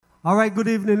All right, good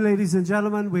evening, ladies and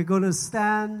gentlemen. We're going to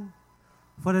stand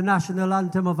for the national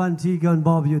anthem of Antigua and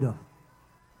Barbuda.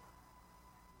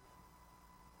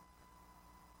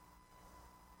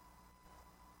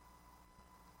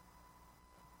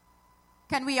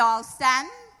 Can we all stand,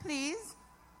 please,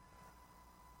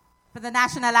 for the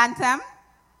national anthem?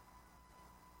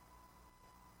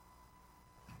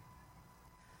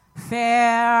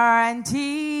 Fair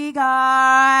Antigua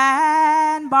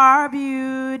and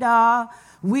Barbuda,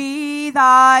 we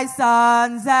thy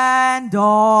sons and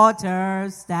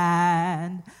daughters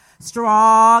stand,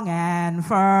 strong and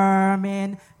firm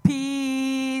in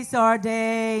peace or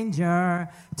danger,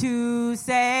 to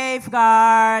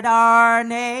safeguard our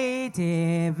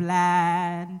native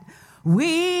land.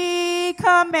 We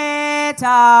commit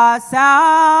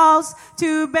ourselves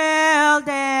to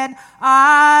building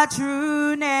a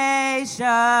true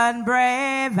nation,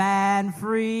 brave and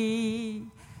free,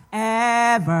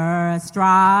 ever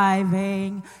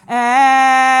striving,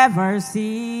 ever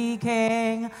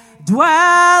seeking,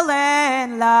 dwell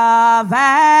in love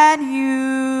and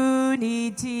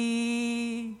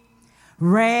unity.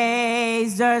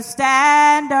 Raise the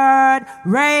standard,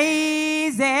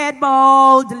 raise it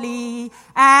boldly,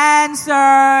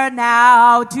 answer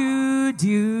now to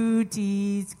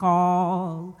duty's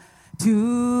call,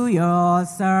 to your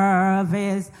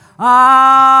service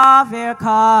of your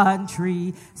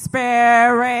country,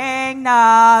 sparing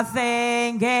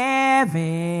nothing,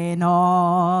 giving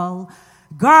all.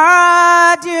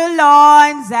 Gird your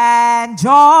loins and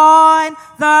join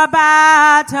the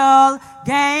battle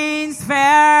against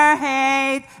fair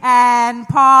hate and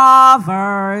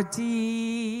poverty,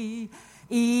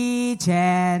 each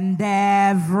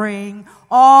endeavoring,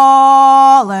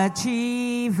 all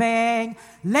achieving,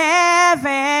 live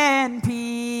in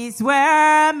peace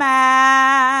where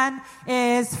man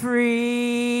is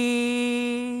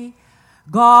free.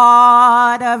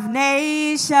 God of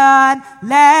nation,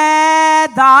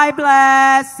 let thy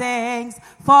blessings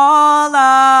fall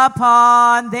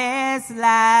upon this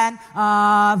land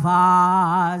of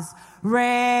ours.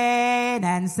 Rain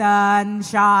and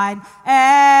sunshine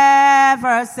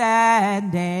ever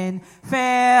sending,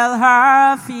 fill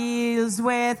her fields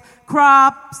with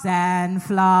crops and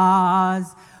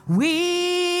flowers.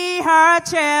 We, her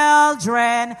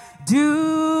children,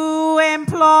 do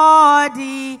implore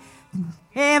thee,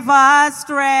 give us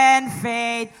strength,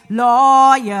 faith,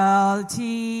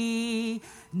 loyalty,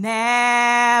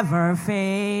 never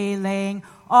failing,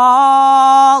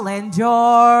 all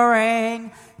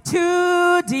enduring,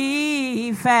 to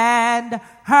defend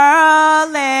her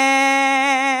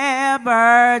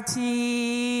liberty.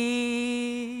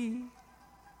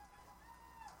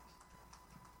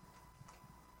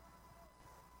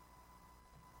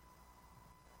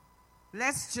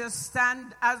 Let's just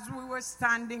stand as we were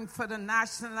standing for the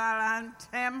national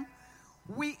anthem.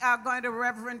 We are going to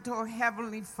reverence our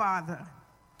Heavenly Father,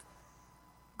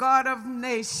 God of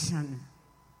nation,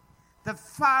 the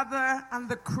Father and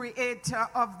the Creator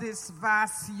of this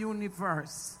vast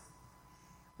universe.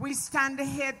 We stand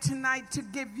here tonight to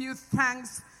give you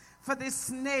thanks for this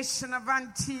nation of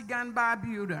Antigua and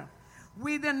Barbuda.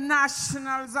 We, the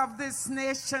nationals of this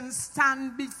nation,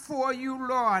 stand before you,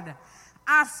 Lord,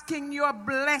 asking your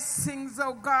blessings,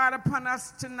 oh God, upon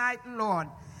us tonight, Lord.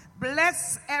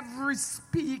 Bless every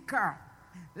speaker.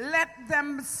 Let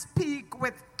them speak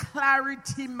with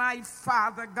clarity, my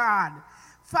Father God.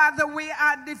 Father, we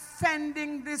are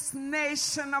defending this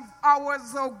nation of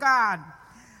ours, oh God.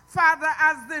 Father,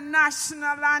 as the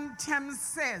national anthem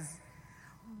says,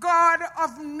 God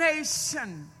of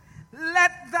nation,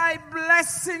 let thy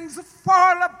blessings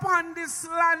fall upon this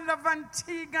land of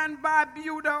Antigua and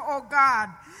Barbuda, oh God.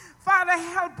 Father,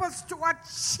 help us to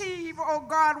achieve, oh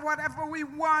God, whatever we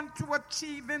want to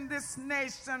achieve in this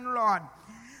nation, Lord.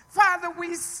 Father,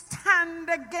 we stand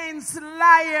against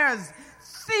liars,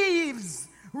 thieves,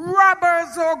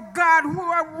 robbers, oh God, who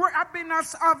are robbing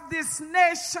us of this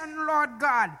nation, Lord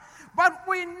God. But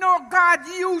we know, God,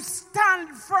 you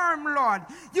stand firm, Lord.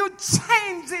 Your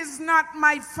change is not,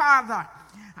 my Father.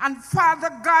 And Father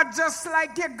God, just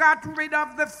like you got rid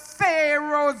of the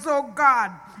Pharaohs, oh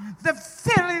God, the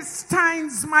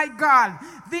Philistines, my God,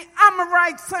 the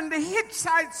Amorites and the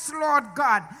Hittites, Lord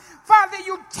God. Father,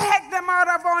 you take them out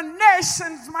of our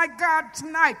nations, my God,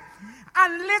 tonight.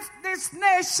 And let this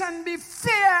nation be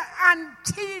fair,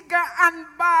 Antigua and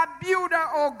Barbuda,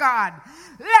 oh God.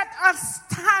 Let us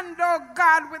stand, oh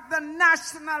God, with the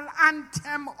national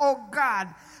anthem, oh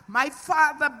God. My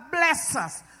Father, bless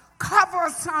us. Cover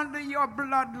us under your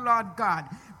blood, Lord God.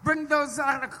 Bring those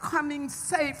that are coming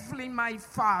safely, my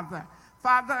Father.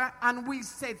 Father, and we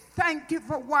say thank you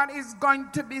for what is going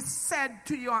to be said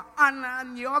to your honor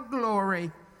and your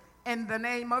glory in the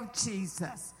name of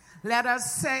Jesus. Let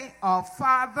us say, Our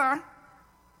Father,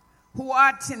 who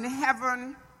art in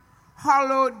heaven,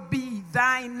 hallowed be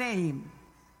thy name.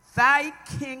 Thy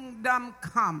kingdom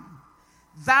come.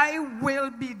 Thy will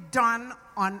be done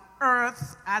on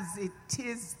earth as it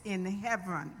is in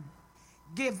heaven.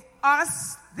 Give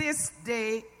us this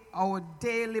day our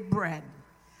daily bread,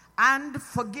 and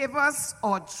forgive us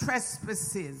our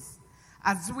trespasses,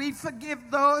 as we forgive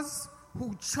those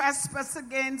who trespass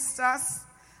against us.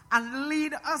 And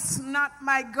lead us not,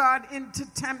 my God, into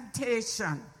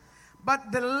temptation,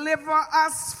 but deliver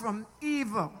us from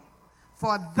evil.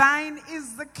 For thine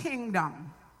is the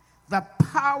kingdom, the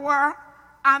power,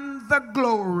 and the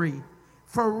glory,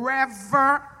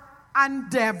 forever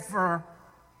and ever.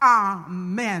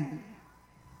 Amen.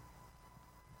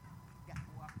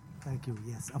 Thank you.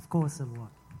 Yes, of course, I'll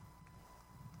walk.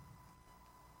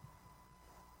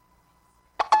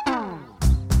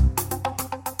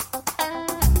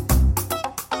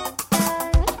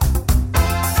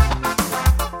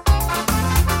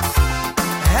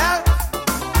 Help!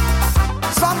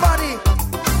 Somebody,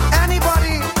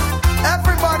 anybody,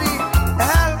 everybody,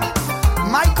 help!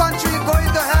 My country going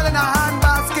to hell in a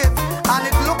handbasket, and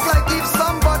it looks like if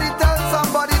somebody tells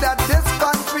somebody that this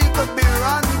country could be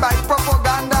run by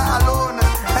propaganda alone.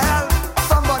 Help!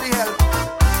 Somebody help!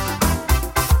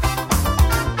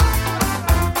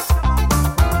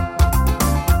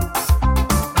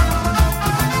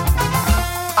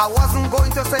 I wasn't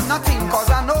going to say nothing, cause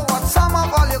I know what some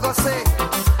of all you gonna say.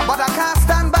 But I can't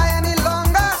stand by any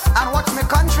longer and watch my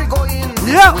country go in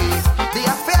this way. The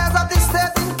affairs of the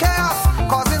state in chaos,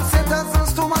 causing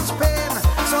citizens too much pain.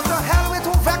 So to hell with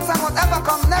who vex and whatever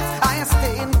come next, I ain't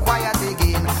staying quiet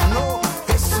again. No,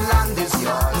 this land is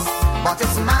yours, but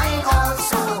it's mine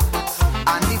also.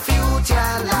 And the future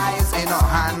lies in our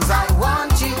hands. I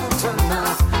want you to know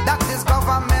that this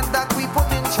government that we put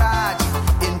in charge,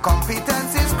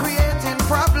 incompetence is creating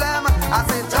problem. I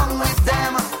say done with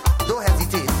them, don't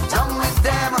hesitate, done with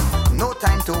them, no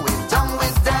time to wait, done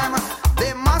with them.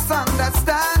 They must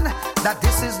understand that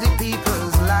this is the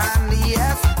people's land.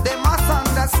 Yes, they must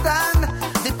understand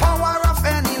the power of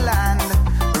any land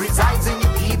resides in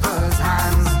the people's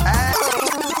hands.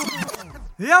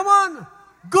 Yeah, man.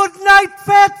 Good night,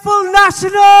 faithful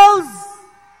nationals.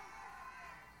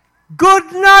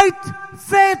 Good night,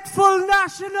 faithful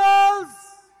nationals.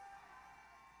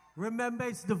 Remember,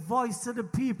 it's the voice of the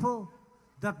people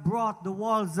that brought the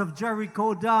walls of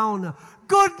Jericho down.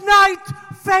 Good night,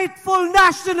 faithful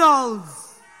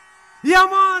nationals. Yeah,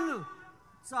 man.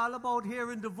 It's all about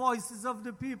hearing the voices of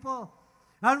the people.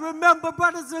 And remember,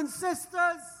 brothers and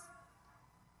sisters,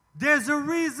 there's a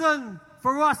reason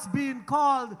for us being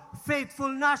called faithful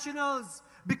nationals,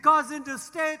 because in the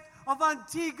state of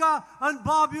Antigua and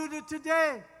Barbuda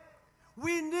today,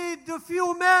 we need the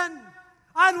few men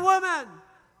and women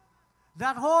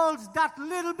that holds that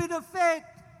little bit of faith.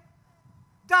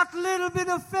 That little bit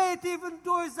of faith, even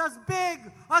though it's as big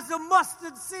as a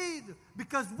mustard seed,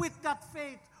 because with that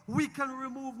faith, we can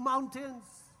remove mountains.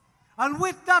 And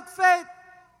with that faith,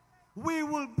 we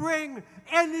will bring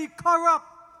any corrupt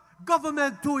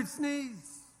government to its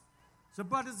knees. So,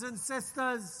 brothers and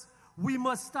sisters, we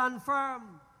must stand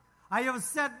firm. I have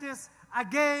said this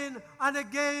again and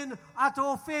again at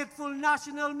our faithful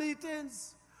national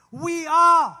meetings. We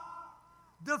are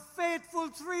the faithful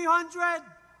 300,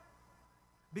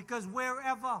 because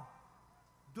wherever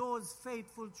those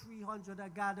faithful 300 are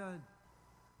gathered,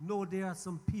 know there are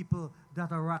some people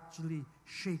that are actually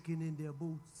shaking in their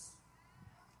boots.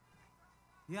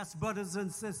 Yes, brothers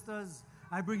and sisters,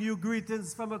 I bring you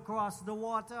greetings from across the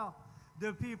water.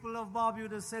 The people of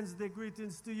Barbuda sends their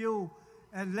greetings to you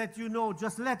and let you know,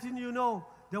 just letting you know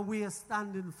that we are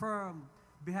standing firm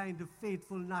behind the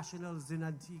faithful nationals in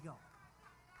Antigua.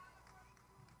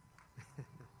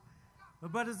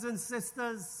 But brothers and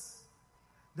sisters,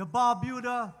 the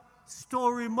Barbuda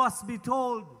story must be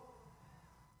told.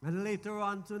 And later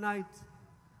on tonight,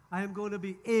 I am going to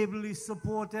be ably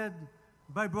supported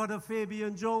by Brother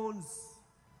Fabian Jones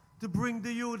to bring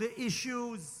to you the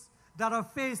issues that are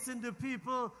facing the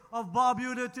people of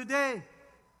Barbuda today.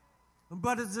 And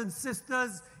brothers and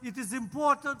sisters, it is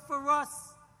important for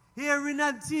us here in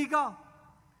Antigua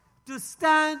to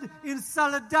stand in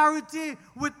solidarity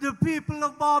with the people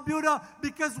of Barbuda,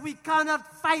 because we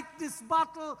cannot fight this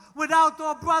battle without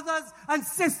our brothers and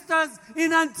sisters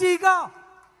in Antigua.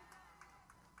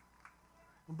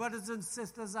 Brothers and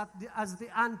sisters, as the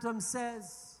anthem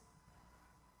says,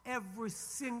 every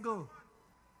single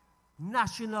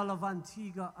national of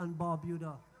Antigua and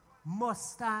Barbuda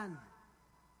must stand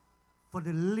for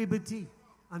the liberty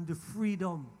and the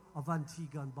freedom of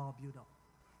Antigua and Barbuda.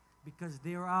 Because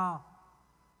there are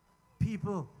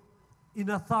people in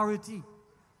authority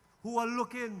who are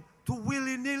looking to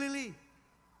willy-nilly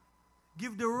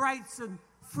give the rights and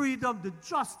freedom, the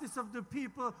justice of the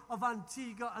people of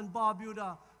Antigua and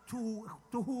Barbuda to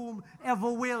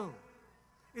whomever will.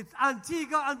 It's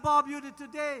Antigua and Barbuda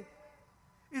today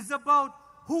is about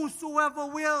whosoever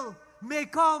will may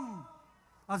come,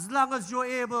 as long as you're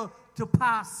able to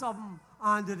pass something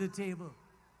under the table.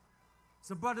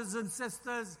 So brothers and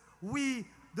sisters, we,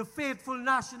 the faithful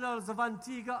nationals of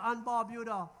Antigua and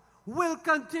Barbuda, will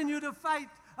continue to fight,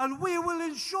 and we will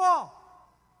ensure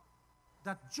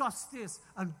that justice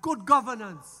and good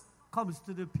governance comes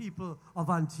to the people of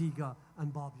Antigua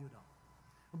and Barbuda.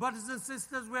 Brothers and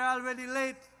sisters, we're already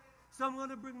late, so I'm going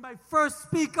to bring my first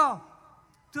speaker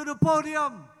to the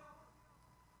podium.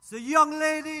 It's a young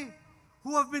lady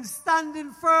who have been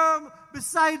standing firm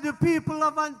beside the people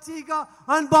of Antigua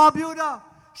and Barbuda.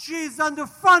 She's on the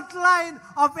front line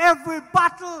of every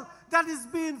battle that is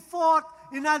being fought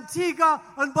in Antigua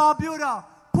and Barbuda.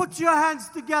 Put your hands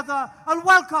together and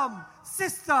welcome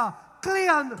Sister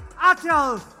Cleon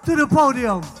Athill to the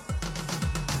podium.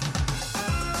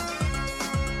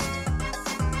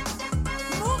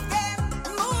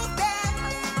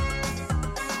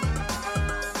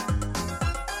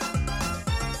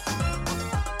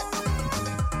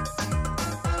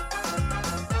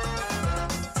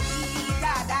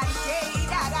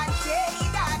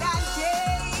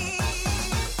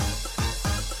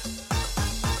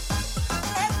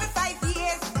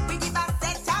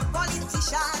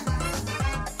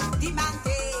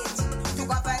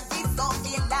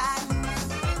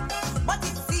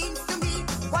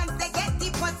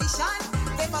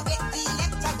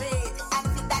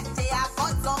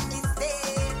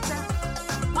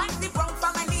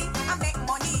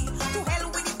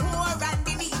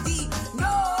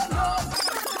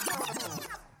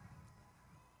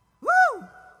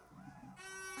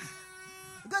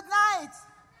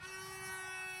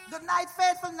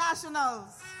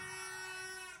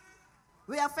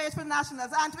 We are faithful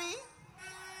nationals, aren't we?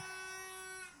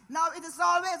 Now, it is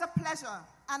always a pleasure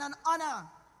and an honor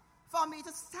for me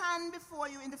to stand before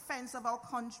you in defense of our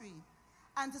country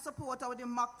and to support our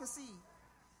democracy.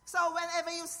 So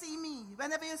whenever you see me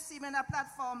on a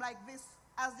platform like this,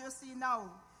 as you see now,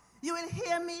 you will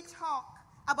hear me talk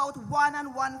about one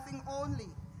and one thing only,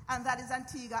 and that is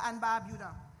Antigua and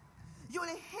Barbuda. You will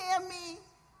hear me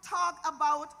talk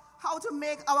about how to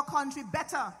make our country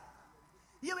better.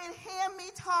 You will hear me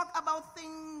talk about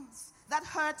things that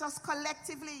hurt us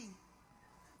collectively.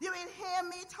 You will hear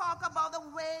me talk about the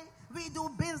way we do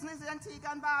business in Antigua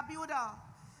and Barbuda.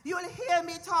 You will hear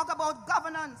me talk about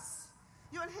governance.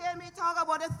 You will hear me talk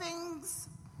about the things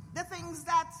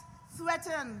that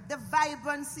threaten the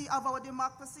vibrancy of our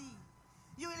democracy.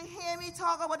 You will hear me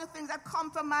talk about the things that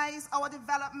compromise our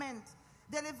development,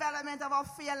 the development of our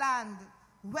fair land.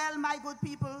 Well, my good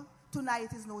people,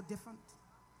 tonight is no different.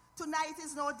 Tonight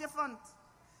is no different.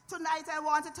 Tonight I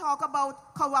want to talk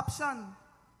about corruption.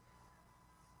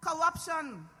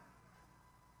 Corruption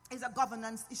is a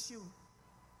governance issue.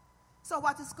 So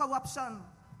what is corruption?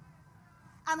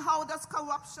 And how does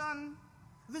corruption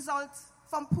result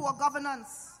from poor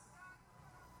governance?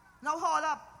 Now hold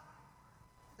up.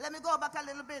 Let me go back a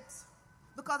little bit,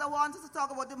 because I wanted to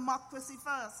talk about democracy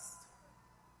first.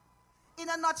 In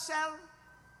a nutshell,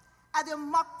 a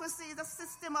democracy is a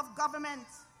system of government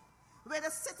where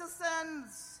the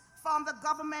citizens form the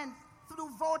government through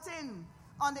voting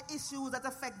on the issues that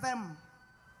affect them.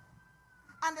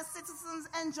 And the citizens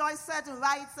enjoy certain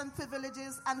rights and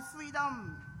privileges and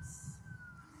freedoms.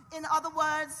 In other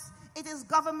words, it is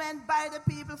government by the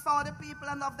people, for the people,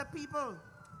 and of the people.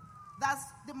 That's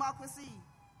democracy.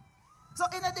 So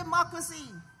in a democracy,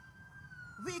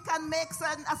 we can make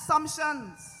certain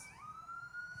assumptions.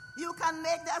 You can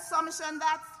make the assumption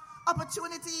that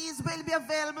opportunities will be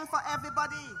available for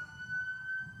everybody.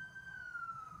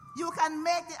 You can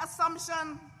make the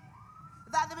assumption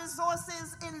that the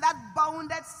resources in that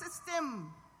bounded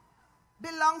system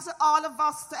belongs to all of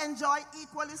us to enjoy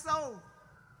equally so.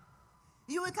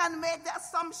 You can make the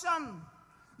assumption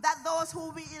that those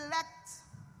who we elect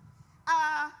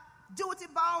are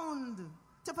duty-bound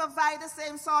to provide the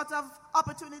same sort of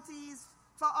opportunities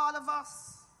for all of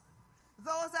us.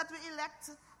 Those that we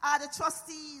elect are the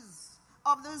trustees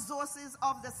of the resources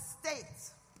of the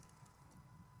state.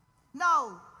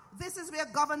 Now, this is where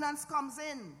governance comes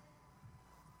in.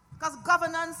 Because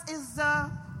governance is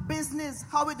the business,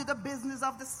 how we do the business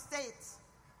of the state.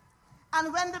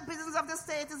 And when the business of the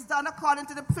state is done according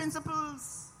to the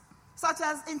principles such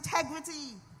as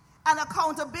integrity and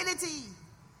accountability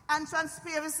and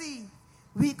transparency,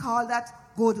 we call that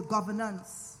good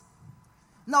governance.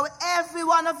 Now, every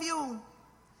one of you,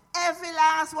 every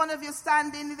last one of you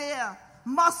standing there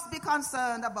must be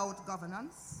concerned about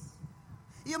governance.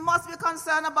 You must be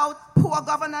concerned about poor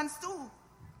governance too.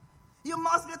 You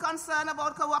must be concerned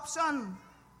about corruption,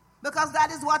 because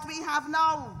that is what we have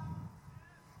now.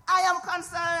 I am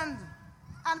concerned,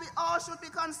 and we all should be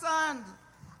concerned,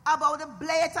 about the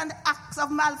blatant acts of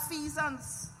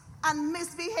malfeasance and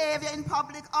misbehavior in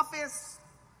public office.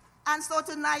 And so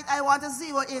tonight I want to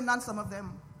zero in on some of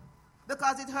them,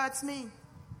 because it hurts me,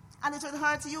 and it should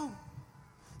hurt you.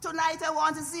 Tonight I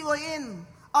want to zero in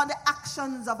on the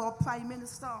actions of our Prime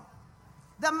Minister,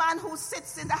 the man who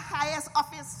sits in the highest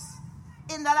office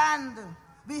in the land.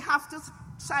 We have to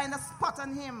shine a spot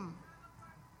on him.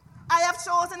 I have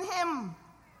chosen him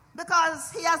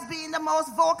because he has been the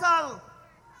most vocal.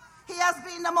 He has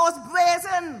been the most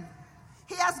brazen.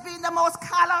 He has been the most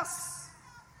callous.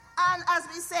 And as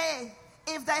we say,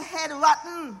 if the head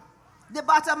rotten, the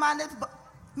bottom and the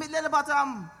middle of the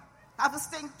bottom have a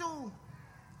stink too.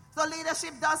 So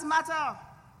leadership does matter.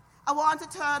 I want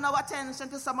to turn our attention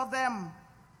to some of them.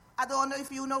 I don't know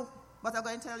if you know, but I'm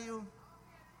going to tell you.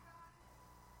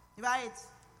 Right?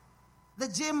 The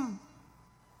gym.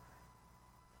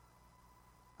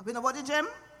 We know about the gym?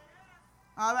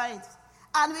 All right.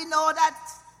 And we know that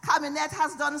Cabinet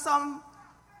has done some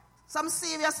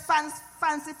serious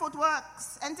fancy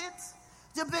footworks, ain't it?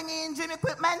 To bring in gym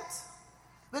equipment.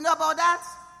 We know about that.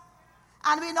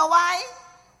 And we know why.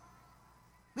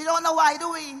 We don't know why,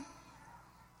 do we?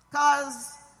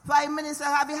 Because Prime Minister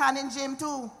have a hand in gym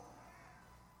too.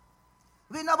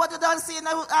 We know what you don't see in the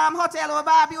hotel over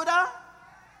Barbuda.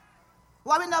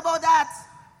 What we know about that?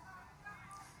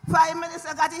 Prime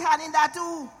Minister got his hand in that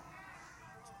too.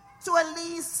 To at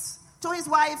least to his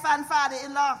wife and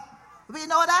father-in-law. We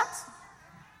know that?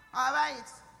 All right.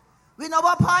 We know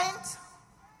what point?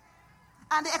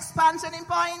 And the expansion in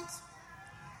point?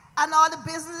 And all the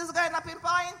businesses going up in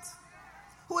point?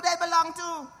 Who they belong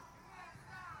to?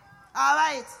 All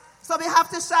right. So we have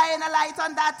to shine a light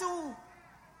on that too.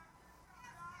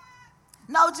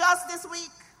 Now just this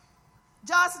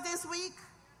week,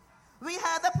 we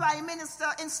heard the Prime Minister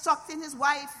instructing his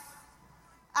wife.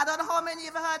 I don't know how many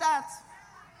of you heard that.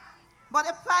 But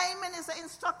the Prime Minister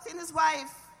instructing his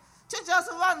wife to just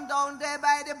run down there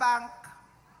by the bank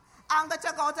and go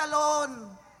check out a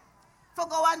loan for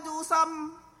go and do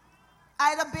some,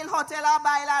 either build hotel or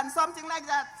buy land, something like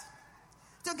that,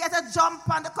 to get a jump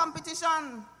on the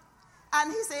competition.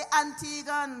 And he say,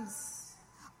 Antiguans,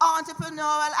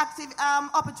 entrepreneurial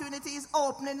opportunities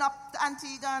opening up to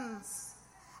Antiguans.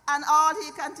 And all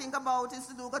he can think about is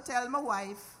to go tell my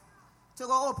wife to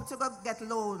go get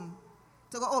loan,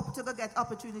 to go get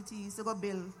opportunities, to go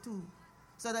build too,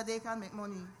 so that they can make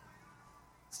money.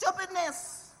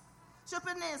 Stupidness.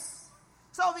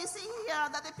 So we see here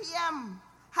that the PM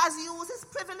has used his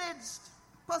privileged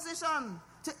position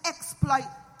to exploit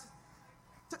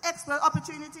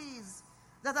opportunities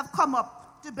that have come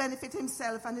up to benefit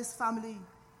himself and his family.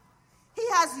 He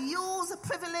has used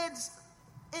privileged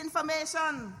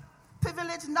information,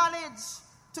 privileged knowledge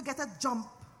to get a jump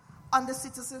on the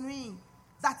citizenry.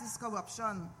 That is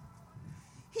corruption.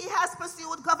 He has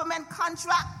pursued government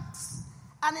contracts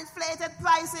and inflated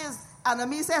prices,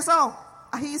 and he says so,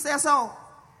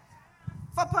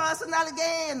 for personal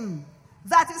gain.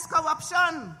 That is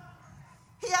corruption.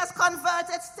 He has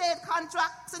converted state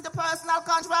contracts into personal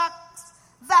contracts.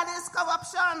 That is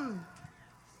corruption.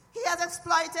 He has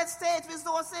exploited state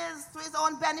resources to his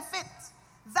own benefit.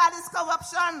 That is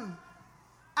corruption.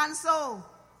 And so,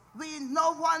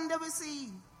 no wonder we see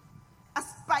a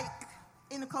spike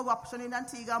in corruption in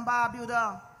Antigua and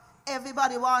Barbuda.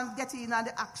 Everybody wants to get in on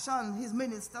the action, his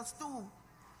ministers too.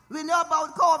 We know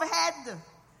about Coverhead.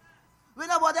 We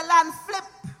know about the land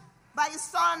flip by his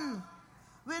son.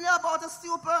 We know about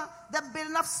the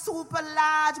building of super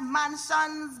large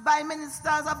mansions by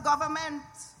ministers of government.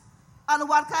 And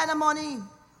what kind of money?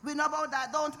 We know about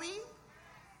that, don't we?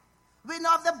 We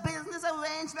know of the business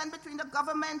arrangement between the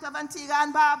government of Antigua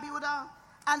and Barbuda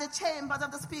and the chambers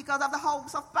of the speakers of the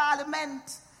House of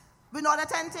Parliament. We know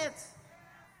that, ain't it?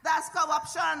 That's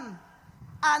corruption.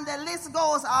 And the list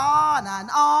goes on and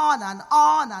on and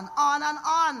on and on and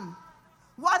on.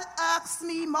 What irks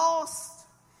me most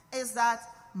is that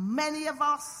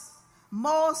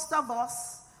most of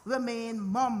us remain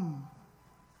mum.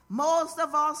 Most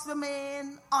of us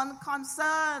remain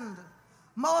unconcerned.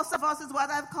 Most of us is what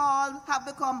have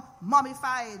become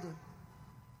mummified.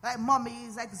 Like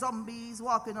mummies, like zombies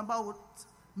walking about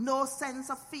no sense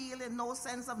of feeling, no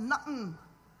sense of nothing.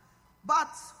 But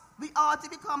we ought to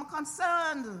become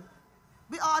concerned.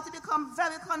 We ought to become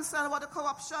very concerned about the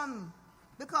corruption,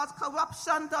 because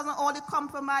corruption doesn't only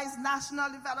compromise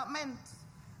national development.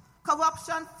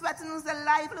 Corruption threatens the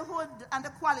livelihood and the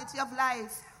quality of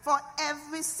life for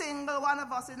every single one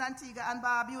of us in Antigua and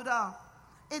Barbuda.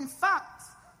 In fact,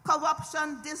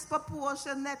 corruption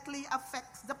disproportionately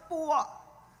affects the poor.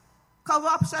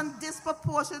 Corruption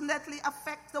disproportionately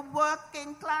affects the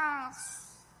working class.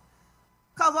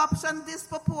 Corruption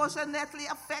disproportionately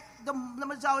affects the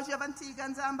majority of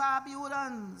Antiguans and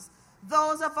Barbudans,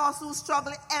 those of us who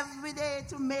struggle every day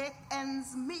to make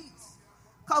ends meet.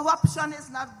 Corruption is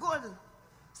not good.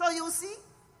 So you see,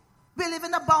 we live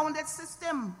in a bounded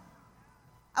system.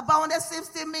 A bounded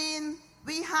system means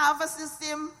we have a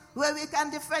system where we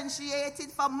can differentiate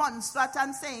it from Montserrat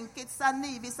and St. Kitts and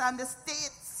Nevis and the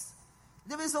States.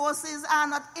 The resources are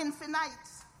not infinite.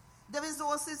 The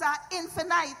resources are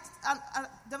infinite, and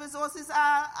the resources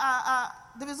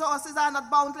are not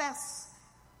boundless,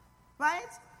 right?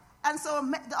 And so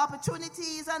the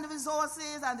opportunities and the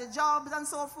resources and the jobs and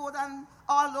so forth and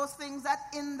all those things that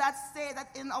in that state, that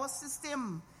in our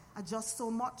system, are just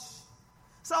so much.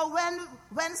 So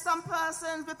when some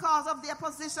persons, because of their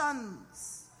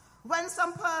positions, when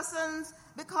some persons,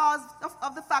 because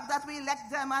of the fact that we elect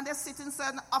them and they sit in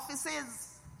certain offices,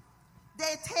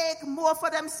 they take more for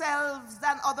themselves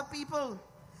than other people,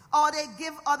 or they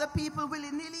give other people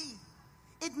willy-nilly,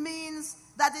 it means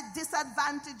that it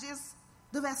disadvantages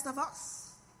the rest of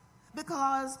us.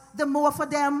 Because the more for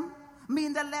them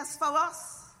mean the less for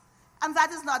us. And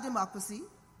that is not democracy.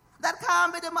 That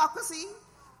can't be democracy.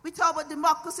 We talk about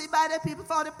democracy by the people,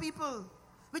 for the people.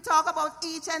 We talk about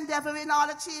each endeavoring, all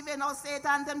achieving. Our state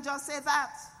anthem just says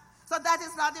that. So that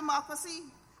is not democracy.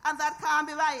 And that can't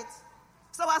be right.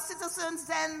 So as citizens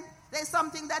then, there's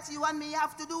something that you and me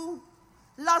have to do.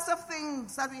 Lots of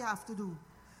things that we have to do.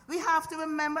 We have to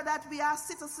remember that we are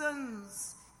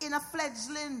citizens in a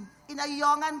fledgling, in a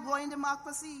young and growing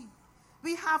democracy.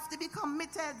 We have to be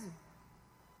committed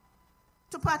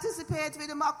to participate with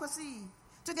democracy,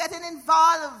 to getting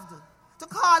involved, to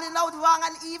calling out wrong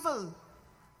and evil,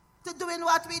 to doing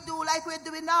what we do like we're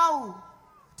doing now,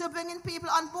 to bringing people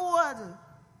on board,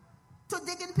 to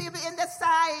digging people in the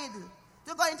side,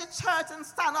 to going to church and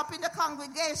stand up in the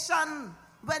congregation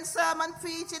when sermon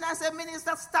preaching and say,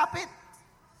 minister, stop it.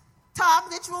 Talk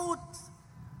the truth.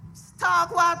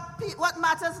 Talk what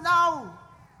matters now.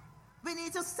 We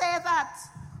need to say that.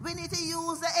 We need to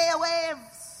use the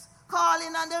airwaves,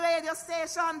 calling on the radio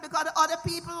station, because the other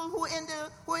people who in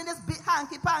this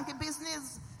hanky-panky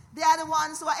business, they are the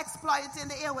ones who are exploiting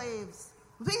the airwaves.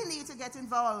 We need to get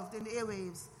involved in the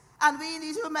airwaves. And we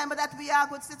need to remember that we are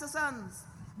good citizens.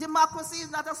 Democracy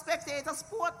is not a spectator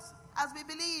sport, as we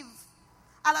believe.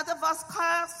 A lot of us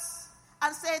curse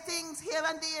and say things here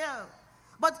and there,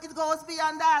 but it goes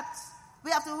beyond that. We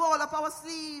have to roll up our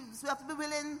sleeves. We have to be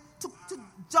willing to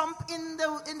jump in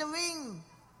the ring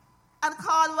and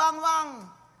call wrong.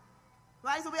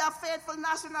 Right? So we are faithful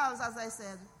nationals, as I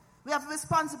said. We have a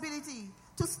responsibility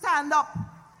to stand up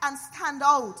and stand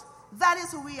out. That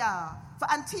is who we are. For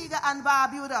Antigua and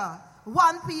Barbuda,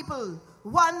 one people,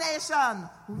 one nation,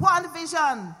 one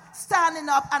vision, standing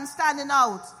up and standing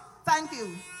out. Thank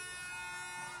you.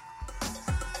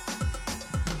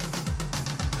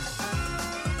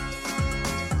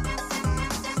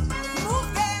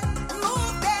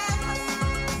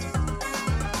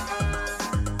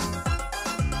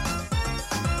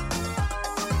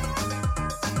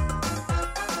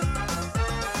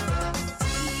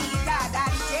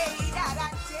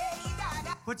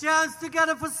 Put your hands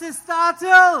together for Sister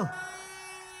Athill.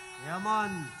 Yeah,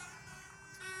 man.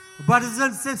 Brothers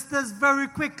and sisters, very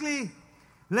quickly,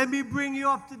 let me bring you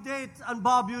up to date on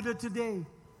Barbuda today.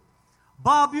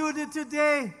 Barbuda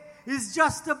today is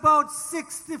just about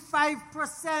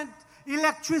 65%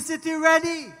 electricity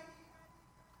ready.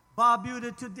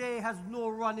 Barbuda today has no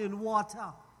running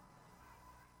water.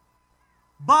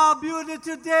 Barbuda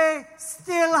today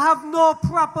still have no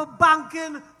proper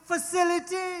banking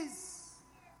facilities.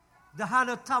 The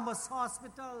Hannah Thomas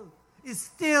Hospital is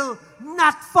still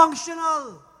not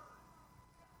functional.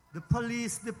 The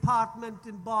police department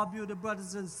in Barbuda,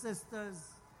 brothers and sisters,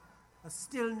 are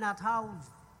still not housed.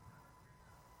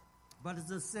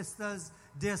 Brothers and sisters,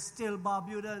 there's still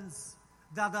Barbudans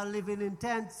that are living in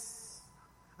tents.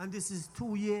 And this is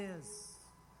 2 years,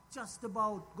 just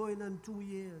about going on 2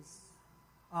 years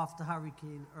after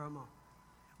Hurricane Irma.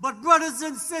 But brothers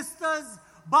and sisters,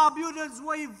 Barbudans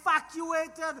were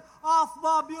evacuated off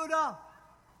Barbuda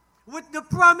with the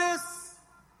promise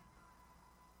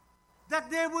that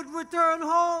they would return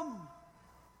home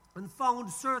and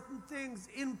found certain things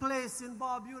in place in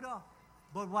Barbuda.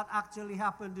 But what actually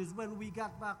happened is when we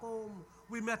got back home,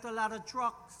 we met a lot of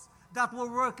trucks that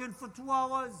were working for 2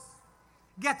 hours,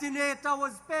 getting 8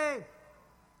 hours pay.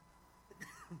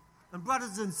 And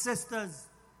brothers and sisters,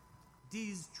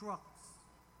 these trucks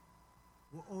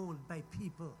were owned by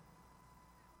people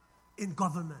in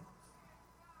government.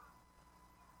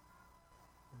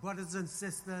 Brothers and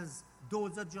sisters,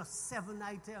 those are just 7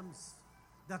 items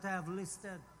that I have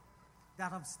listed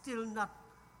that have still not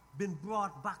been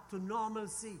brought back to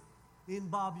normalcy in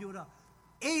Barbuda.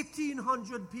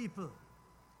 1,800 people,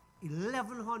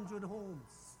 1,100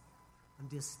 homes, and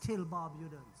there's still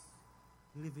Barbudans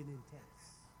living in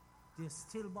tents. There's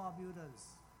still Barbudans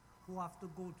who have to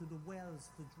go to the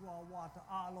wells to draw water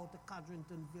all out of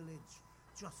Cadrington village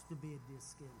just to bathe their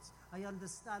skins. I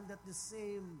understand that the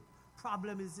same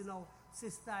problem is in our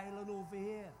sister island over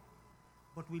here,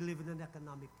 but we live in an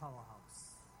economic powerhouse.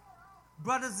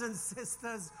 Brothers and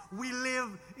sisters, we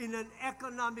live in an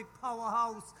economic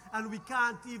powerhouse and we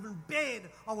can't even bathe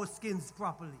our skins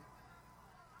properly.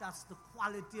 That's the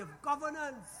quality of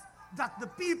governance that the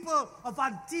people of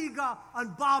Antigua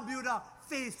and Barbuda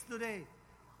face today.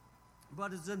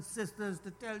 Brothers and sisters,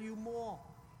 to tell you more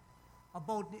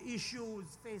about the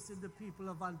issues facing the people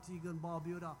of Antigua and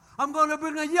Barbuda, I'm going to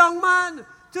bring a young man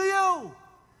to you,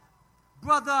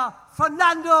 Brother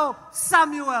Fernando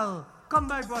Samuel. Come,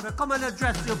 my brother, come and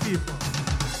address your people.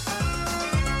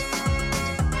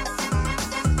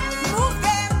 Move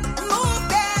them, move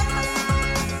them.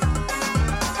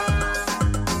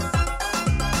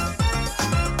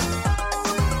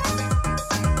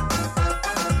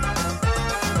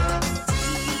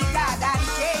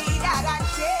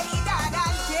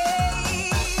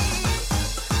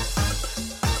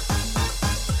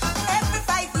 Every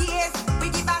 5 years, we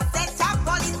give a set of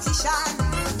politicians.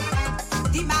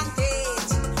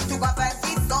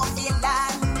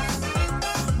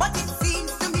 But it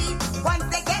seems to me, once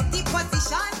they get the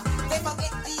position, they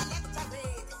forget the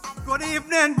electorate. Good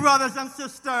evening, brothers and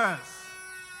sisters.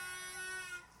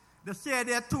 They say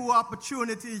there are 2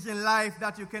 opportunities in life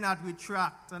that you cannot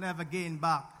retract and ever gain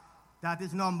back. That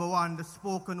is number 1, the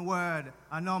spoken word,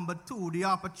 and number 2, the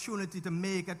opportunity to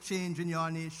make a change in your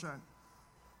nation.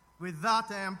 With that,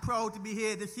 I am proud to be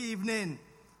here this evening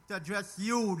to address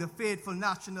you, the faithful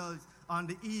nationals, on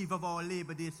the eve of our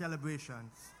Labor Day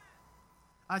celebrations.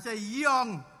 As a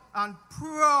young and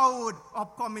proud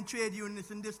upcoming trade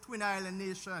unionist in this Twin Island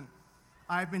nation,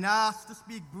 I've been asked to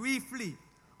speak briefly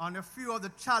on a few of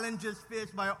the challenges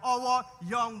faced by our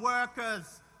young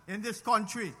workers in this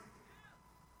country.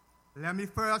 Let me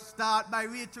first start by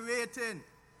reiterating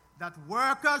that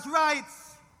workers'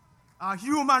 rights are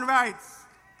human rights.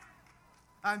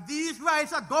 And these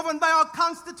rights are governed by our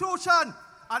Constitution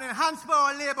and enhanced by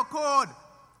our labor code.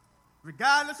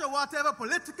 Regardless of whatever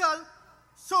political,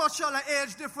 social, or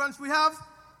age difference we have,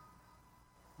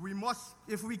 we must,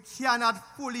 if we cannot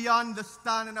fully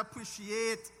understand and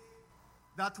appreciate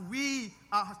that we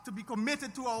are to be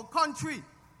committed to our country,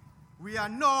 we are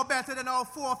no better than our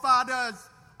forefathers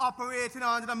operating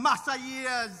under the Massiah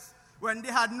years when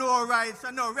they had no rights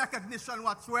and no recognition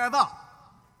whatsoever.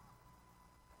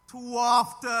 Too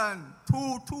often,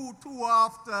 too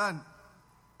often,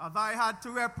 have I had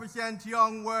to represent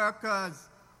young workers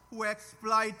who are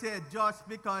exploited just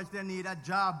because they need a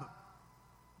job.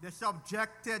 They're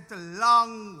subjected to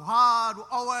long, hard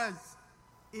hours,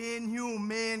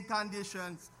 inhumane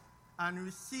conditions, and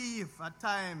receive, at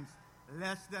times,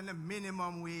 less than the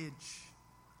minimum wage.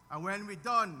 And when we're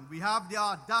done, we have the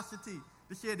audacity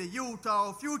to say the youth are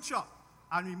our future,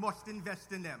 and we must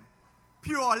invest in them.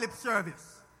 Pure lip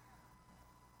service.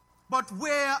 But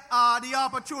where are the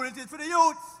opportunities for the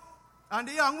youths and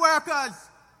the young workers?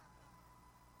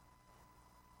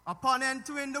 Upon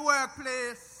entering the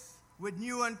workplace with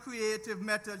new and creative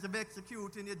methods of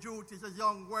executing their duties as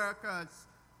young workers,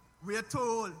 we are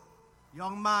told,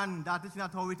 young man, that is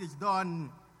not how it is done.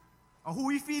 Or who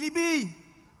we feel he be,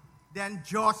 then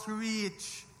just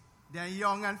reach. Then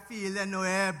young and feel they know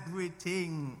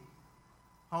everything.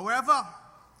 However,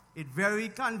 it's very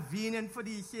convenient for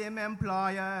these same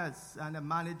employers and the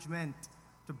management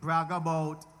to brag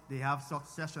about they have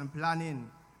succession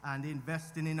planning and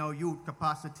investing in our youth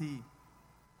capacity.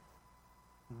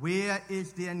 Where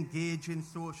is the engaging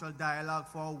social dialogue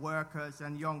for our workers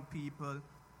and young people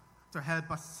to help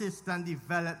assist and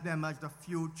develop them as the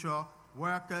future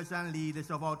workers and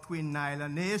leaders of our Twin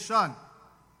Island nation?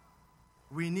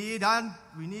 We need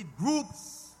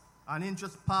groups and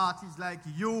interest parties like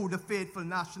you, the faithful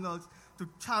nationals, to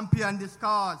champion this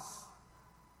cause.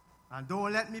 And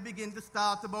don't let me begin to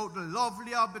start about the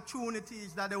lovely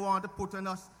opportunities that they want to put on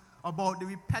us, about the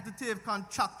repetitive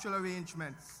contractual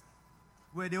arrangements,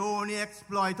 where they only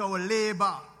exploit our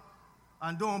labor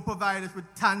and don't provide us with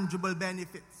tangible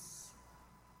benefits.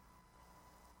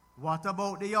 What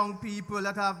about the young people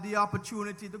that have the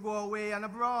opportunity to go away and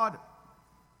abroad,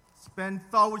 spend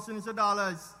thousands of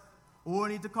dollars,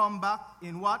 only to come back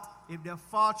in what, if they're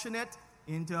fortunate,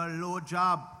 into a low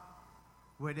job,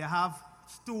 where they have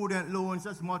student loans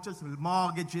as much as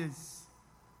mortgages.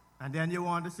 And then you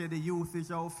want to say the youth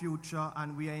is our future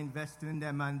and we are investing in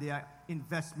them and their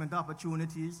investment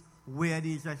opportunities. Where are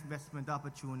these investment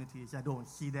opportunities? I don't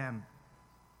see them.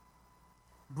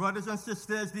 Brothers and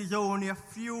sisters, these are only a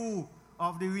few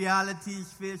of the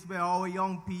realities faced by our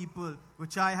young people,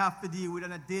 which I have to deal with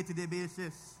on a day-to-day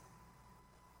basis.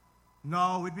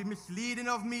 Now, it would be misleading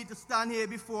of me to stand here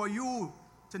before you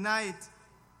tonight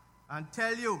and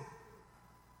tell you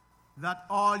that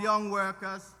all young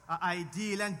workers are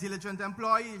ideal and diligent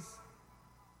employees.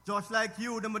 Just like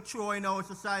you, the mature in our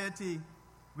society,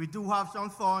 we do have some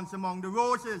thorns among the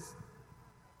roses.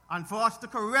 And for us to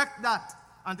correct that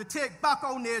and to take back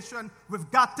our nation, we've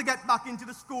got to get back into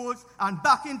the schools and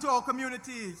back into our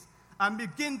communities and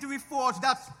begin to reforge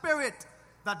that spirit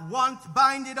that once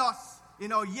binded us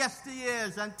in our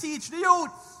yesteryears and teach the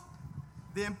youths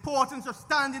the importance of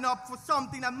standing up for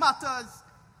something that matters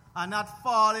and not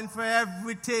falling for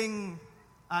everything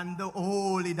and the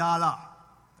holy dollar.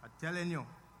 I'm telling you.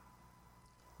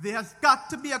 There has got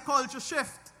to be a culture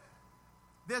shift.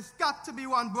 There's got to be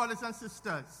one, brothers and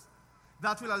sisters,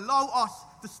 that will allow us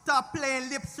to stop playing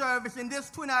lip service in this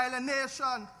Twin Island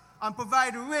nation and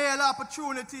provide real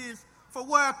opportunities for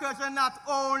workers and not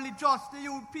only just the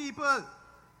youth people.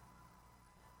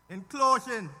 In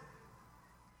closing,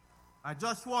 I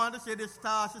just want to say this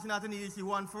task is not an easy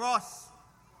one for us.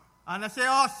 And I say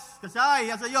us, because I,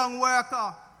 as a young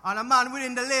worker and a man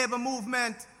within the labor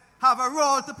movement, have a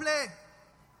role to play.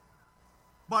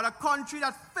 But a country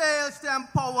that fails to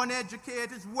empower and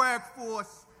educate its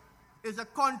workforce is a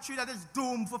country that is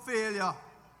doomed for failure.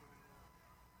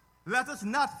 Let us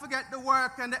not forget the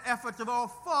work and the efforts of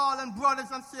our fallen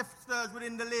brothers and sisters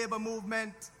within the labor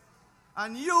movement.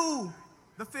 And you,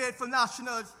 the faithful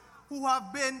nationals, who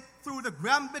have been through the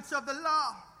gambits of the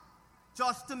law,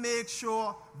 just to make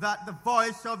sure that the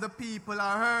voice of the people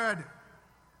are heard.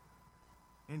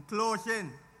 In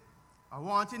closing, I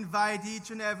want to invite each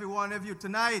and every one of you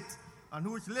tonight, and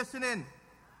who's listening,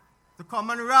 to come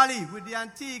and rally with the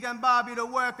Antigua and Barbuda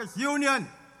Workers Union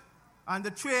and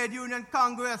the Trade Union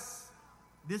Congress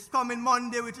this coming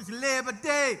Monday, which is Labor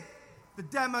Day, to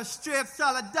demonstrate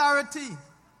solidarity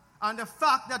and the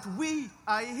fact that we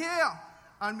are here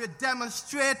and we're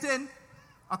demonstrating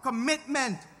a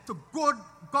commitment to good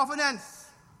governance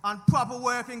and proper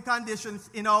working conditions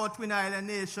in our Twin Island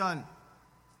nation.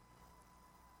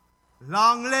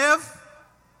 Long live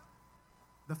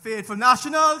the faithful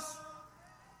nationals.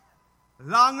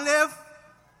 Long live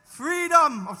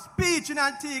freedom of speech in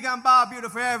Antigua and Barbuda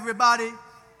for everybody.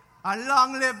 And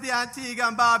long live the Antigua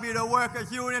and Barbuda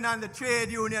Workers Union and the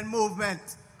trade union movement.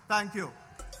 Thank you.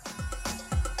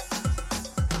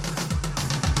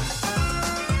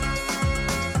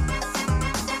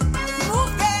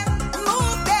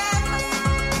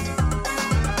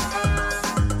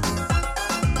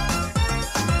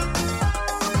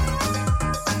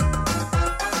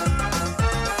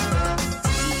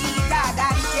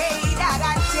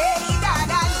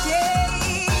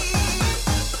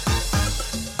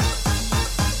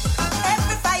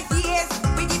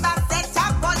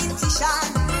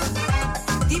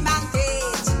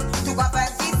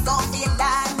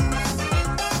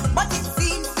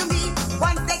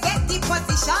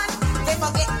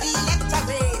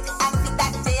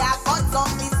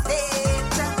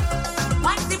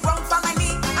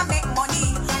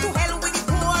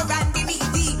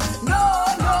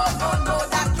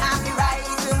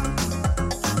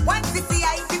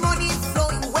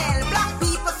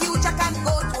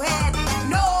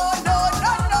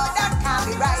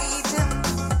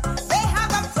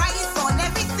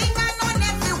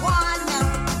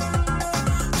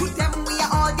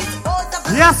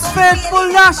 Yes, faithful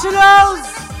nationals!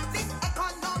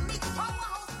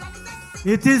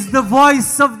 It is the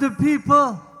voice of the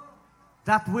people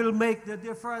that will make the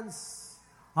difference.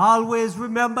 Always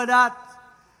remember that.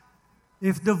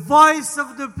 If the voice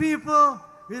of the people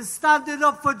is standing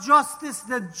up for justice,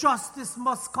 then justice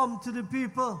must come to the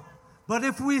people. But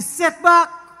if we sit back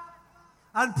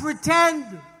and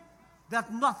pretend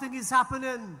that nothing is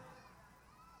happening,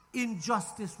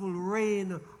 injustice will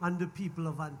reign on the people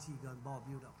of Antigua and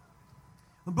Barbuda.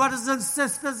 Brothers and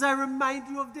sisters, I remind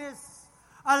you of this.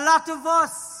 A lot of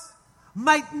us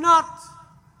might not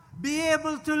be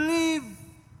able to leave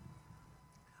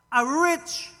a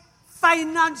rich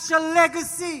financial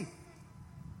legacy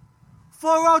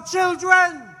for our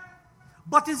children,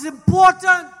 but it's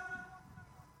important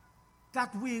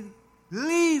that we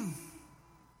leave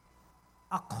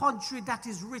a country that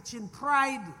is rich in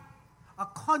pride, a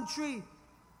country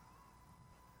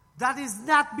that is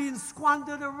not being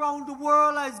squandered around the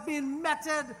world, as being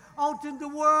meted out in the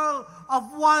world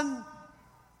of one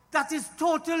that is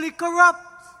totally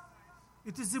corrupt.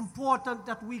 It is important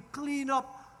that we clean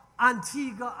up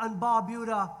Antigua and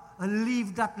Barbuda and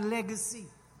leave that legacy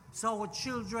so our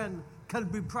children can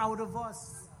be proud of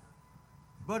us.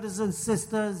 Brothers and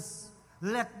sisters,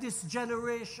 let this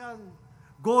generation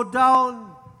go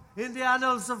down in the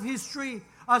annals of history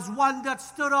as one that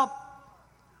stood up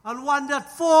and one that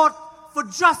fought for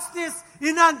justice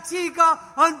in Antigua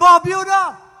and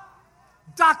Barbuda.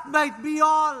 That might be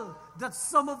all that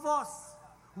some of us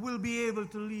will be able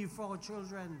to leave for our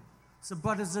children. So,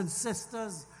 brothers and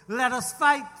sisters, let us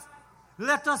fight.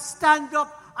 Let us stand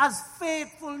up as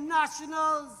faithful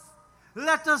nationals.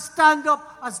 Let us stand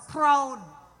up as proud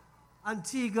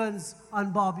Antiguans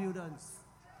and Barbudans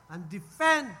and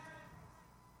defend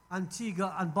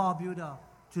Antigua and Barbuda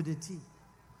to the teeth.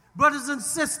 Brothers and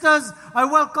sisters, I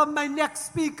welcome my next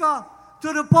speaker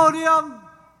to the podium,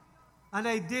 and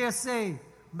I dare say,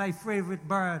 my favorite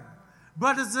bird.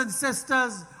 Brothers and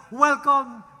sisters,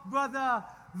 welcome Brother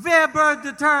Vere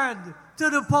III to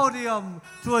the podium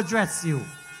to address you.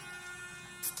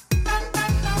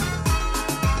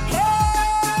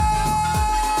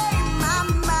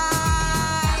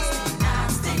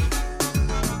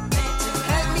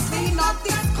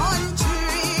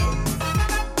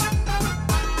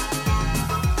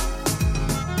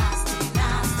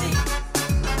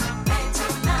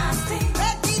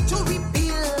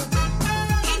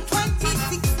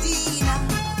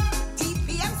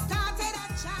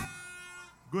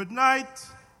 Good night,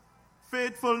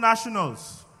 faithful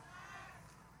nationals.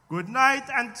 Good night,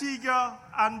 Antigua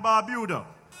and Barbuda.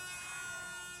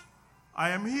 I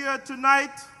am here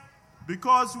tonight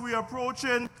because we are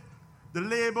approaching the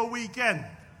Labor Weekend,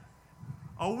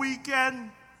 a weekend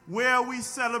where we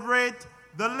celebrate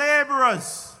the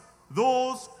laborers,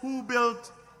 those who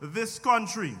built this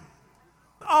country.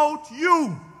 Without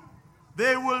you,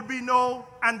 there will be no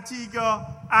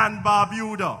Antigua and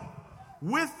Barbuda.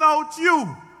 Without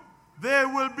you, there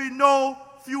will be no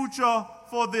future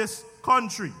for this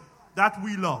country that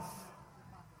we love.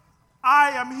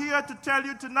 I am here to tell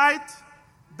you tonight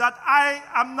that I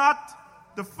am not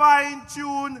the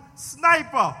fine-tuned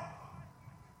sniper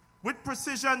with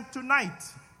precision tonight.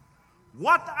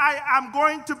 What I am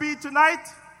going to be tonight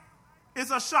is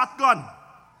a shotgun,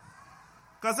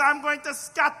 because I'm going to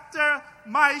scatter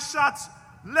my shots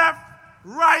left,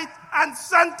 right, and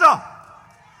center.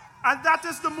 And that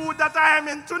is the mood that I am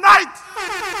in tonight.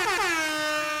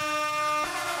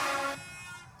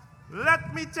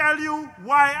 Let me tell you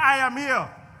why I am here.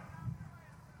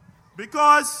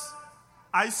 Because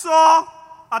I saw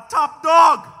a top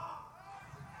dog.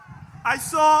 I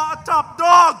saw a top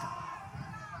dog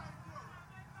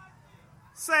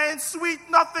saying sweet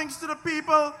nothings to the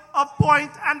people of Point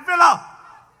and Villa.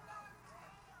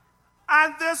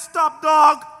 And this top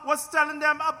dog was telling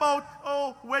them about,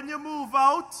 oh, when you move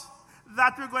out,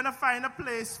 that we're going to find a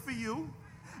place for you.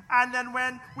 And then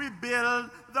when we build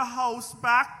the house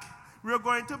back, we're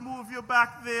going to move you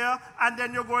back there, and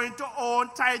then you're going to own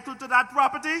title to that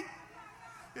property.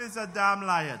 It's a damn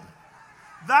liar.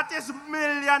 That is $1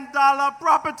 million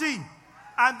property.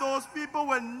 And those people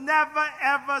will never,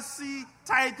 ever see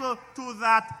title to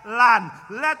that land.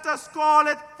 Let us call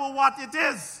it for what it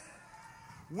is.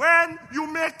 When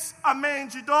you mix a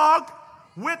mangy dog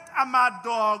with a mad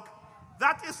dog,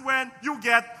 that is when you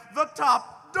get the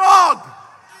top dog.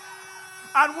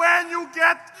 And when you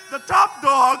get the top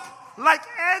dog, like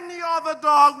any other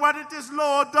dog, whether it is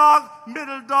low dog,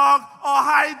 middle dog, or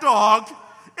high dog,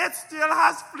 it still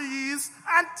has fleas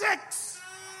and ticks.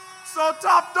 So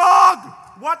top dog,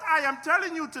 what I am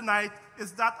telling you tonight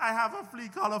is that I have a flea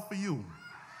collar for you.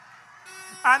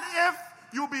 And if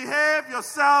you behave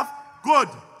yourself good,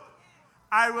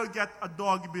 I will get a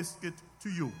doggy biscuit to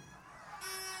you.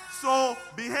 So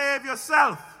behave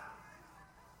yourself.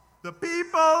 The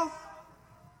people,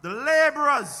 the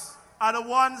laborers, are the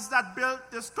ones that built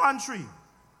this country.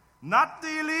 Not the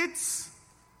elites,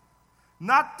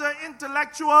 not the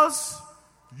intellectuals.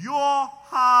 Your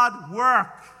hard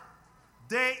work,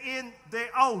 day in, day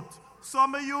out.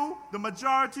 Some of you, the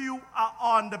majority of you, are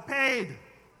underpaid.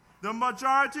 The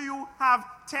majority of you have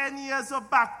 10 years of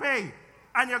back pay,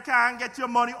 and you can't get your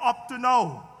money up to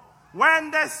now.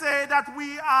 When they say that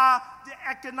we are the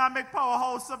economic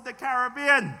powerhouse of the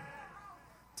Caribbean,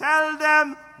 tell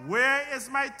them, where is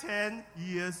my 10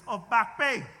 years of back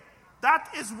pay? That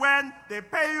is when they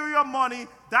pay you your money.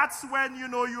 That's when you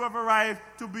know you have arrived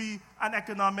to be an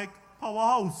economic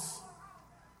powerhouse.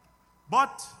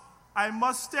 But I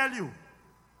must tell you,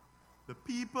 the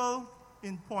people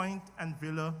in Point and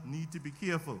Villa need to be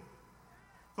careful.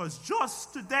 Because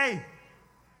just today,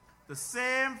 the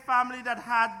same family that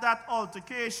had that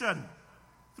altercation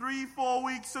 3-4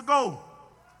 weeks ago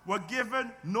were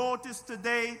given notice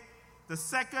today, the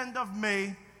 2nd of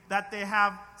May, that they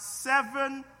have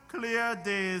 7 clear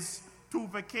days to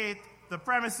vacate the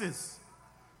premises.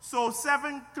 So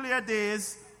 7 clear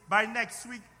days by next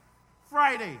week,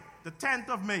 Friday, the 10th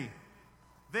of May,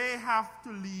 they have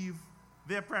to leave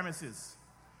their premises.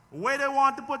 Where they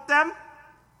want to put them?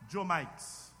 Joe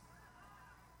Mike's.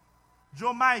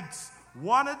 Joe Mike's.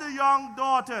 One of the young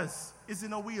daughters is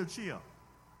in a wheelchair.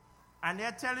 And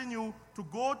they're telling you to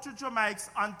go to Joe Mike's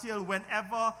until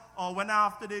whenever or when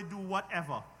after they do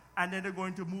whatever. And then they're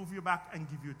going to move you back and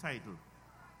give you a title.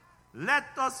 Let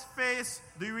us face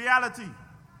the reality.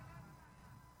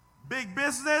 Big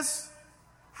business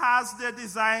has their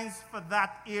designs for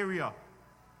that area.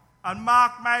 And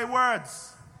mark my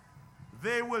words,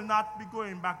 they will not be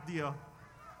going back there.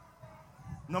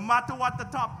 No matter what the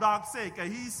top dog say.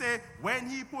 Because he say when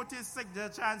he put his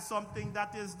signature on something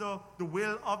that is the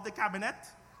will of the cabinet,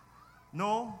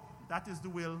 no, that is the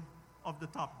will of the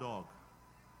top dog.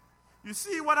 You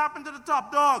see what happened to the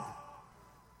top dog?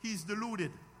 He's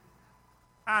deluded.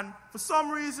 And for some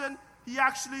reason, he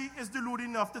actually is deluded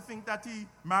enough to think that he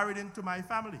married into my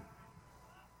family.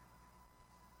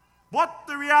 What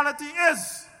the reality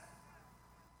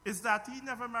is that he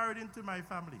never married into my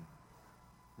family.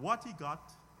 What he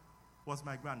got was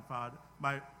my grandfather,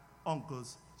 my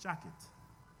uncle's jacket.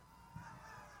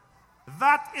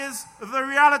 That is the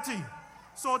reality.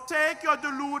 So take your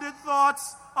deluded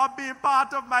thoughts of being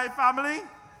part of my family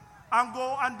and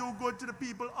go and do good to the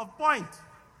people of Point.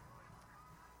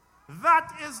 That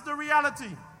is the reality.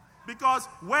 Because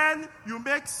when you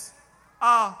mix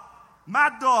a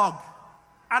mad dog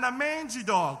and a mangy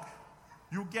dog,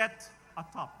 you get a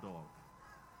top dog.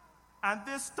 And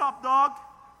this top dog,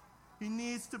 he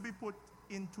needs to be put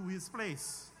into his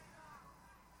place.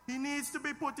 He needs to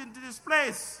be put into this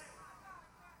place.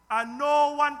 And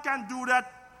no one can do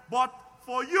that but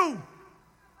for you.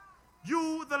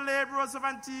 You, the laborers of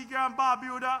Antigua and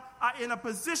Barbuda, are in a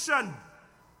position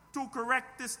to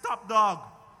correct this top dog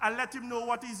and let him know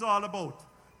what he's all about.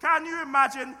 Can you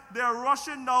imagine they're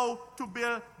rushing now to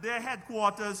build their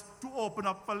headquarters to open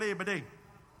up for Labor Day?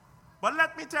 But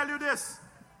let me tell you this,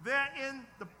 they're in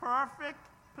the perfect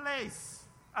place.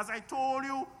 As I told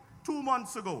you 2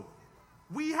 months ago,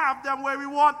 we have them where we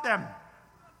want them.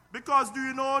 Because do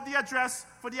you know the address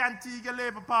for the Antigua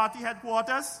Labour Party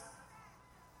headquarters?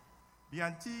 The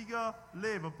Antigua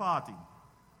Labour Party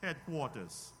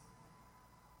headquarters.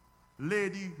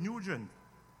 Lady Nugent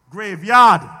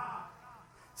Graveyard.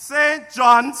 St.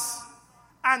 John's,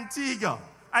 Antigua.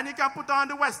 And you can put on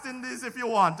the West Indies if you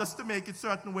want, just to make it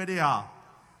certain where they are.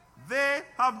 They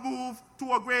have moved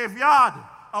to a graveyard.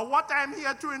 And what I'm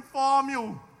here to inform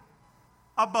you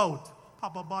about,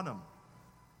 Papa Bonham.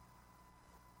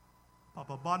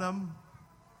 Papa Bonham,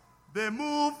 they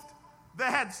moved the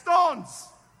headstones,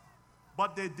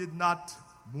 but they did not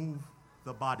move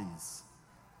the bodies.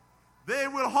 They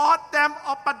will haunt them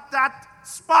up at that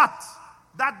spot,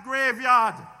 that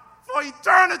graveyard, for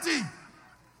eternity.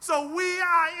 So we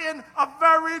are in a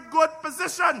very good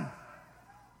position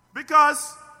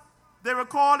because they will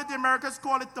call it, the Americans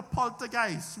call it the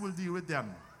poltergeist will deal with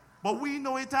them. But we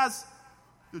know it as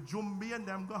the Jumbi and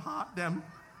them go haunt them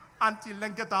until they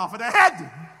get off of their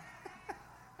head.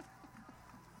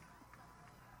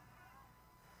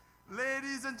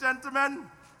 Ladies and gentlemen,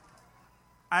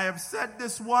 I have said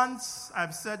this once,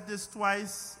 I've said this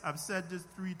twice, I've said this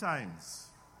 3 times.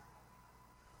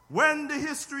 When the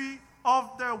history of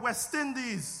the West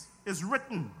Indies is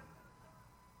written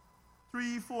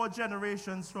 3-4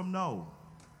 generations from now,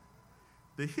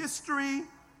 the history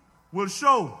will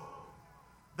show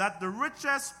that the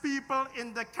richest people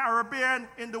in the Caribbean,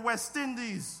 in the West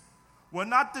Indies, were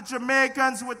not the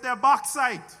Jamaicans with their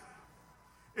bauxite.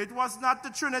 It was not the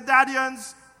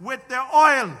Trinidadians with their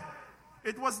oil.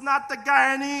 It was not the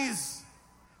Guyanese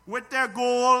with their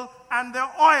gold and their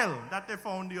oil that they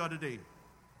found the other day.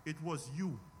 It was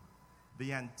you,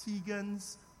 the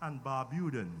Antiguans and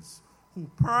Barbudans, who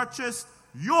purchased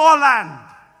your land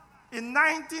In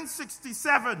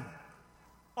 1967,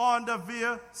 under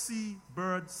Vere C.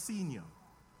 Bird Sr.,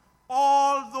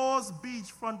 all those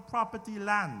beachfront property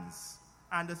lands,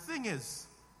 and the thing is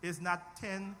not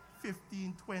 10,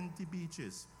 15, 20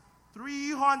 beaches,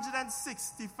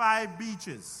 365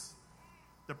 beaches,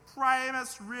 the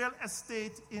primest real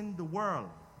estate in the world.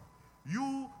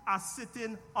 You are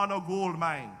sitting on a gold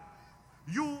mine.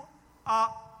 You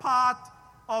are part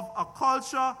of a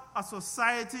culture, a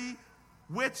society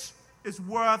which is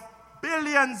worth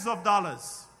billions of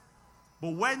dollars.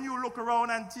 But when you look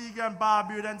around Antigua and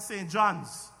Barbuda and St.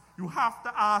 John's, you have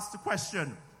to ask the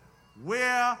question,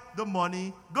 where the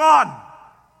money gone?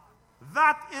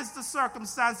 That is the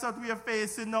circumstance that we are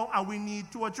facing now and we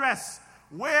need to address.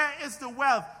 Where is the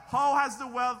wealth? How has the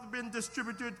wealth been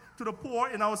distributed to the poor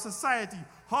in our society?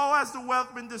 How has the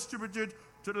wealth been distributed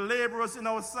to the laborers in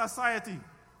our society?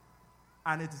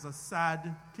 And it is a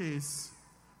sad case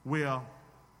where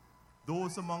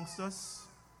those amongst us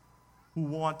who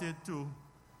wanted to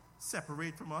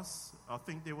separate from us or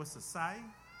think they were society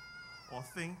or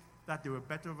think that they were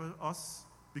better than us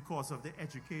because of their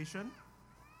education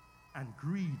and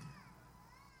greed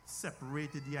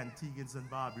separated the Antiguans and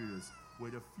Barbudans,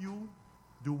 where the few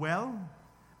do well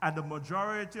and the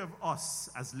majority of us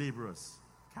as laborers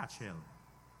catch hell.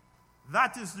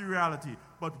 That is the reality.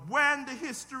 But when the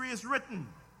history is written,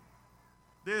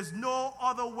 there's no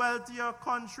other wealthier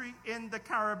country in the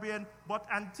Caribbean but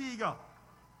Antigua.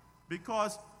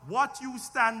 Because what you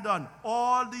stand on,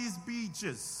 all these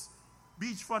beaches,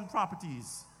 beachfront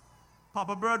properties,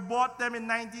 Papa Bird bought them in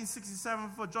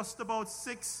 1967 for just about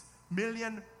 £6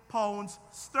 million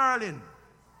sterling.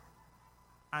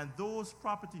 And those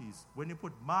properties, when you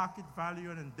put market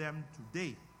value on them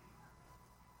today,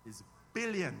 is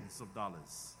billions of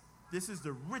dollars. This is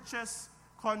the richest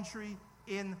country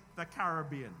in the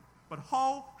Caribbean. But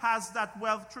how has that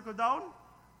wealth trickled down?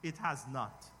 It has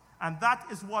not. And that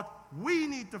is what we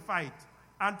need to fight,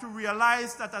 and to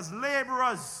realize that as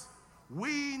laborers,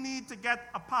 we need to get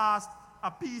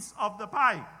a piece of the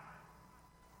pie.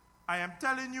 I am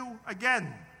telling you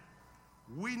again,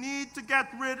 we need to get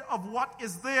rid of what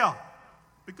is there,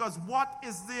 because what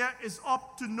is there is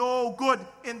up to no good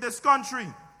in this country.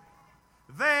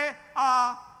 They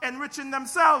are enriching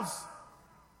themselves,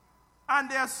 and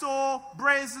they are so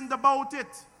brazen about it.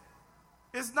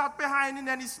 It's not behind in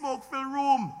any smoke-filled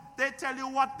room. They tell you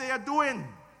what they are doing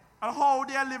and how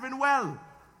they are living well.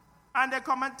 And they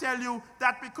come and tell you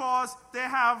that because they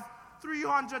have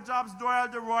 300 jobs to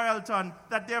Royalton,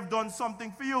 that they have done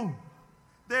something for you.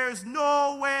 There is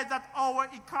no way that our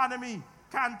economy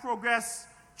can progress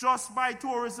just by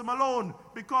tourism alone,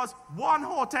 because one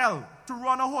hotel, to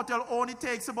run a hotel, only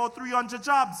takes about 300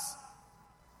 jobs.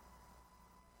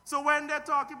 So when they're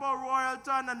talking about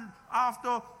Royalton and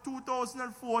after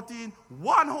 2014,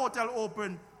 one hotel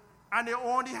opened and they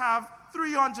only have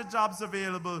 300 jobs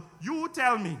available, you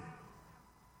tell me,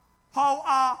 how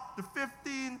are the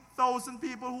 15,000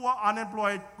 people who are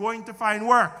unemployed going to find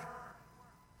work?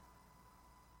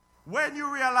 When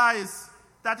you realize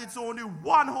that it's only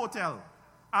one hotel,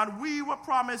 and we were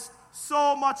promised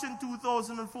so much in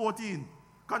 2014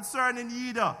 concerning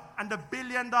YIDA and the $1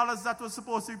 billion that was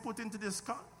supposed to be put into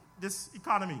this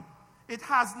economy. It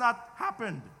has not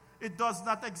happened. It does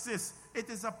not exist. It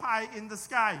is a pie in the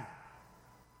sky.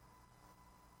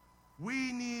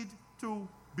 We need to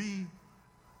be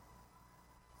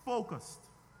focused.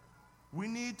 We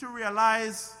need to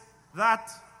realize that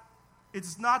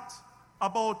it's not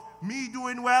about me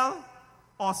doing well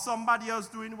or somebody else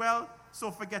doing well, so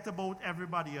forget about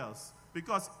everybody else.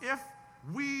 Because if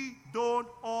we don't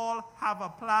all have a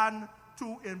plan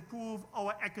to improve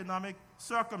our economic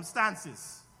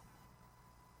circumstances,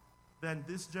 then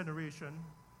this generation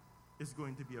is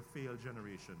going to be a failed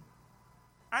generation.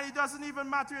 And it doesn't even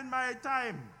matter in my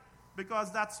time,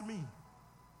 because that's me.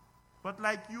 But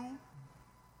like you,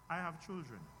 I have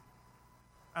children.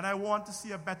 And I want to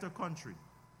see a better country.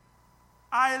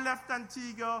 I left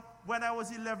Antigua when I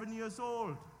was 11 years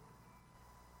old.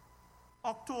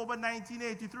 October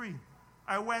 1983.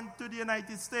 I went to the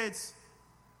United States.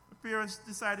 My parents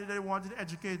decided they wanted to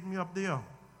educate me up there.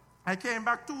 I came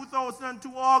back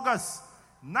 2002 August.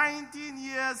 19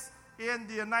 years in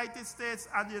the United States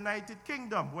and the United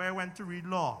Kingdom, where I went to read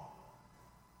law.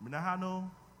 I don't have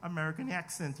no American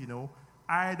accent, you know.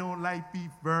 I don't like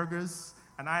beef burgers,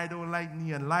 and I don't like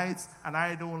neon lights, and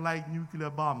I don't like nuclear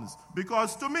bombs.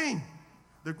 Because to me,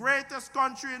 the greatest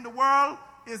country in the world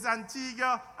is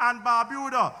Antigua and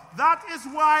Barbuda. That is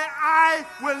why I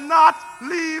will not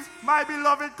leave my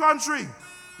beloved country.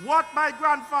 What my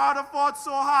grandfather fought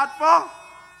so hard for,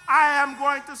 I am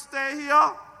going to stay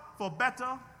here for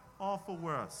better or for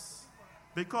worse.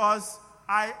 Because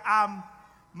I am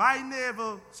my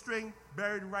navel string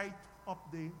buried right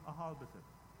up the Halberton.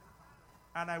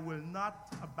 And I will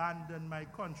not abandon my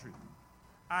country.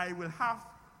 I will have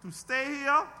to stay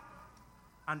here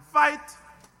and fight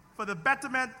for the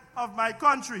betterment of my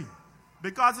country.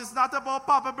 Because it's not about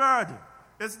Papa Bird.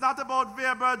 It's not about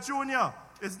Vere Bird Jr.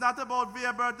 It's not about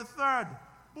Vere Bird III.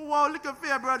 But wow, look at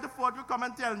Vere Bird IV will come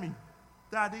and tell me,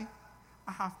 Daddy,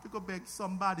 I have to go beg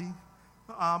somebody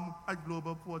at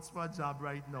Global Ports for a job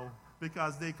right now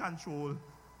because they control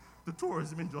the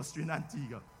tourism industry in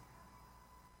Antigua.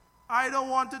 I don't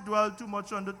want to dwell too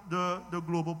much on the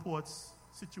Global Ports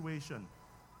situation.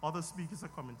 Other speakers are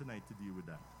coming tonight to deal with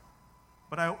that.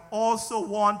 But I also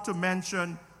want to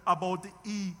mention about the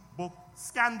e-book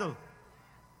scandal.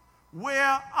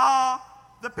 Where are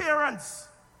the parents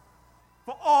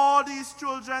for all these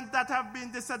children that have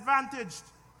been disadvantaged?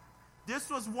 This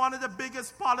was one of the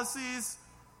biggest policies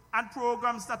and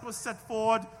programs that was set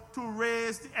forward to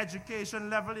raise the education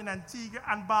level in Antigua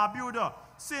and Barbuda.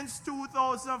 Since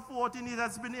 2014, it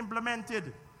has been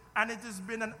implemented, and it has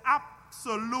been an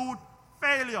absolute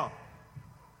failure.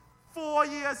 4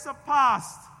 years have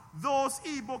passed. Those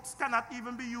e-books cannot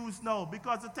even be used now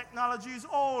because the technology is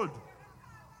old.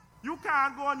 You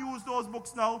can't go and use those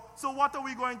books now, so what are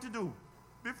we going to do?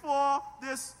 Before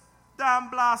this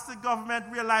damn blasted government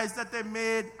realized that they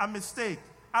made a mistake.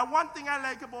 And one thing I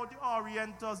like about the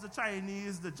Orientals, the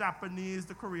Chinese, the Japanese,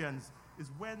 the Koreans,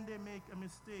 is when they make a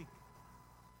mistake,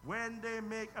 when they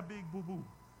make a big boo-boo,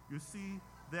 you see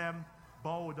them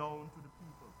bow down to the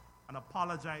people and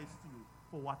apologize to you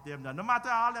for what they've done. No matter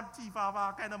all them thief have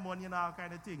all kind of money and all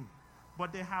kind of thing,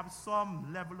 but they have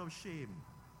some level of shame.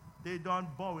 They don't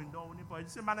bowing down. You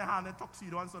see man in hand in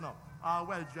tuxedo and so on,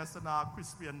 well dressed and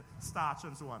crispy and starch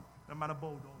and so on. The man bow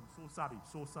down. So sorry,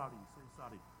 so sorry, so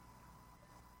sorry.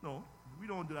 No, we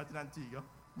don't do that in Antigua.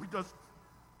 We just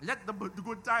let the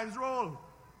good times roll.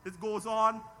 It goes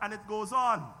on and it goes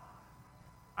on.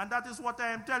 And that is what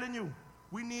I am telling you.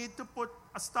 We need to put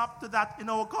a stop to that in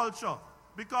our culture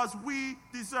because we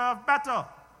deserve better.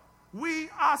 We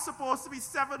are supposed to be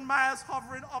 7 miles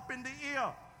hovering up in the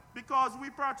air because we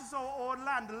purchase our own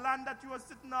land. The land that you are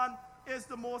sitting on is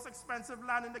the most expensive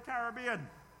land in the Caribbean.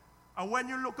 And when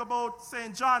you look about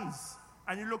St. John's,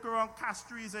 and you look around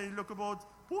Castries, and you look about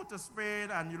Port of Spain,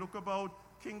 and you look about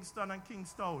Kingston and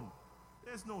Kingstown,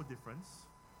 there's no difference.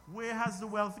 Where has the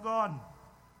wealth gone?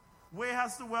 Where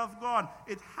has the wealth gone?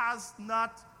 It has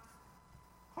not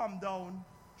come down,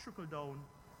 trickled down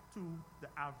to the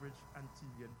average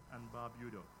Antiguan and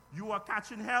Barbuda. You are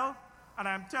catching hell, and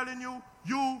I'm telling you,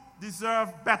 you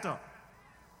deserve better.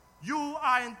 You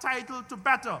are entitled to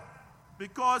better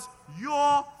because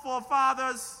your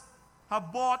forefathers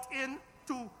have bought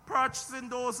into purchasing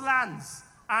those lands,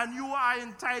 and you are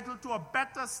entitled to a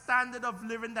better standard of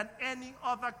living than any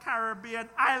other Caribbean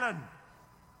island.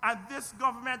 And this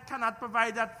government cannot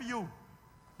provide that for you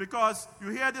because you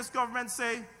hear this government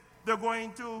say they're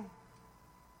going to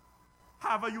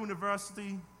have a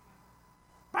university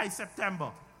by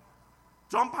September.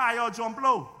 Jump high or jump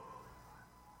low.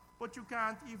 But you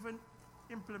can't even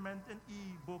implement an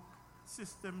e-book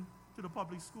system to the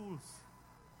public schools.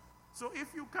 So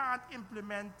if you can't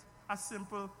implement a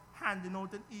simple handing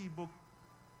out an e-book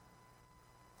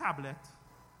tablet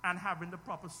and having the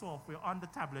proper software on the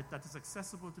tablet that is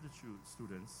accessible to the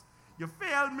students, you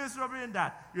fail miserably in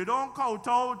that. You don't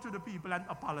kowtow to the people and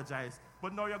apologize,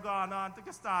 but now you're going on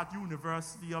to start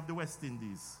University of the West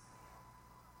Indies.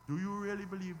 Do you really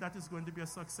believe that is going to be a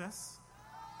success?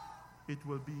 It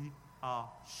will be a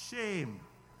shame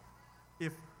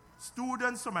if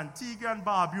students from Antigua and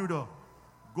Barbuda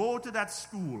go to that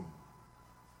school,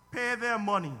 pay their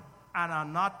money, and are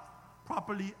not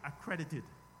properly accredited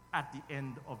at the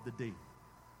end of the day.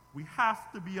 We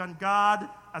have to be on guard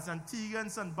as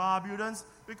Antiguans and Barbudans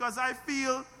because I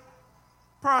feel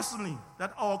personally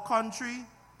that our country,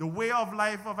 the way of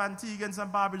life of Antiguans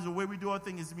and Barbudans, the way we do our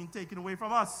thing is being taken away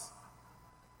from us.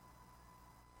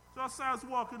 Just I was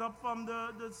walking up from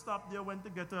the stop there, went to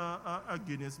get a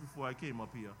Guinness before I came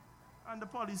up here. And the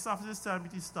police officers telling me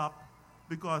to stop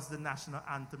because the national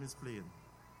anthem is playing.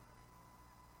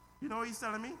 You know what he's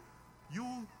telling me?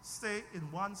 You stay in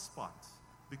one spot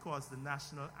because the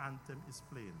national anthem is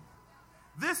playing.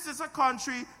 This is a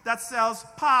country that sells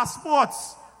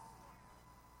passports,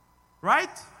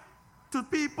 right? To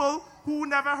people who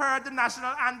never heard the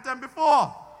national anthem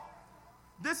before.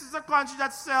 This is a country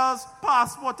that sells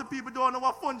passport to people who don't know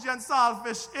what fungi and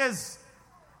saltfish is.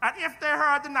 And if they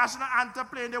heard the national anthem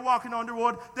playing, they're walking on the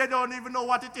road, they don't even know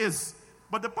what it is.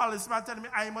 But the policeman telling me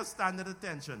I must stand at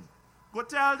attention. Go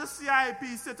tell the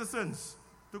CIP citizens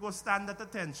to go stand at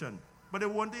attention. But they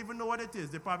won't even know what it is.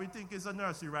 They probably think it's a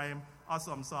nursery rhyme or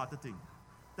some sort of thing.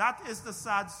 That is the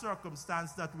sad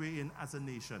circumstance that we're in as a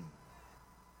nation.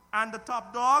 And the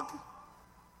top dog,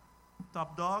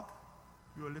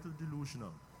 you're a little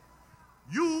delusional.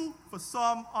 You, for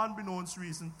some unbeknownst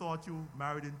reason, thought you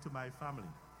married into my family.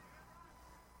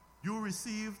 You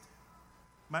received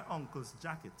my uncle's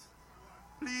jacket.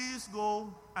 Please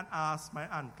go and ask my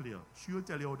Aunt Cleo. She'll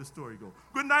tell you how the story goes.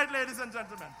 Good night, ladies and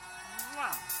gentlemen.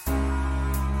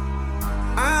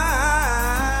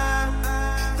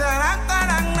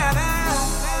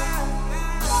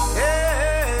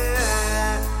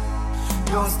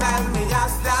 Don't stand me,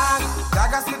 just stand.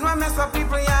 Dog, I sit my mess up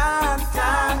people, yeah.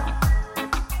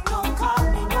 Don't call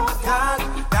me no dog.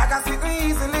 Dog, I sit me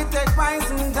easily take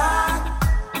poison, dog.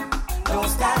 Don't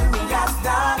stand me, just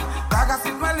stand. Dog, I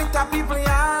sit my little people,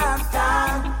 yeah.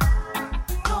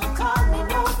 Don't call me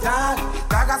no dog.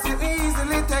 Dog, I sit me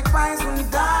easily take poison,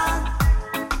 dog.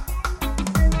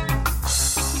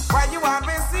 Why you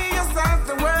always see yourself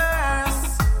the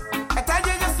worst? I tell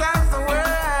you yourself the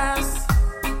worst.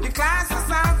 Because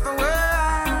yourself the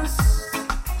worst.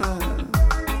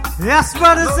 Yes,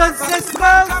 brothers and sisters.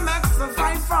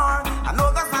 I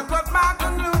know that's not what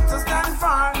Martin Luther stand for.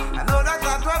 I know that's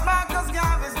not what Marcus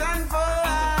Garvey stand for.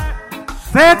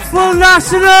 Faithful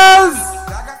nationals.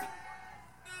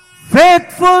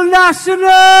 Faithful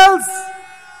nationals.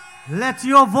 Let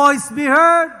your voice be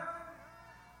heard.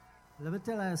 Let me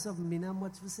tell you something. Me not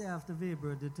much to say after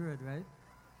Weber the third, right?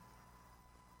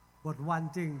 But one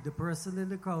thing, the person in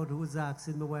the crowd who was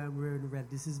asking me why I'm wearing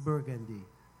red, this is burgundy.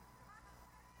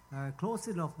 All right, close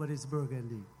enough, but it's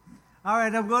burgundy. All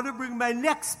right, I'm going to bring my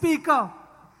next speaker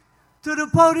to the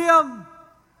podium.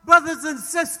 Brothers and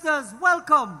sisters,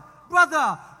 welcome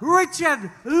Brother Richard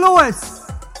Lewis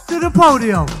to the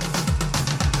podium.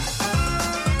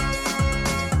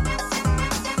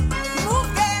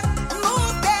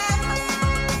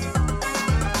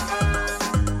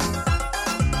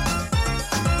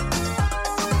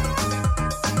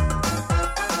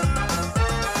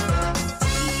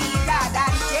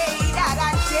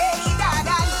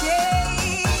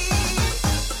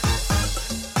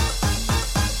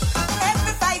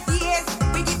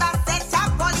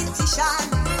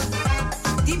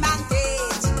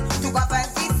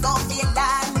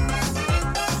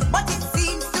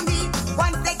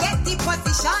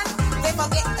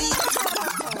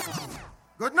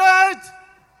 Good night.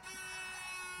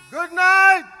 Good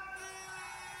night.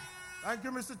 Thank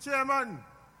you, Mr. Chairman.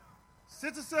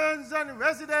 Citizens and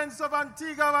residents of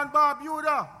Antigua and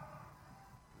Barbuda,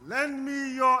 lend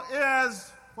me your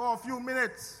ears for a few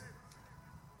minutes.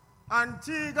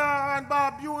 Antigua and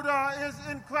Barbuda is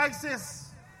in crisis.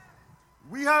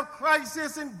 We have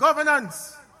crisis in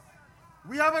governance.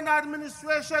 We have an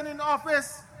administration in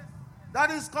office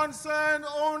that is concerned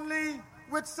only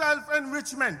with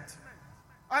self-enrichment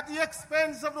at the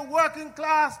expense of the working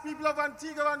class people of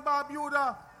Antigua and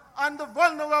Barbuda and the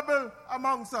vulnerable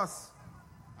amongst us.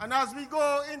 And as we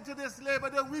go into this Labor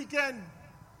Day weekend,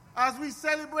 as we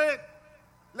celebrate,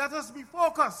 let us be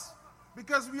focused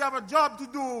because we have a job to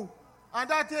do, and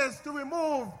that is to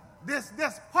remove this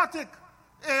despotic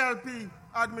ALP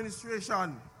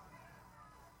administration.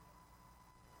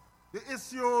 The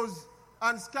issues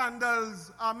and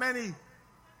scandals are many.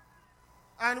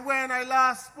 And when I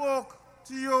last spoke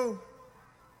to you,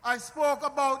 I spoke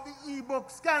about the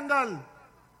e-book scandal.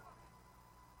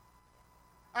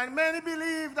 And many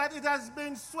believe that it has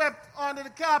been swept under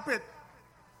the carpet.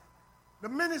 The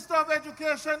Minister of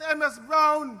Education, M.S.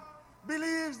 Brown,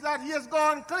 believes that he has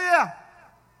gone clear.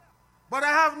 But I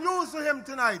have news for him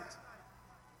tonight.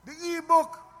 The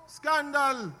e-book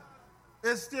scandal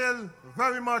is still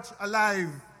very much alive.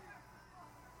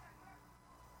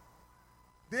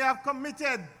 They have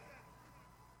committed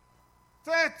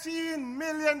 $13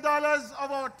 million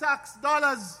of our tax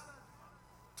dollars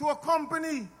to a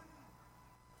company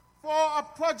for a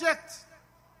project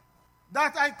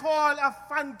that I call a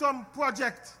phantom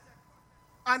project.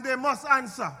 And they must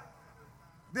answer.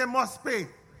 They must pay.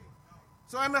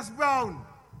 So M.S. Brown,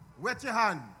 wet your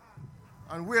hand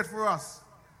and wait for us.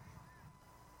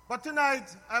 But tonight,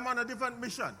 I'm on a different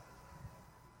mission.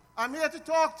 I'm here to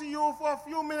talk to you for a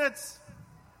few minutes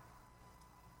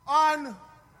on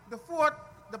the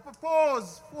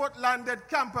proposed fourth landed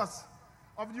campus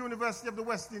of the University of the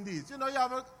West Indies. You know, you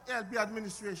have an LB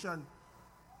administration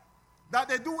that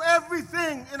they do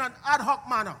everything in an ad hoc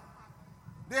manner.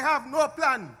 They have no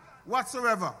plan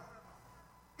whatsoever.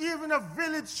 Even a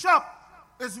village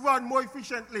shop is run more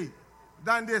efficiently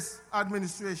than this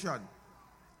administration.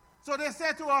 So they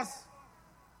say to us,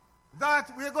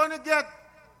 that we're going to get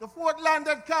the fourth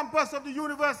landed campus of the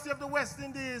University of the West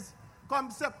Indies come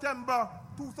September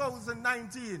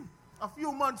 2019, a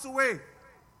few months away.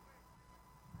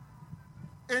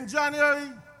 In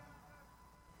January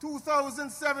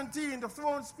 2017, the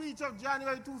throne speech of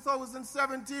January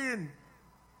 2017,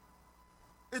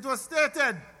 it was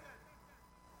stated,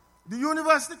 the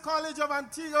University College of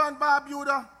Antigua and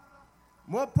Barbuda,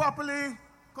 more popularly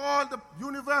called the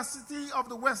University of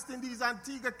the West Indies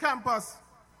Antigua campus,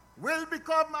 will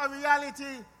become a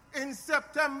reality in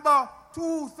September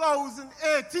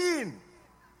 2018.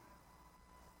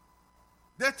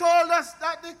 They told us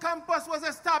that the campus was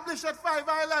established at Five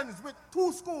Islands with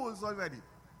 2 schools already.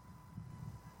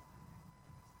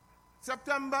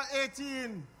 September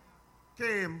 18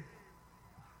 came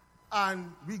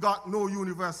and we got no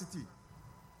university.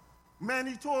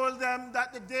 Many told them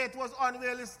that the date was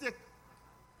unrealistic.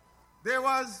 There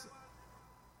was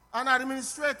an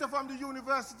administrator from the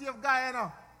University of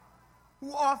Guyana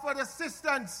who offered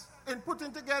assistance in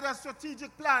putting together a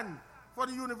strategic plan for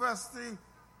the University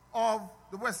of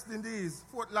the West Indies,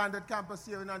 Fort Landed campus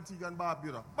here in Antigua and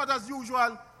Barbuda. But as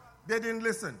usual, they didn't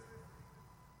listen.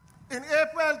 In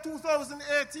April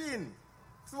 2018,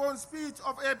 throne speech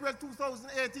of April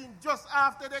 2018, just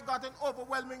after they got an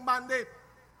overwhelming mandate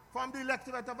from the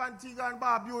electorate of Antigua and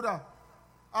Barbuda,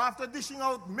 after dishing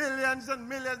out millions and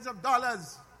millions of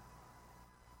dollars,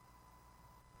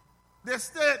 they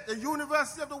state the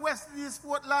University of the West Indies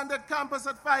Fort Landed campus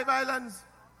at Five Islands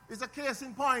is a case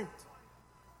in point.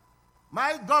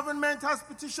 My government has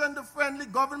petitioned the friendly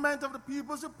government of the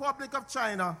People's Republic of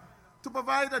China to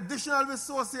provide additional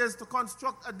resources to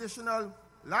construct additional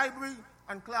library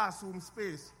and classroom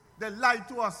space. They lied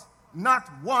to us. Not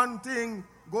one thing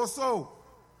goes so.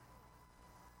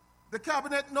 The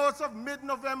cabinet notes of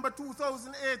mid-November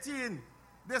 2018,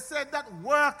 they said that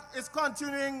work is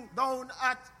continuing down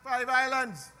at Five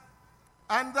Islands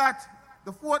and that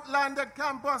the Fort Landed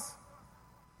campus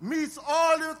meets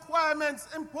all the requirements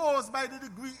imposed by the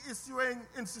degree-issuing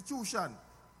institution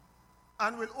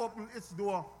and will open its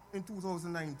door in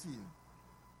 2019.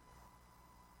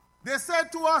 They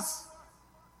said to us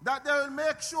that they will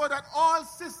make sure that all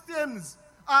systems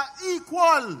are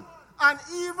equal and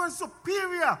even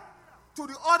superior to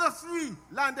the other 3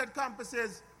 landed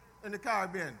campuses in the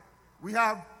Caribbean. We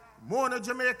have Mona,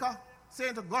 Jamaica,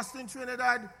 St. Augustine,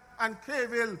 Trinidad, and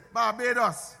Cayville,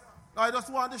 Barbados. Now I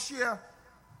just want to share,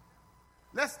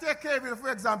 let's take Cayville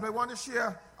for example. I want to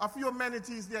share a few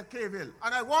amenities there at Cayville.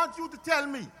 And I want you to tell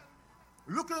me,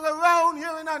 looking around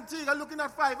here in Antigua, looking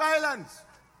at Five Islands,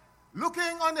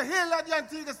 looking on the hill at the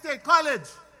Antigua State College,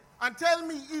 and tell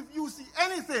me if you see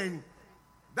anything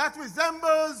that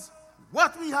resembles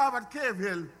what we have at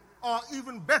Cayville, or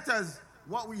even betters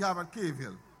what we have at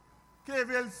Cayville.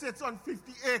 Cayville sits on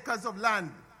 50 acres of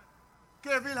land.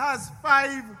 Cayville has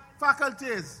 5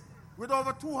 faculties with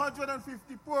over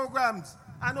 250 programs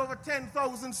and over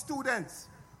 10,000 students,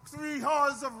 3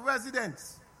 halls of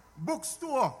residence,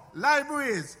 bookstore,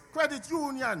 libraries, credit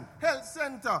union, health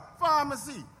center,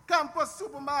 pharmacy, campus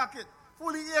supermarket,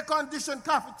 fully air-conditioned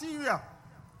cafeteria,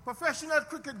 professional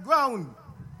cricket ground,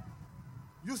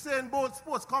 Usain Bolt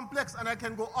Sports Complex, and I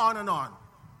can go on and on.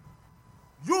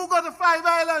 You go to Five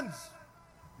Islands,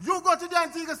 you go to the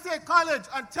Antigua State College,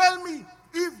 and tell me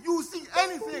if you see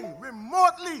anything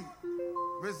remotely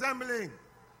resembling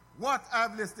what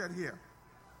I've listed here.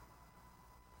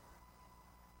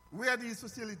 Where are these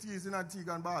facilities in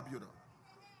Antigua and Barbuda?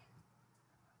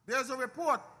 There's a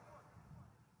report.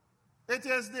 It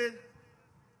is the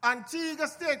Antigua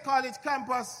State College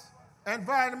Campus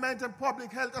Environment and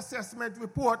Public Health Assessment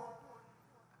Report,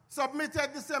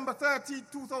 submitted December 30,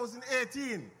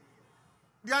 2018.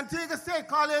 The Antigua State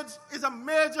College is a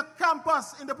major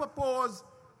campus in the proposed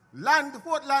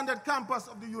Fort Landed campus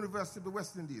of the University of the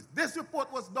West Indies. This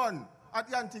report was done at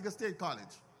the Antigua State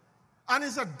College. And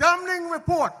it's a damning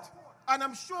report. And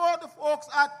I'm sure the folks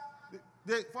at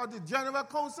for the General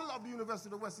Council of the University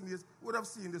of the West Indies would have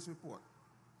seen this report.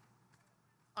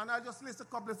 And I'll just list a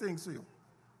couple of things to you.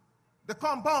 The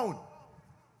compound,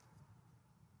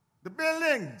 the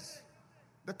buildings,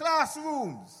 the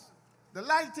classrooms, the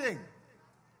lighting,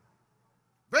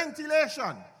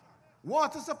 ventilation,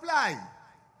 water supply,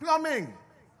 plumbing,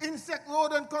 insect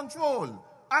rodent control,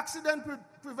 accident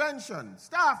prevention,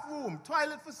 staff room,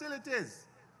 toilet facilities,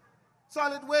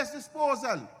 solid waste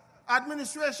disposal,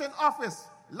 administration office,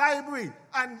 library,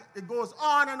 and it goes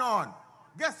on and on.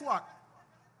 Guess what?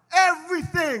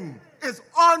 Everything is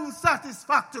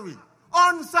unsatisfactory.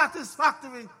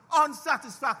 Unsatisfactory,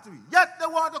 unsatisfactory. Yet they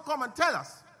want to come and tell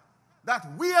us that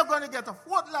we are going to get a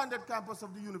fourth landed campus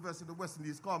of the University of the West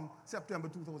Indies come September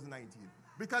 2019.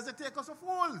 Because they take us for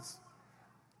fools.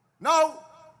 Now,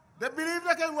 they believe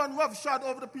they can run roughshod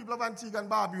over the people of Antigua and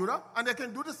Barbuda, and they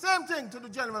can do the same thing to the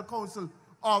General Council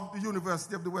of the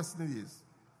University of the West Indies.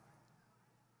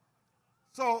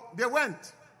 So they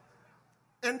went.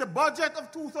 In the budget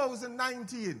of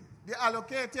 2019, they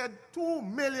allocated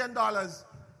 $2 million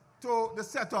to the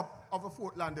setup of a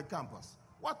fourth landed campus.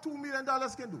 What $2 million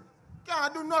can do?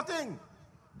 Can't do nothing.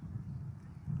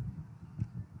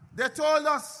 They told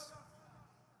us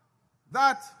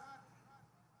that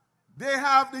they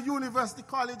have the University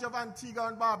College of Antigua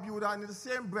and Barbuda, and in the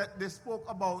same breath, they spoke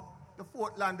about the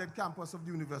fourth landed campus of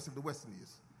the University of the West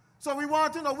Indies. So we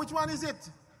want to know, which one is it?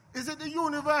 Is it the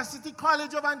University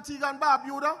College of Antigua and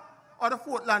Barbuda or the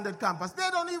fourth landed campus? They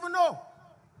don't even know.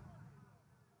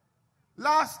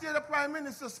 Last year, the Prime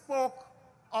Minister spoke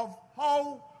of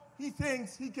how he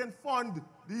thinks he can fund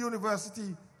the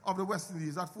University of the West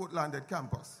Indies at fourth landed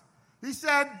campus. He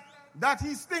said that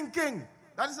he's thinking,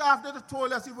 that is after they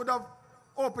told us he would have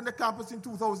opened the campus in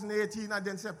 2018 and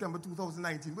then September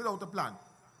 2019 without a plan.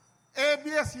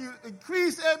 ABS, he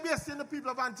increased ABS in the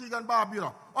people of Antigua and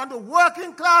Barbuda. On the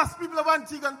working class people of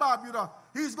Antigua and Barbuda,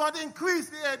 he's going to increase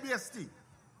the ABST.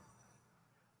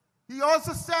 He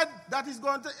also said that he's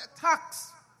going to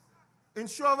tax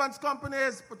insurance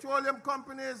companies, petroleum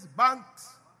companies, banks,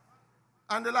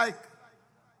 and the like.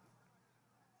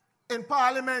 In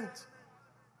Parliament,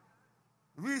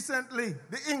 recently,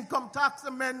 the Income Tax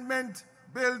Amendment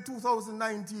Bill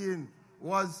 2019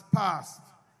 was passed.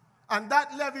 And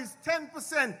that levies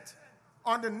 10%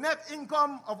 on the net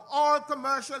income of all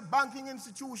commercial banking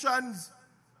institutions,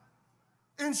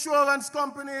 insurance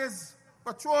companies,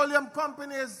 petroleum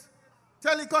companies,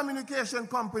 telecommunication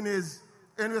companies,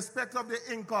 in respect of the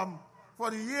income for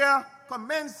the year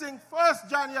commencing 1st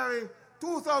January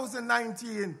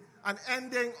 2019 and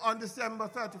ending on December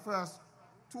 31st,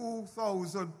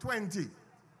 2020.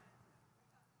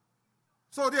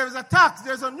 So there is a tax,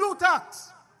 there's a new tax.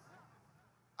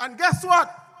 And guess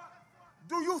what?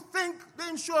 Do you think the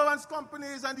insurance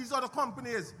companies and these other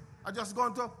companies are just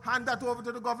going to hand that over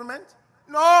to the government?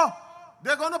 No,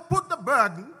 they're going to put the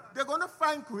burden, they're going to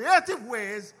find creative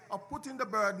ways of putting the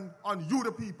burden on you,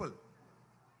 the people.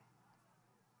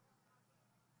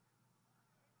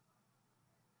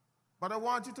 But I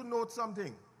want you to note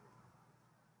something.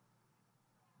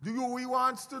 We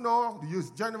want to know,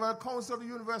 the General Council of the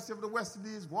University of the West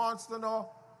Indies wants to know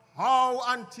how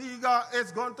Antigua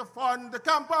is going to fund the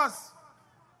campus.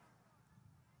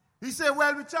 He said,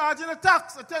 well, we're charging a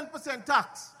tax, a 10%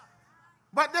 tax.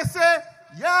 But they say,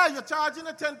 yeah, you're charging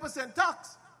a 10%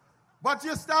 tax, but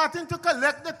you're starting to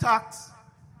collect the tax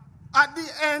at the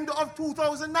end of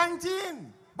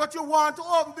 2019. But you want to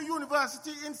open the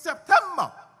university in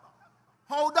September.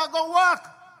 How that going to work?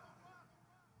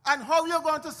 And how you're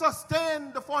going to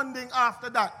sustain the funding after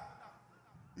that?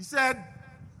 He said,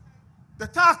 the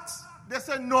tax, they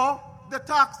said no, the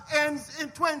tax ends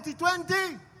in 2020.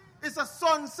 It's a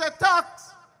sunset tax.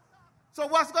 So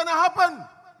what's going to happen?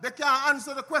 They can't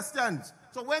answer the questions.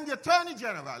 So when the Attorney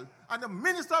General and the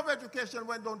Minister of Education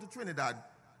went down to Trinidad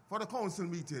for the council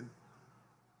meeting,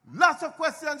 lots of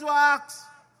questions were asked.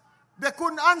 They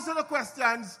couldn't answer the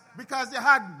questions because they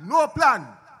had no plan,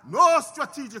 no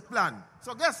strategic plan.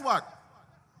 So guess what?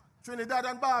 Trinidad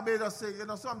and Barbados say, you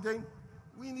know something?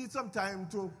 We need some time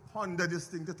to ponder this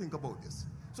thing, to think about this.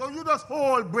 So you just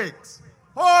hold breaks,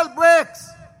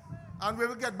 and we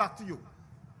will get back to you.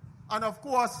 And of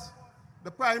course,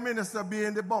 the Prime Minister,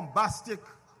 being the bombastic,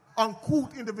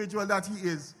 uncouth individual that he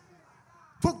is,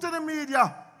 took to the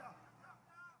media,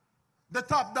 the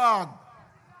top dog,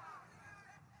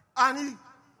 and he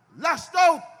lashed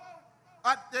out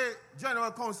at the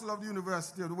General Council of the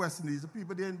University of the West Indies, the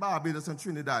people there in Barbados and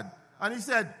Trinidad. And he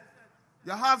said,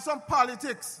 you have some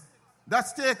politics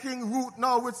that's taking root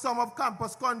now with some of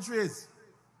campus countries.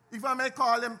 If I may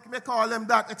call them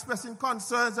that, expressing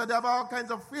concerns that they have all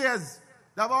kinds of fears,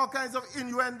 they have all kinds of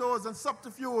innuendos and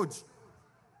subterfuge.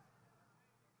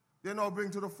 They now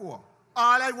bring to the fore.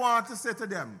 All I want to say to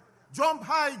them, jump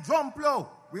high, jump low.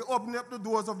 We open up the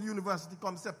doors of the university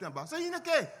come September. So he open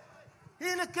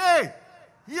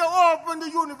the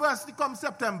university come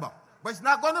September. But it's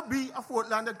not going to be a fourth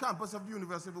landed campus of the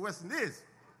University of the West Indies.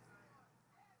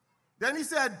 Then he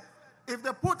said, if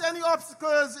they put any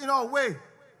obstacles in our way,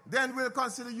 then we'll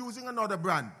consider using another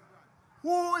brand.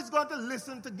 Who is going to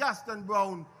listen to Gaston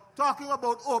Brown talking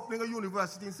about opening a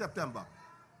university in September?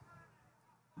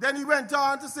 Then he went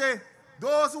on to say,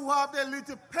 those who have their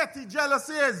little petty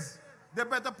jealousies, they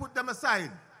better put them aside.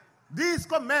 These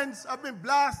comments have been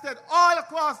blasted all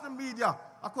across the media,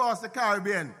 across the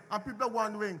Caribbean. And people are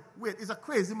wondering, wait, is a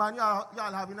crazy man y'all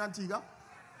have in Antigua?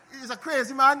 He's a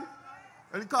crazy man?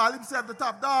 And he called himself the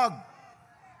top dog.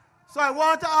 So I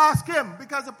want to ask him,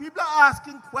 because the people are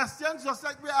asking questions just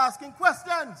like we're asking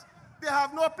questions. They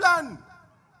have no plan.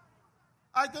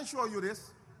 I can show you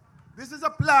this. This is a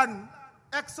plan,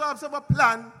 excerpts of a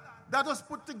plan that was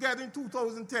put together in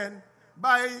 2010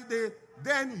 by the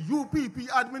then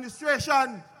UPP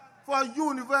administration for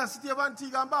University of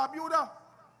Antigua and Barbuda.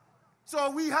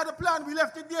 So we had a plan. We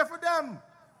left it there for them.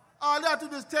 All they have to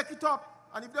do is take it up.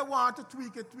 And if they want to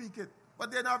tweak it, tweak it.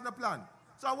 But they don't have no plan.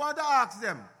 So I want to ask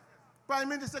them, Prime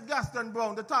Minister Gaston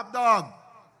Brown, the top dog,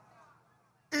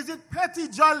 is it petty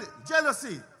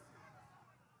jealousy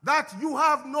that you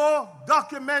have no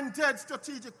documented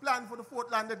strategic plan for the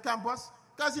Fort Landed campus?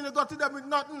 Because you got to them with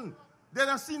nothing. They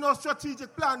don't see no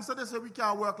strategic plan, so they say we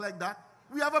can't work like that.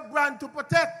 We have a brand to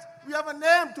protect. We have a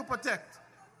name to protect.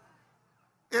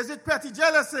 Is it petty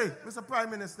jealousy, Mr. Prime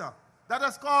Minister, that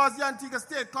has caused the Antigua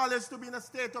State College to be in a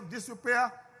state of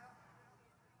disrepair?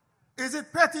 Is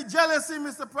it petty jealousy,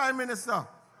 Mr. Prime Minister,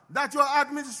 that your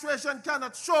administration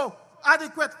cannot show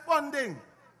adequate funding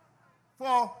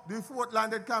for the Fort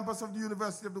Landed campus of the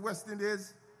University of the West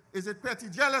Indies? Is it petty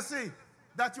jealousy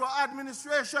that your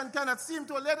administration cannot seem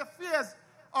to allay the fears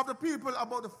of the people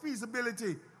about the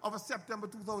feasibility of a September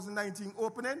 2019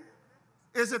 opening?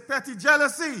 Is it petty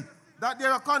jealousy that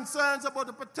there are concerns about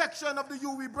the protection of the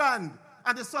UWI brand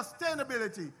and the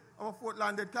sustainability of a Fort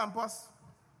Landed campus?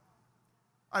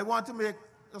 I want to make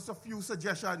just a few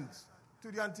suggestions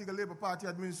to the Antigua Labour Party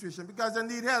administration because they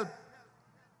need help.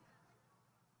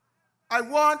 I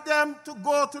want them to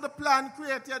go to the plan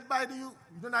created by the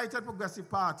United Progressive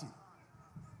Party.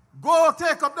 Go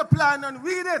take up the plan and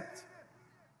read it.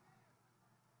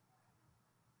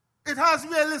 It has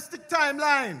realistic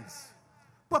timelines,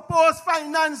 proposed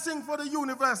financing for the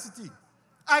university,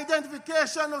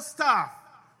 identification of staff,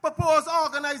 proposed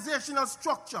organizational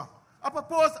structure, a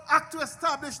proposed act to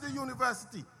establish the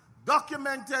university,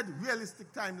 documented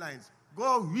realistic timelines.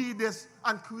 Go read this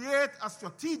and create a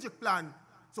strategic plan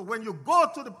so when you go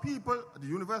to the people at the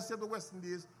University of the West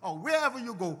Indies or wherever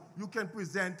you go, you can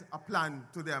present a plan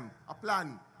to them, a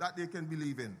plan that they can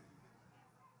believe in.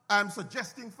 I'm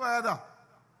suggesting further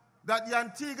that the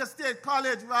Antigua State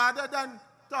College, rather than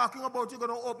talking about you're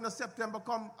going to open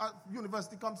a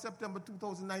university come September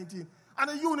 2019, and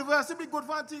a university be good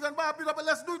for Antigua and Barbuda, but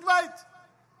let's do it right.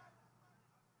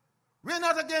 We're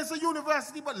not against a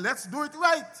university, but let's do it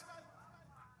right.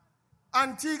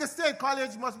 Antigua State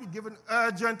College must be given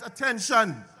urgent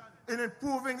attention in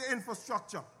improving the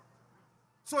infrastructure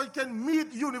so it can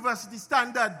meet university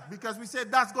standard, because we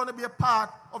said that's going to be a part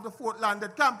of the Fort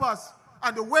Landed campus.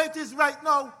 And the way it is right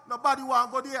now, nobody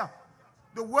want to go there.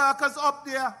 The workers up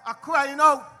there are crying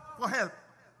out for help.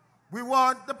 We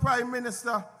want the Prime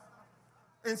Minister,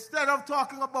 instead of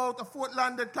talking about a Fort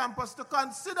Landed campus, to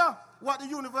consider what the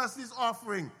university is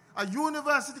offering. A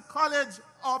university college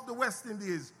of the West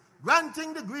Indies,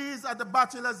 granting degrees at the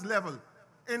bachelor's level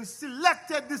in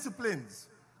selected disciplines,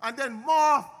 and then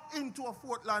morph into a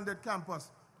Fort Landed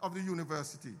campus of the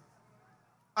university.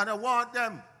 And I want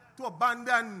them to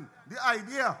abandon the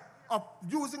idea of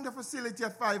using the facility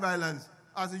at Five Islands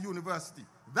as a university.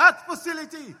 That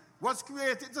facility was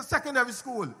created, it's a secondary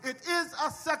school. It is a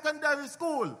secondary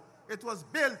school. It was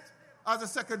built as a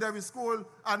secondary school,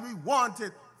 and we want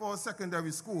it for a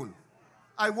secondary school.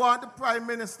 I want the Prime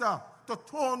Minister to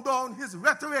tone down his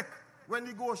rhetoric when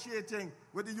negotiating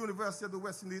with the University of the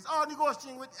West Indies, or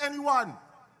negotiating with anyone.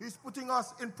 He's putting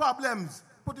us in problems,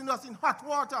 putting us in hot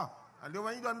water. And then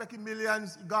when he's done making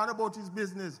millions, he gone about his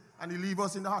business and he leave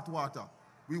us in the hot water.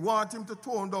 We want him to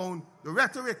tone down the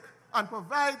rhetoric and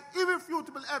provide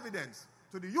irrefutable evidence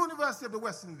to the University of the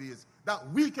West Indies that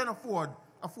we can afford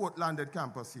a Fort Landed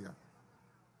campus here.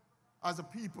 As a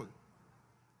people,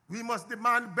 we must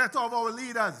demand better of our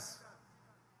leaders.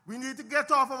 We need to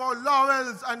get off of our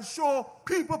laurels and show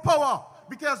people power,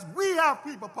 because we have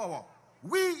people power.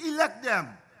 We elect them.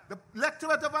 The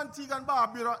electorate of Antigua and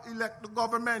Barbuda elect the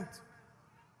government.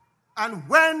 And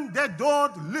when they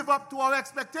don't live up to our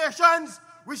expectations,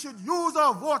 we should use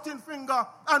our voting finger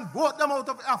and vote them out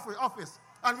of office.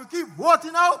 And we keep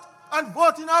voting out and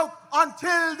voting out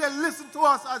until they listen to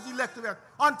us as electorate,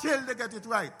 until they get it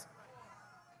right.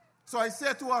 So I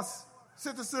say to us,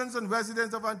 citizens and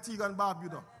residents of Antigua and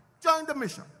Barbuda, join the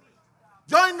mission.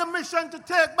 Join the mission to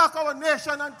take back our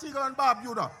nation, Antigua and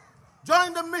Barbuda.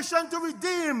 Join the mission to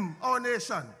redeem our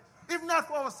nation, if not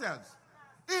for ourselves.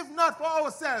 If not for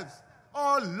ourselves,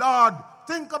 oh Lord,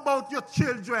 think about your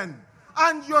children.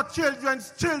 and your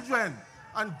children's children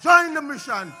and join the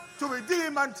mission to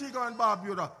redeem Antigua and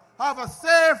Barbuda. Have a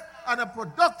safe and a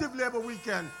productive Labor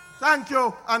weekend. Thank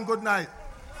you and good night.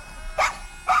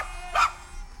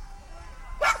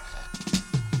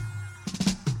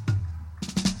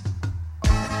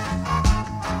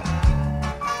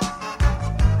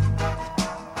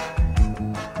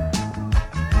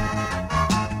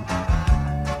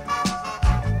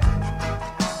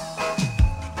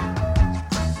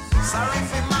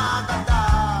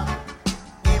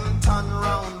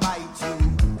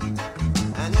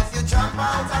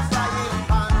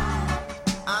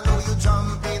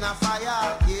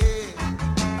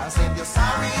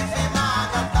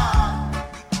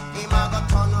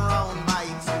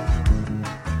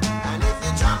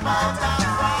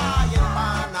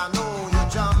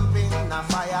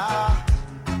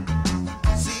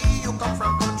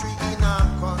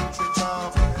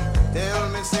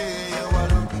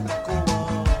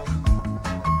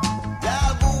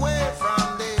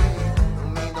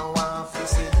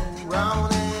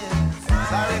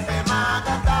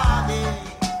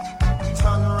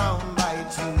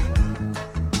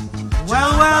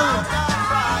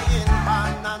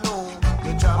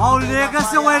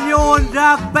 When your own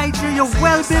dog bites you, you're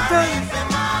well bitten.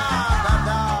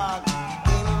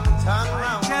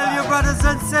 Tell your brothers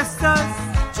and sisters.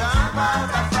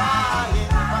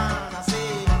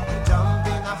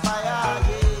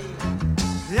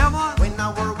 Yeah, man.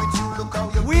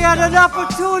 We had an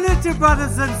opportunity,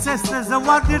 brothers and sisters, and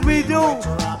what did we do?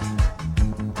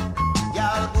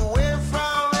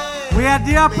 We had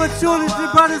the opportunity,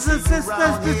 brothers and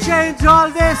sisters, to change all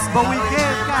this, but we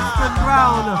gave Gaston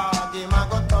Brown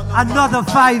another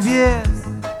 5 years.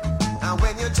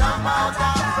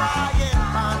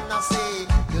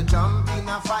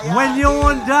 When your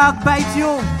own dog bites you,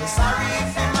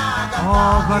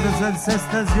 oh, brothers and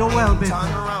sisters, you're well bitten.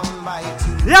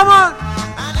 Yeah, man.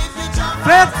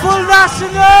 Faithful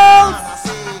Nationals.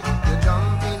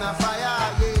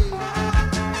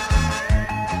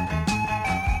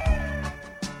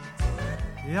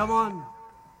 Yeah, man.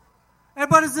 Hey,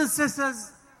 brothers and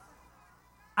sisters,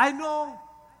 I know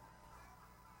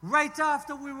right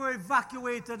after we were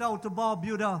evacuated out of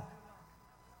Barbuda,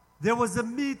 there was a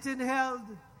meeting held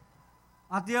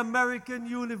at the American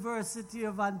University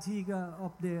of Antigua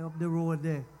up there, up the road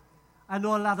there. I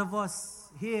know a lot of us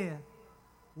here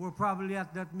were probably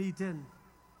at that meeting.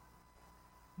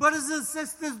 Brothers and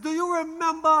sisters, do you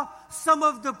remember some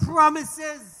of the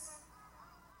promises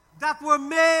that were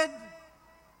made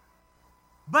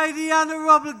by the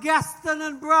Honorable Gaston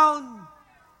and Brown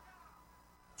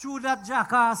through that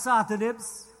jackass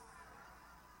Artenibs?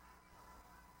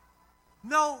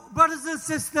 Now, brothers and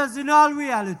sisters, in all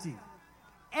reality,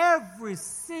 every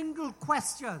single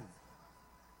question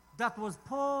that was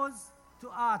posed to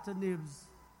Artenibs,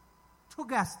 to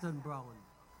Gaston Brown,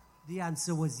 the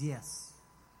answer was yes.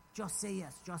 Just say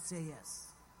yes, just say yes.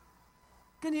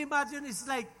 Can you imagine? It's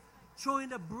like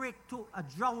throwing a brick to a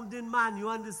drowning man, you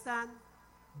understand?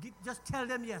 Just tell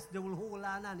them yes, they will hold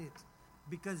on it.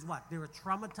 Because what? They're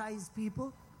traumatized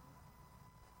people?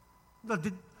 No,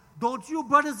 don't you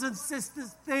brothers and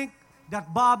sisters think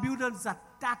that Barbudans at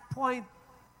that point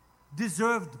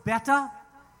deserved better?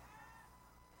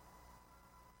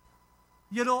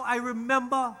 You know, I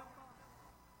remember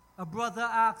a brother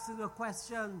asking a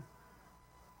question,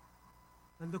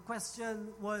 and the question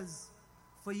was,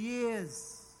 for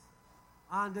years,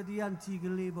 under the Antigua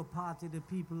Labour Party, the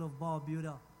people of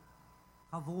Barbuda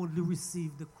have only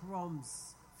received the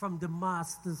crumbs from the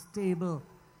master's table.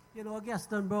 You know,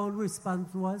 Gaston Brown's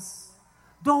response was,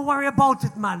 don't worry about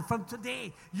it, man. From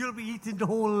today, you'll be eating the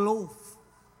whole loaf.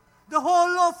 The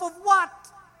whole loaf of what?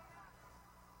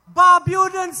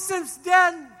 Barbudans since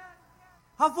then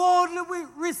have only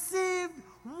received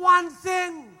one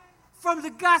thing from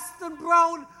the Gaston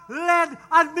Brown-led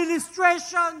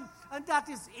administration, and that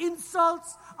is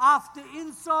insults after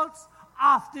insults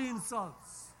after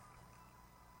insults.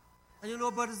 And you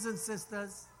know, brothers and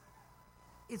sisters,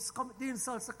 the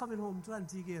insults are coming home to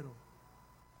Antigua.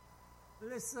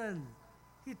 Listen,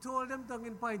 he told them down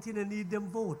in point he didn't need them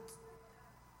vote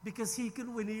because he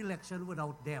can win the election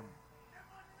without them.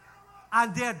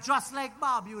 And they're just like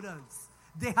Barbudans.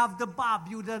 They have the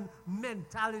Barbudan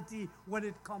mentality when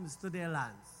it comes to their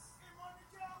lands.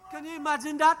 Can you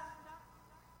imagine that?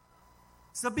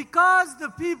 So because the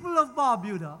people of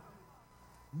Barbuda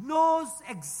knows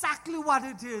exactly what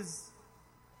it is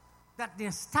that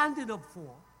they're standing up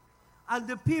for, and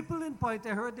the people in point, I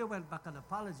heard they went back and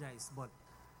apologized, but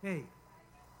hey,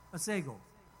 Asego,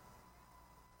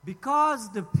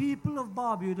 because the people of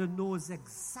Barbuda knows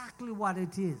exactly what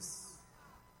it is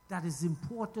that is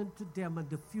important to them and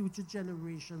the future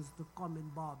generations to come in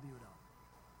Barbuda.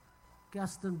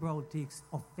 Gaston Brown takes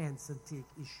offense and take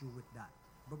issue with that.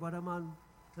 But brother man,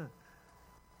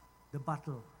 the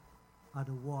battle and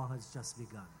the war has just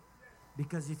begun.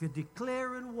 Because if you're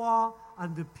declaring war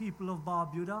on the people of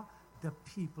Barbuda, the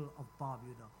people of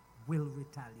Barbuda will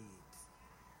retaliate.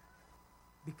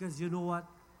 Because you know what?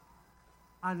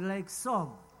 Unlike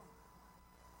some,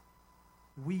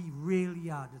 we really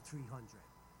are the 300.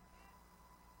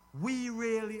 We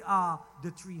really are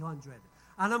the 300.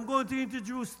 And I'm going to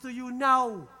introduce to you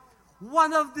now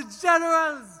one of the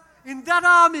generals in that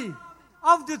army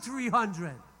of the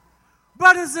 300.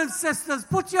 Brothers and sisters,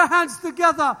 put your hands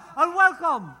together and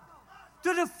welcome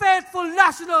to the Faithful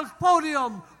Nationals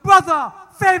podium, Brother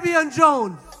Fabian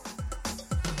Jones.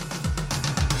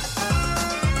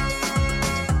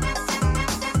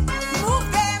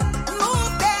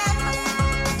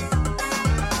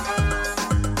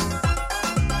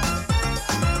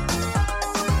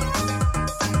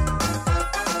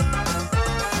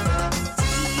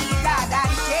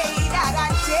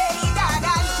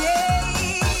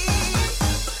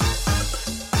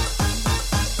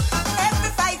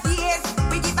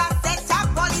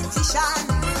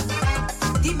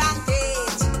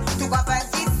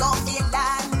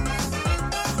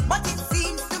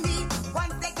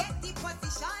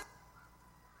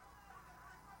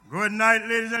 Good night,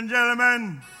 ladies and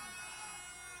gentlemen.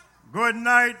 Good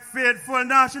night, faithful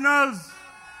nationals.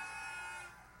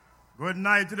 Good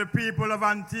night to the people of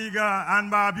Antigua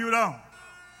and Barbuda.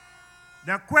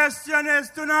 The question is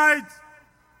tonight,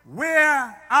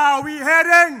 where are we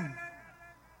heading?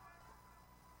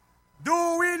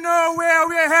 Do we know where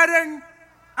we're heading,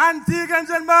 Antiguans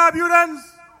and Barbudans?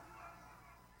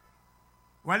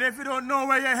 Well, if you don't know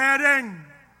where you're heading,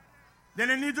 then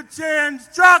you need to change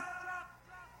track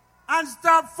and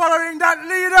stop following that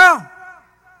leader.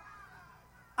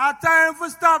 Our time for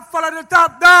stop following the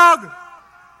top dog.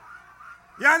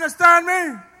 You understand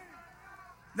me?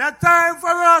 The time for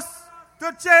us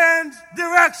to change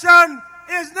direction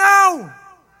is now.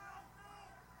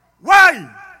 Why?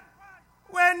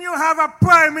 When you have a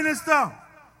prime minister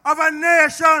of a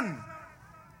nation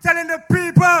telling the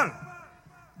people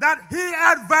that he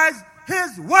advised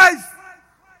his wife,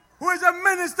 who is a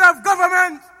minister of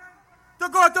government, to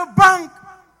go to bank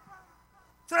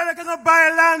so that they can go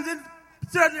buy lands in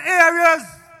certain areas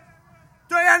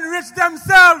to enrich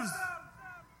themselves.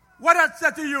 What I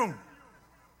said to you?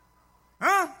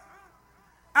 Huh?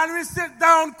 And we sit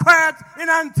down quiet in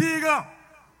Antigua.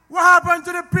 What happened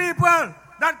to the people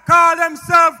that call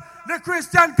themselves the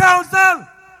Christian Council?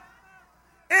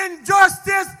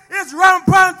 Injustice is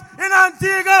rampant in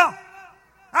Antigua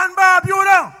and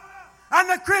Barbuda. And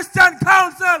the Christian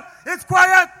Council is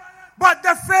quiet. But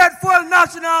the faithful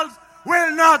nationals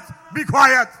will not be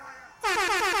quiet.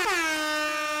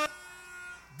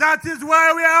 That is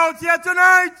why we are out here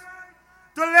tonight,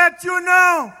 to let you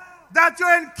know that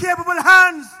you're in capable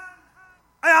hands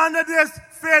under this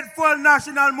faithful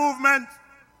national movement.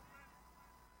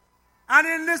 And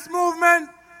in this movement,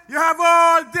 you have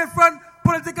all different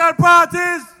political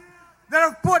parties that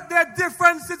have put their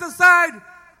differences aside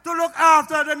to look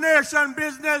after the nation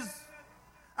business.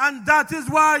 And that is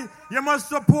why you must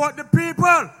support the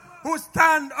people who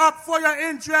stand up for your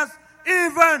interests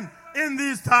even in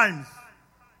these times.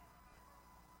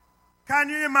 Can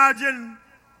you imagine,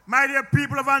 my dear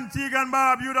people of Antigua and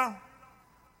Barbuda,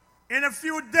 in a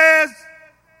few days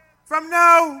from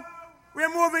now, we're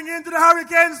moving into the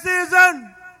hurricane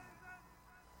season.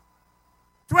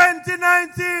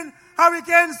 2019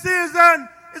 hurricane season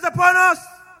is upon us.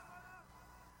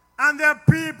 And there are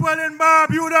people in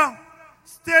Barbuda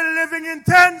still living in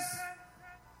tents,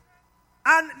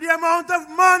 and the amount of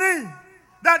money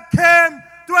that came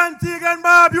to Antigua and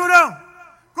Barbuda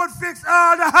could fix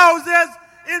all the houses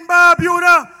in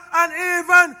Barbuda and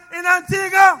even in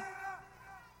Antigua.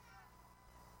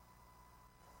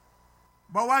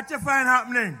 But what you find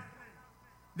happening?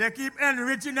 They keep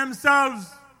enriching themselves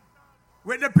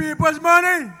with the people's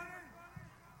money,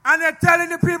 and they're telling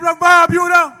the people of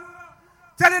Barbuda,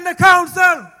 telling the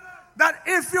council, that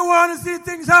if you want to see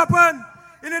things happen,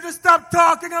 you need to stop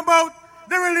talking about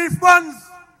the relief funds.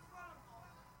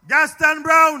 Gaston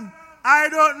Brown, I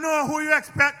don't know who you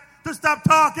expect to stop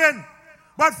talking,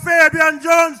 but Fabian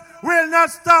Jones will not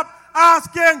stop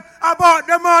asking about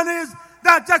the monies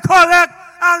that you collect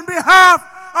on behalf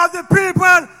of the people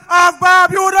of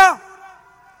Barbuda.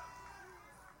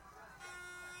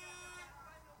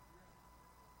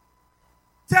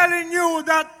 Telling you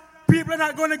that people are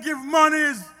not going to give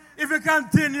monies if you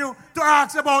continue to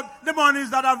ask about the monies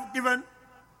that I've given.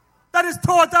 That is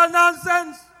total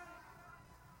nonsense.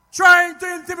 trying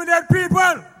to intimidate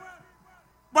people.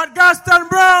 But Gaston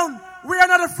Brown, we are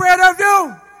not afraid of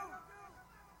you.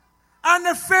 And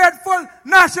the faithful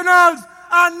nationals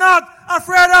are not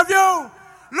afraid of you.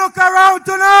 Look around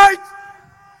tonight.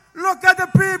 Look at the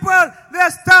people.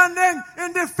 They're standing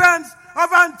in defense of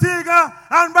Antigua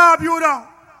and Barbuda.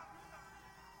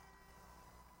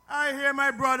 I hear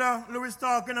my brother Louis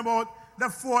talking about the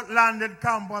fourth landed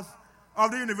campus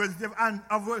of the University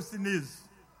of West Indies.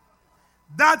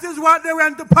 That is what they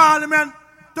went to Parliament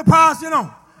to pass,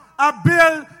 a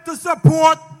bill to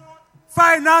support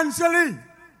financially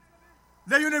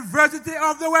the University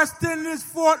of the West Indies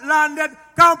fourth landed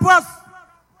campus.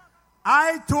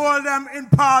 I told them in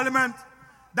Parliament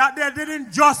that they did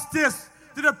injustice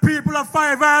to the people of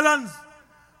Five Islands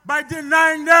by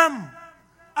denying them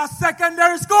a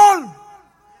secondary school.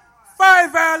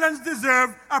 Five Islands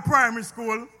deserve a primary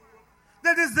school.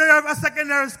 They deserve a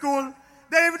secondary school.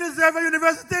 They even deserve a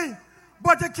university.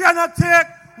 But you cannot take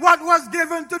what was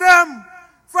given to them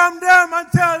from them and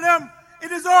tell them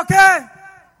it is okay.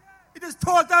 It is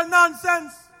total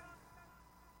nonsense.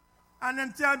 And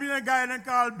then tell me a guy named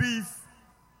called Beef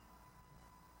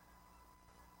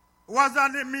was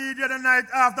on the media the night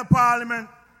after Parliament.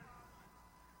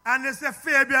 And they said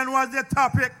Fabian was the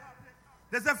topic.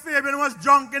 They said Fabian was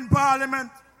drunk in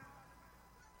Parliament.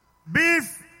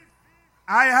 Beef,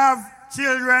 I have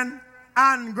children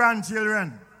and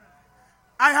grandchildren.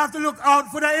 I have to look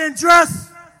out for the interests.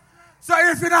 So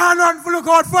if you don't have nothing to look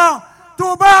out for,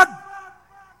 too bad.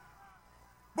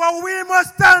 But we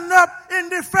must stand up in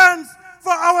defense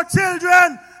for our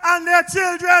children and their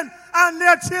children and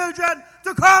their children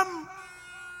to come.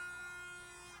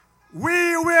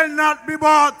 We will not be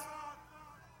bought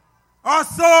or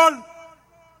sold.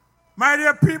 My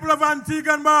dear people of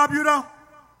Antigua and Barbuda,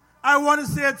 I want to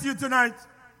say to you tonight,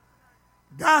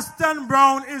 Gaston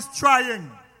Brown is trying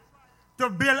to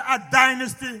build a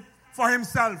dynasty for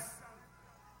himself.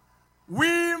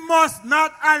 We must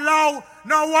not allow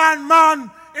no one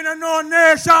man in a no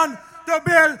nation to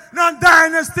build no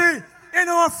dynasty in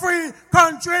our free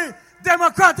country,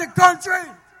 democratic country.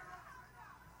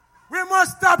 We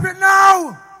must stop it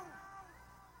now.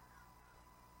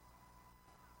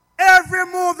 Every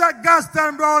move that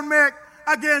Gaston Brown make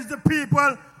against the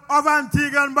people of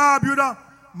Antigua and Barbuda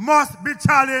must be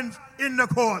challenged in the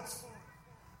courts.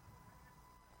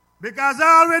 Because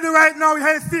already right now he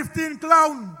has 15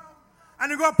 clowns.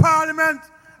 And he go to Parliament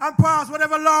and pass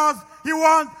whatever laws he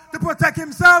wants to protect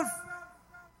himself.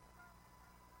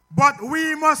 But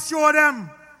we must show them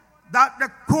that the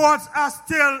courts are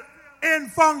still in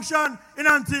function in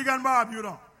Antigua and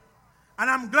Barbuda. And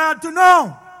I'm glad to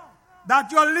know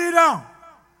that your leader,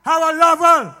 Howard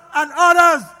Lovell, and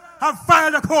others have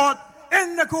filed a court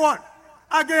in the court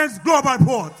against Global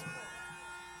Port.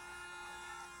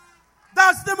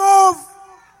 That's the move.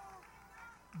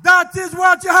 That is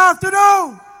what you have to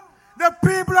do. The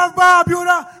people of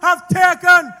Barbuda have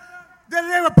taken the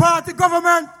Labour Party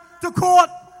government to court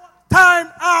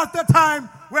time after time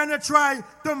when they try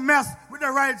to mess with the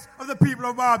rights of the people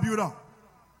of Barbuda.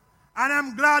 And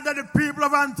I'm glad that the people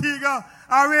of Antigua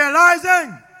are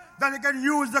realizing that they can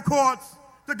use the courts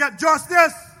to get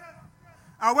justice.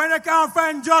 And when they can't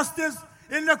find justice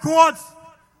in the courts,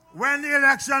 when the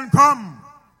election comes,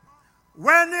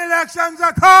 when the elections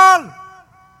are called,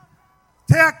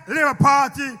 take Labour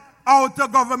Party out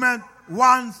of government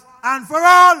once and for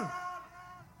all.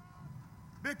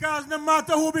 Because no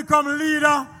matter who becomes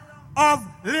leader of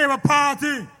Labour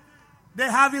Party, they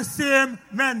have the same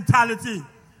mentality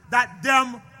that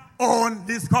them own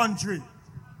this country.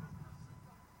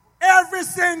 Every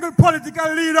single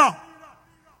political leader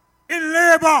in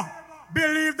Labour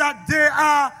believe that they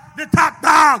are the top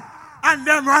dog and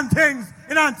them run things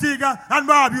in Antigua and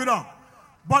Barbuda.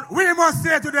 But we must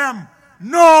say to them,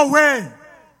 no way.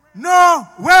 No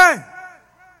way.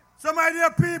 So my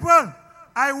dear people,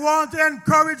 I want to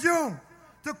encourage you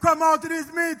to come out to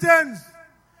these meetings.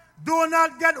 Do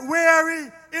not get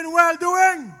weary in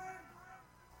well-doing.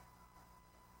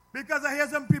 Because I hear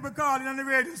some people calling on the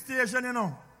radio station,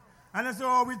 and they say,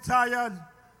 oh, we're tired.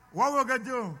 What we're going to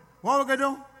do? What we're going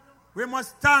to do? We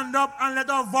must stand up and let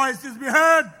our voices be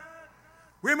heard.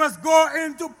 We must go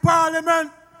into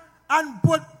Parliament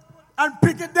and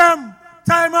picket them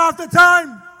time after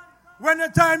time when the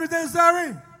time is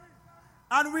necessary.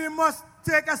 And we must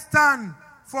take a stand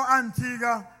for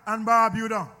Antigua and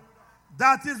Barbuda.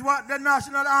 That is what the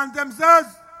national anthem says.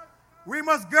 We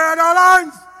must gird our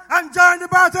loins and join the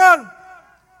battle.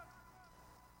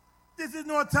 This is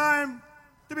no time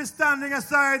to be standing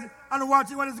aside and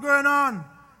watching what is going on.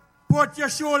 Put your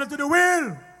shoulder to the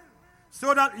wheel.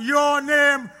 so that your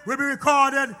name will be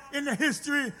recorded in the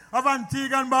history of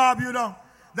Antigua and Barbuda,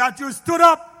 that you stood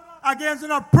up against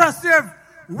an oppressive,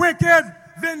 wicked,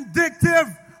 vindictive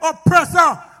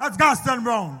oppressor as Gaston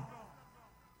Brown.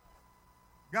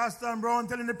 Gaston Brown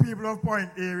telling the people of Point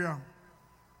area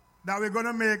that we're going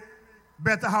to make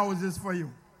better houses for you.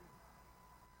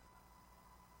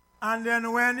 And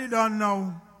then when he done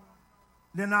now,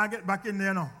 then I get back in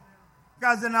there now.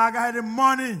 Because then I got the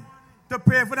money to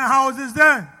pay for the houses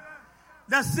there.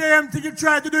 The same thing you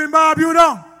tried to do in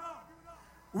Barbuda.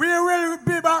 We will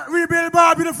rebuild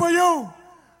Barbuda for you.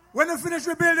 When we finish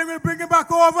rebuilding, we'll bring it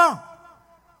back over.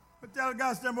 But tell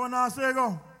Gaston Brown now, say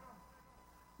go.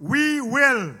 We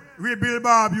will rebuild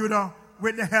Barbuda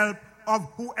with the help of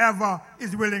whoever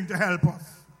is willing to help us.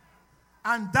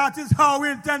 And that is how we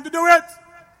intend to do it.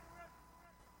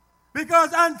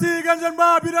 Because Antiguans and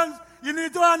Barbudans, you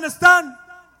need to understand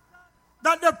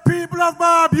that the people of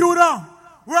Barbuda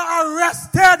were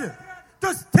arrested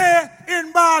to stay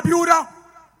in Barbuda.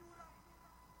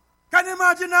 Can you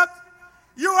imagine that?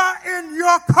 You are in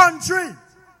your country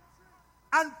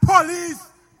and police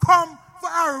come to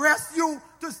arrest you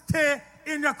to stay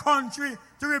in your country,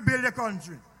 to rebuild your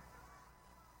country.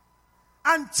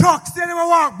 And Chuck said he will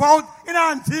walk about in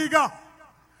Antigua,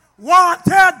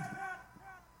 wanted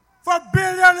for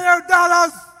billionaire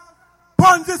dollars,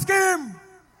 Ponzi scheme,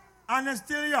 and they're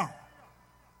still here.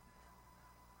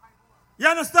 You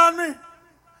understand me?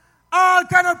 All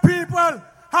kind of people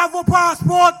have a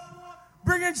passport,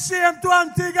 bringing shame to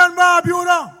Antigua and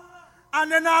Barbuda,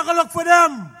 and they're not going to look for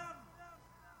them.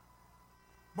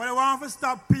 But they want to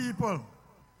stop people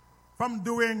from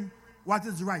doing what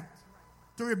is right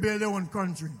to rebuild their own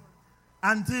country.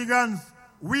 Antiguans,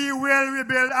 we will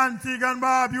rebuild Antigua and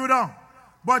Barbuda,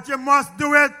 but you must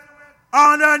do it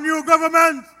under a new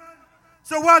government.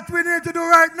 So what we need to do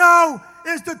right now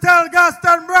is to tell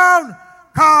Gaston Brown,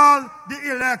 call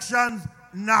the elections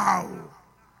now.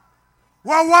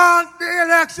 We want the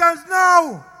elections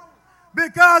now,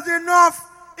 because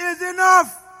enough is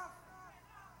enough.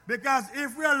 Because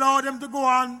if we allow them to go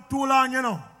on too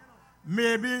long,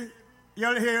 maybe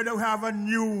you'll hear that we have a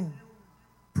new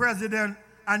president,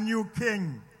 a new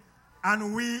king,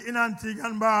 and we in Antigua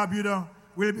and Barbuda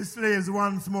will be slaves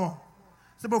once more.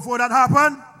 So before that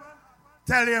happens,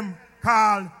 tell him,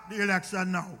 call the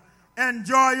election now.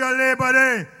 Enjoy your Labor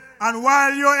Day, and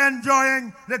while you're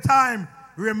enjoying the time,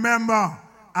 remember,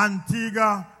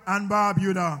 Antigua and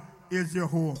Barbuda is your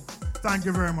home. Thank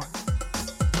you very much.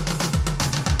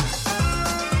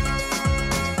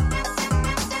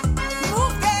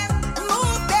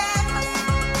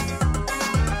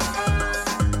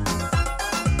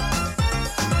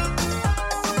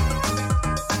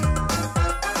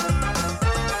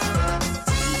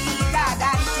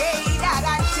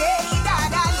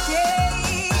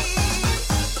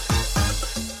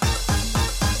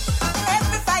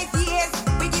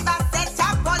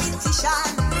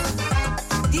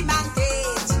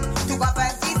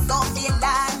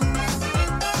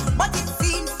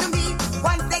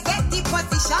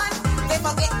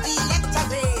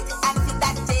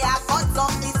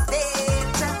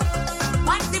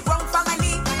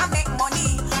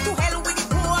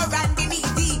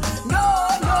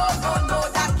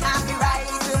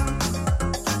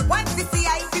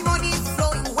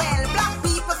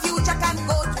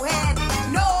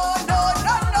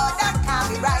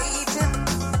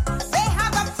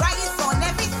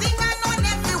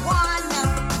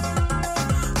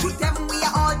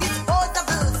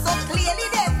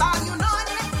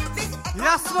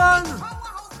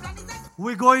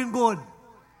 We're going good.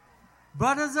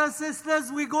 Brothers and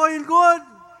sisters, we're going good.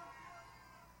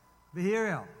 But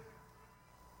here,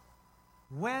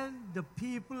 when the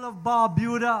people of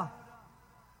Barbuda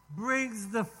brings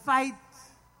the fight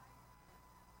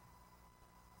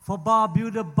for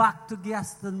Barbuda back to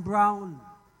Gaston Brown,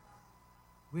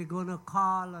 we're going to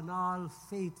call on all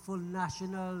faithful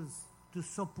nationals to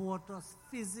support us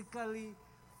physically,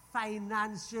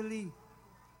 financially,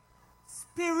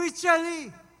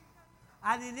 spiritually,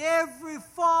 and in every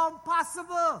form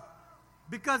possible.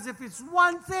 Because if it's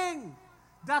one thing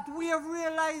that we have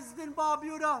realized in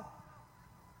Barbuda,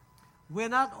 we're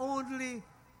not only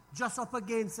just up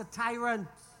against a tyrant,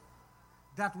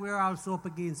 that we're also up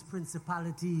against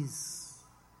principalities.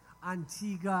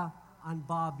 Antigua and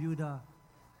Barbuda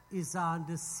is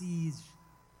under siege,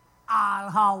 all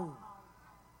how,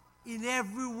 in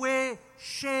every way,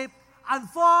 shape, and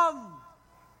form.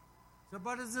 So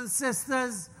brothers and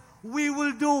sisters, we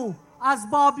will do as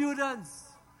Barbudans,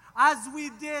 as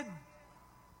we did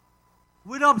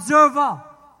with Observer.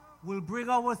 We'll bring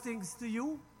our things to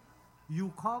you.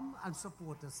 you come and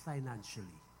support us financially,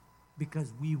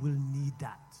 because we will need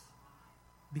that.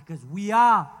 Because we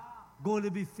are going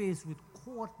to be faced with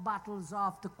court battles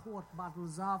after court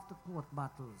battles after court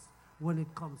battles when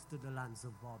it comes to the lands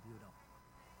of Barbuda.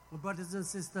 My brothers and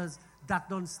sisters, that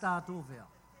don't start over here.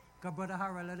 Because Brother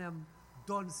Harold and them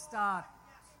don't start.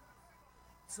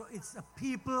 So it's the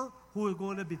people who are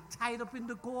going to be tied up in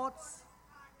the courts,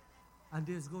 and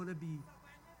there's going to be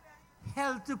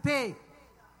hell to pay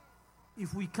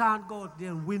if we can't go out there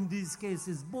and win these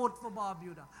cases, both for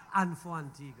Barbuda and for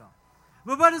Antigua.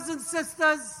 My brothers and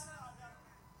sisters,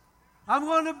 I'm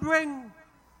going to bring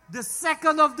the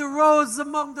second of the rose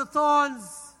among the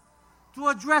thorns to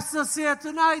address us here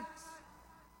tonight.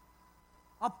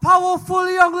 A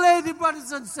powerful young lady,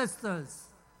 brothers and sisters.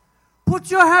 Put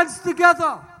your hands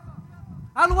together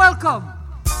and welcome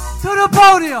to the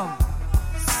podium,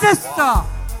 Sister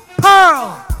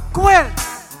Pearl Quinn.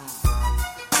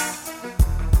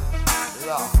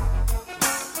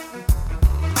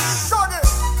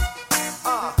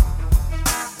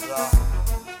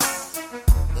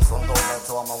 This one goes out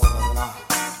to all my women, you know,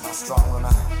 my strong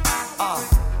women.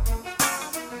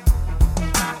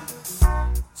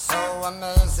 So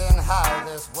amazing how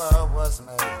this world was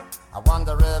made. I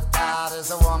wonder if God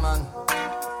is a woman.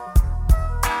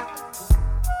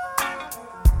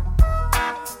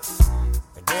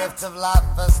 The gift of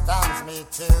life astounds me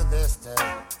to this day.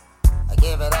 I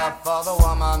give it up for the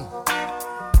woman.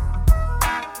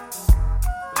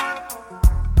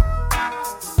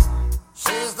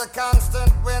 She's the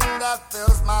constant wind that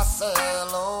fills my sail.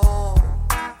 Oh,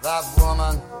 that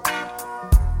woman.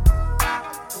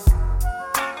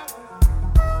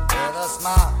 With a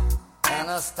smile and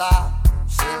a star,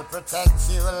 she'll protect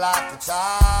you like a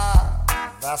child.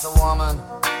 That's a woman.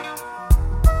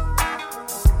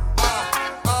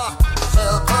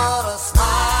 She'll put a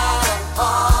smile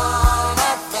upon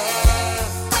her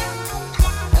face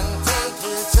and take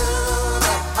you to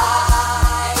the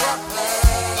higher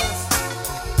place.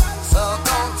 So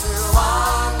don't you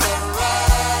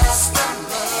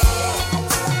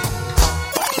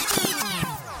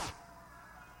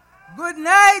underestimate. Good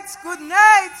night, good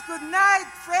night, good night,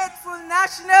 faithful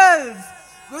nationals.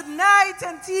 Good night,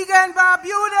 Antigua and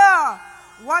Barbuda.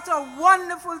 What a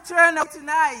wonderful turnout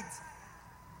tonight.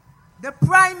 The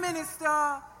Prime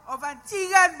Minister of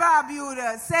Antigua and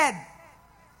Barbuda said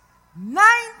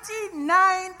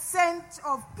 99%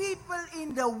 of people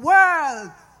in the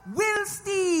world will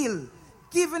steal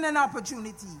given an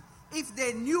opportunity if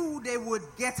they knew they would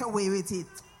get away with it.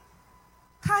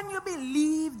 Can you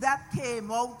believe that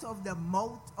came out of the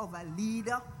mouth of a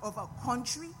leader of a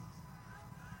country?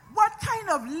 What kind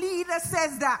of leader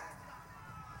says that?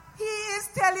 He is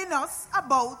telling us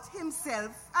about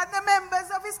himself and the members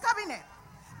of his cabinet,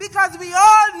 because we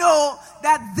all know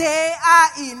that they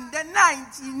are in the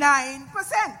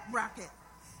 99% bracket.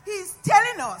 He's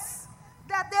telling us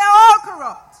that they're all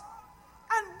corrupt.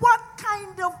 And what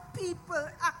kind of people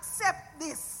accept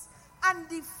this and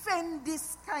defend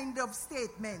this kind of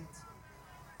statement?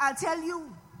 I'll tell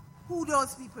you who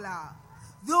those people are.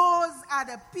 Those are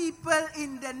the people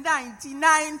in the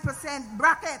 99%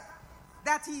 bracket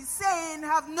that he's saying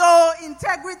have no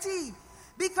integrity,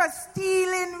 because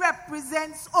stealing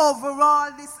represents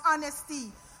overall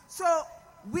dishonesty. So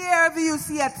wherever you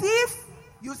see a thief,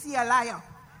 you see a liar.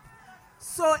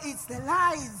 So it's the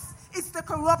lies, it's the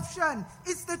corruption,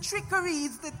 it's the trickery,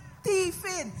 it's the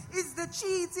thieving, it's the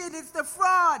cheating, it's the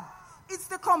fraud, it's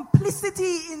the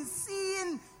complicity in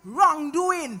seeing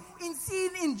wrongdoing, in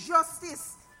seeing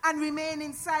injustice and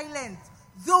remaining silent.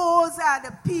 Those are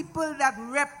the people that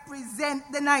represent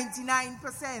the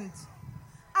 99%.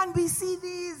 And we see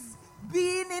these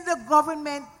being in the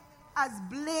government as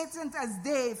blatant as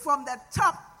they, from the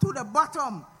top to the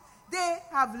bottom. They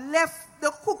have left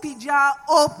the cookie jar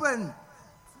open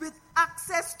with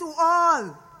access to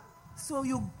all. So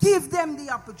you give them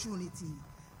the opportunity,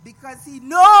 because he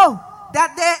knows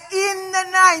that they're in the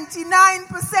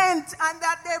 99% and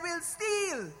that they will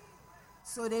steal.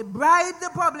 So they bribe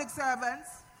the public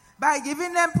servants by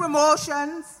giving them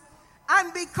promotions.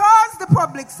 And because the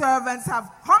public servants have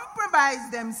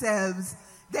compromised themselves,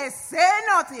 they say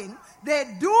nothing, they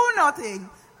do nothing,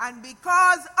 and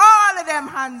because all of them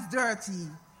hands dirty,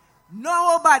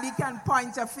 nobody can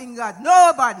point a finger at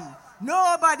nobody.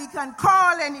 Nobody can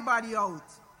call anybody out.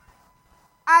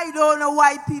 I don't know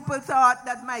why people thought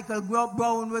that Michael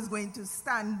Brown was going to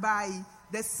stand by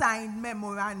the signed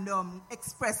memorandum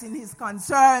expressing his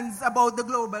concerns about the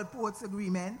Global Ports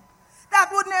Agreement.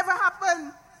 That would never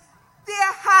happen.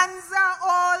 Their hands are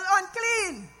all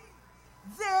unclean.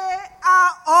 They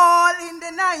are all in the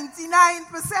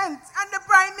 99%, and the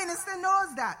Prime Minister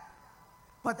knows that.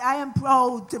 But I am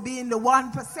proud to be in the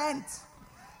 1%.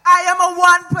 I am a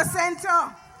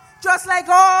 1%er, just like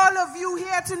all of you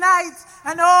here tonight,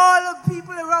 and all of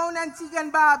people around Antigua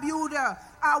and Barbuda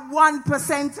are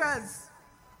 1%ers.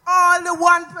 All the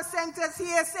 1%ers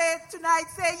here tonight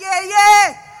say, yeah,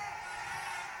 yeah.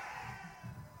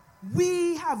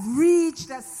 We have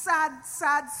reached a sad,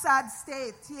 sad, sad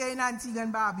state here in Antigua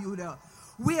and Barbuda,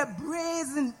 where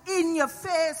brazen,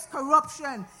 in-your-face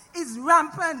corruption is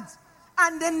rampant,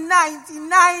 and the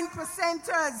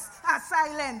 99%ers are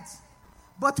silent.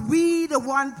 But we, the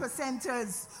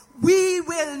 1%ers, we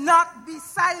will not be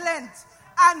silent,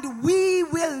 and we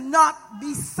will not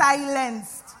be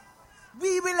silenced.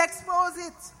 We will expose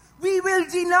it, we will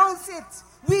denounce it,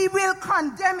 we will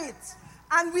condemn it,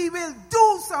 and we will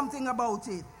do something about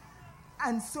it.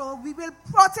 And so we will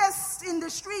protest in the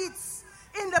streets,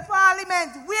 in the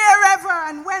parliament, wherever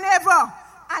and whenever,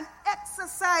 and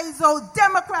exercise our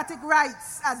democratic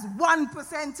rights as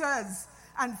 1%ers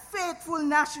and faithful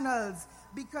nationals,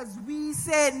 because we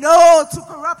say no to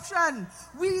corruption.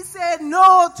 We say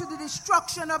no to the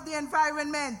destruction of the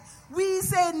environment. We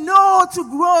say no to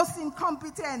gross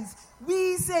incompetence.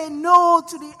 We say no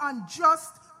to the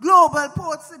unjust global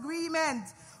ports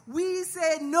agreement. We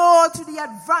say no to the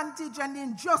advantage and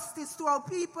injustice to our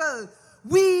people.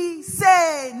 We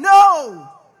say no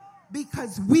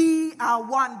because we are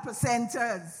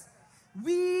 1%ers.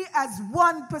 We as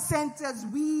 1%ers,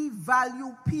 we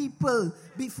value people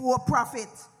before profit.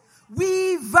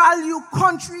 We value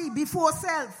country before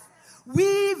self.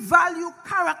 We value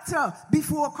character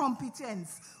before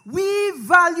competence. We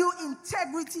value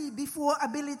integrity before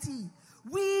ability.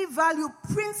 We value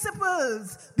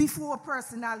principles before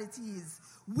personalities.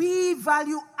 We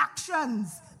value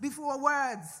actions before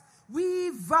words.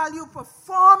 We value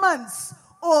performance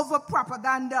over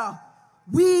propaganda.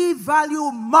 We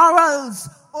value morals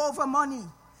over money.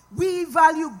 We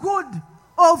value good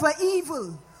over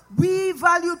evil. We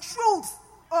value truth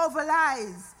over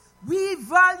lies. We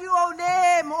value our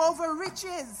name over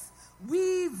riches.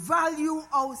 We value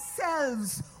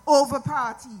ourselves over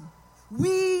party.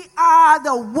 We are the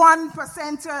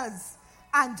 1%ers,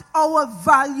 and our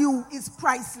value is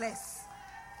priceless.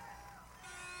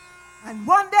 And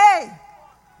one day,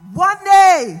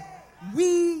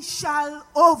 we shall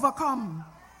overcome.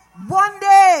 One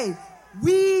day,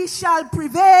 we shall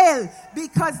prevail,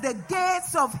 because the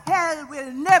gates of hell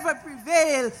will never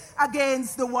prevail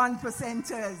against the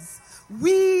 1%ers.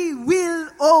 We will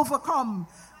overcome,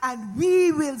 and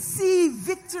we will see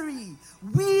victory.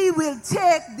 We will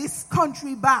take this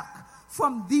country back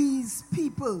from these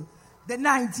people, the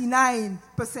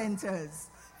 99%ers.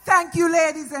 Thank you,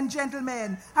 ladies and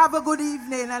gentlemen. Have a good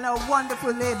evening and a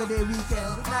wonderful Labor Day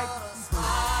weekend. Good night.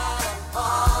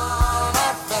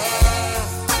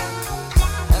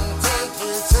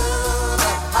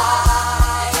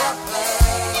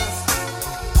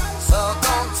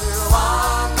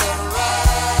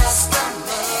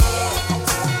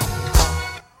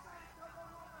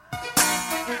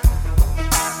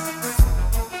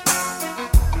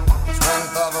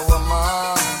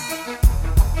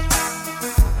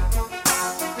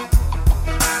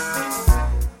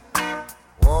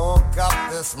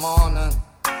 This morning,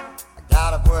 I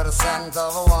got up with a scent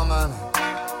of a woman.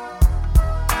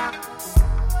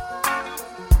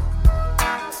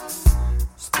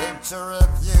 Just picture if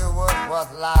you would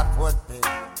what life would be.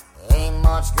 Ain't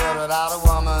much good without a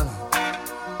woman.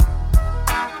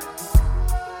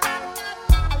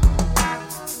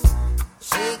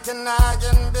 She can nag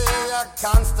and be a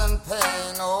constant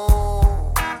pain.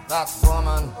 Oh, that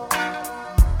woman.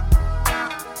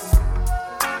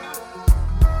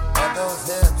 Those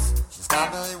hips, she's got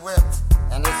me whipped,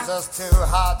 and it's just too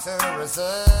hard to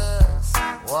resist.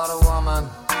 What a woman.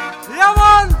 Yeah,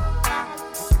 man.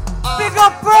 Big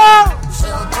up, Pearl.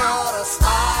 She'll put a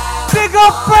smile. Big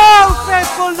up, Pearl,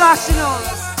 faithful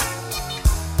nationals.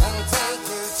 And take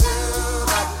you to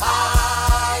the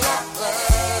higher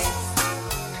place.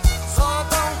 So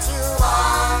don't you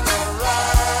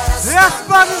underestimate. Yes,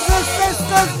 brothers and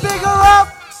sisters, big her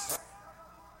up.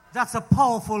 That's a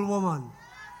powerful woman.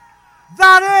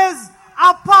 That is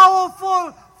a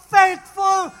powerful,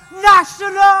 faithful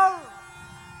national.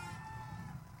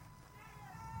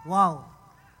 Wow.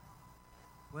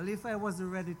 Well, if I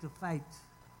wasn't ready to fight,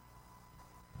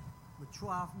 I throw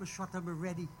off my shot and be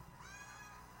ready.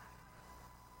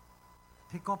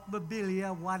 Pick up my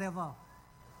billiard, whatever.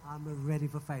 I'm ready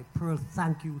for fight. Pearl,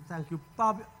 thank you, thank you.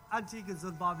 Antiguans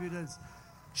and Barbudans.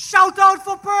 Shout out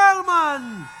for Pearl,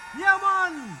 man. Yeah,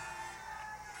 man.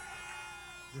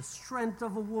 The strength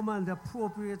of a woman, the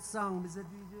appropriate song, Mr.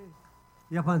 DJ.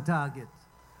 You're on target.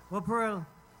 Well, Pearl,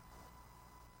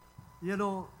 you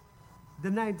know, the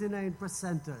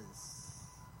 99%ers,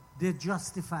 they're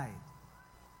justified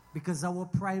because our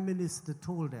Prime Minister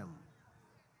told them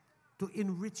to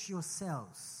enrich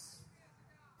yourselves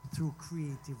through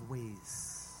creative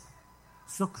ways.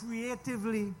 So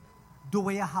creatively, do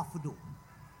what you have to do.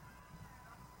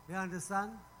 You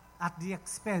understand? At the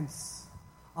expense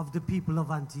of the people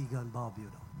of Antigua and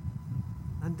Barbuda.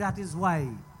 And that is why,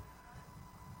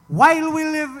 while we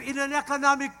live in an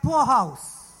economic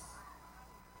poorhouse,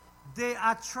 they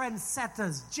are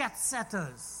trendsetters, jet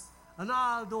setters, and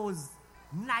all those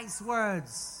nice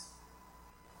words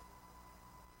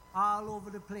all over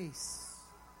the place,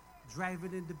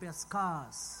 driving in the best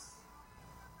cars.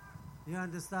 You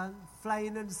understand?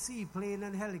 Flying in the sea, playing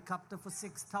in a helicopter for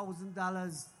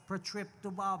 $6,000 per trip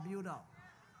to Barbuda.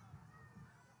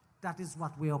 That is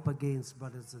what we're up against,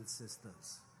 brothers and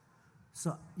sisters.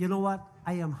 So, you know what?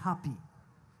 I am happy.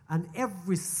 And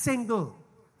every single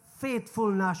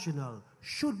faithful national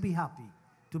should be happy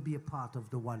to be a part of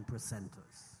the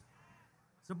 1%ers.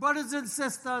 So, brothers and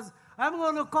sisters, I'm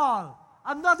going to call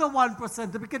another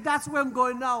 1%er because that's where I'm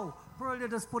going now. Pearl, you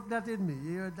just put that in me.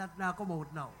 You hear that now? Come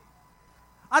out now.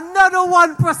 Another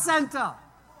 1%er.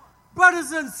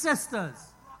 Brothers and sisters,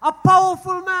 a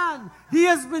powerful man. He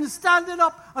has been standing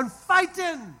up and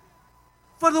fighting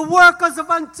for the workers of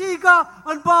Antigua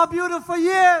and Barbuda for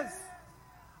years.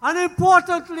 And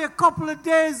importantly, a couple of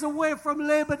days away from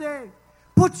Labor Day.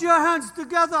 Put your hands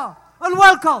together and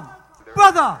welcome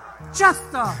Brother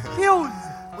Chester Hughes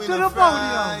to the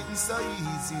podium. So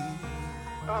easy.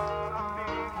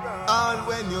 All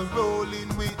when you're rolling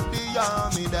with the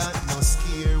army that no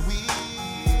scare we.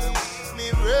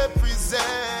 Me represent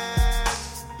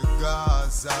the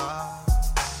Gaza.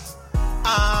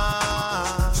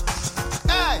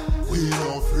 Hey, we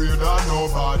no afraid of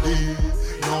nobody.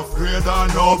 No afraid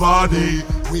of nobody.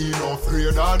 We no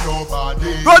afraid of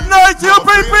nobody. Good night,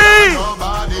 UPP.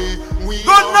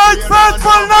 Good night,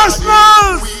 faithful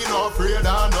nationals. We no afraid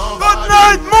of nobody. Good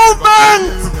night, movement.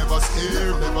 Never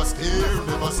scared, never scared,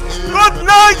 never scared. Good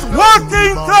night,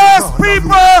 working class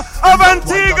people of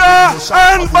Antigua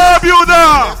and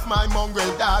Barbuda. If my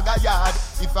mongrel dog a yard,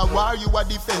 if I war you a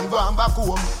defend, go on back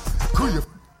home.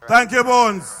 Thank you,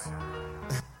 Bones.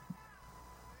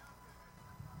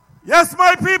 Yes,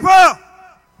 my people.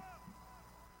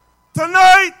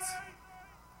 Tonight,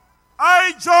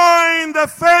 I join the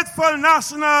faithful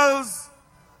nationals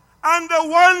and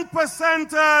the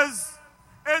 1%ers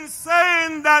in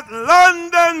saying that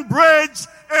London Bridge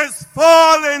is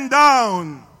falling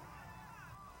down.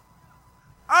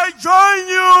 I join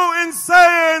you in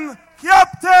saying,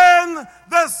 Captain,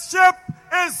 the ship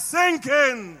is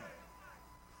sinking.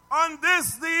 On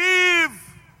this, the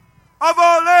eve of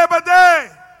our Labor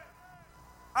Day,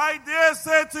 I dare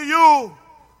say to you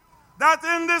that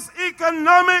in this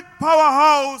economic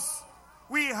powerhouse,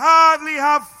 we hardly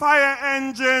have fire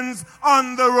engines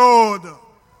on the road.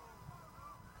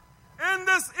 In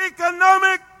this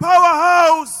economic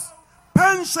powerhouse,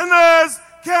 pensioners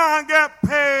can't get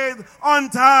paid on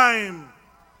time.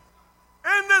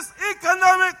 In this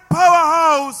economic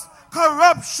powerhouse,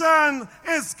 corruption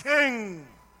is king.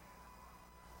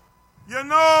 You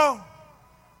know,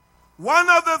 one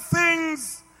of the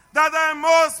things that I'm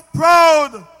most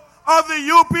proud of the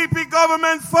UPP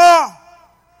government for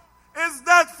is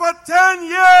that for 10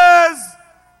 years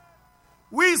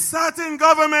we sat in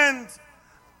government,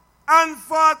 and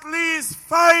for at least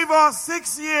 5 or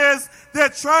 6 years they're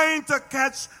trying to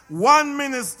catch one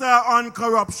minister on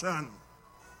corruption.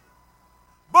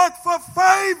 But for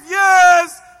 5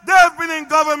 years they've been in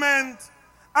government,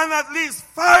 and at least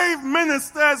 5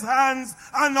 ministers' hands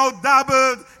are now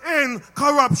dabbled in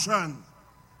corruption.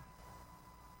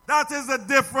 That is the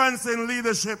difference in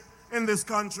leadership in this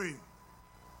country.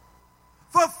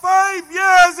 For 5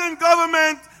 years in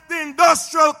government, the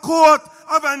industrial court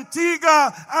of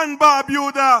Antigua and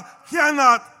Barbuda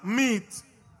cannot meet.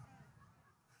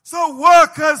 So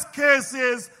workers'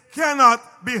 cases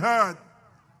cannot be heard.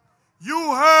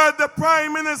 You heard the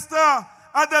Prime Minister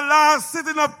at the last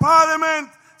sitting of Parliament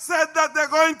said that they're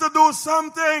going to do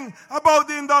something about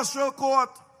the industrial court.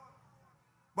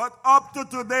 But up to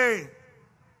today,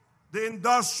 the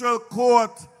industrial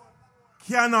court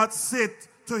cannot sit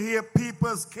to hear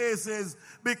people's cases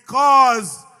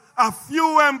because a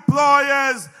few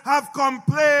employers have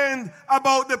complained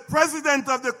about the president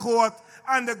of the court,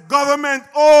 and the government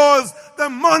owes the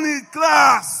money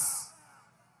class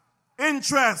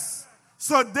interest,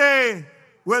 so they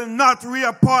will not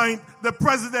reappoint the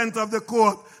president of the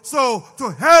court. So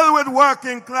to hell with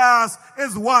working class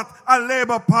is what a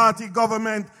Labour Party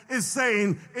government is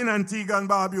saying in Antigua and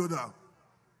Barbuda.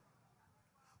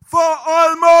 For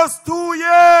almost 2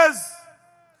 years,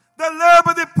 the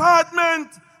Labour Department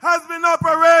has been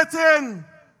operating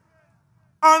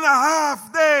on a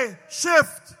half-day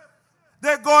shift.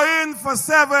 They go in for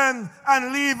 7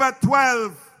 and leave at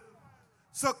 12.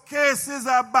 So cases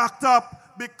are backed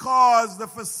up because the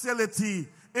facility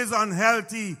is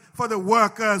unhealthy for the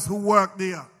workers who work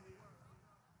there.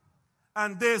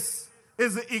 And this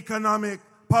is the economic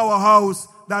powerhouse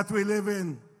that we live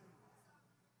in.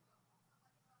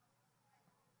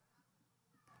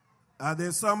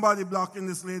 There's somebody blocking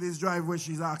this lady's driveway.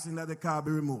 She's asking that the car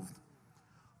be removed.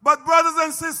 But brothers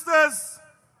and sisters,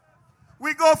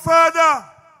 we go further.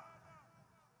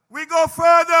 We go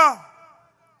further.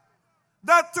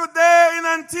 That today in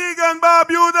Antigua and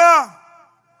Barbuda,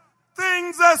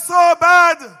 things are so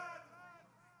bad.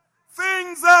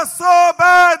 Things are so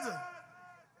bad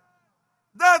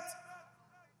that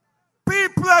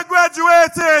people are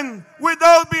graduating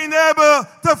without being able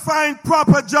to find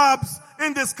proper jobs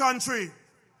in this country.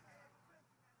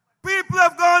 People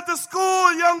have gone to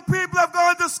school, young people have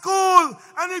gone to school,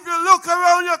 and if you look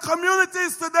around your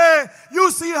communities today, you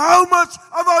see how much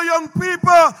of our young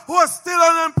people who are still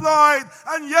unemployed,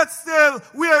 and yet still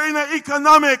we are in an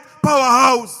economic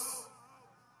powerhouse.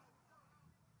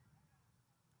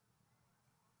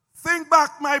 Think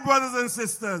back, my brothers and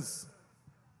sisters.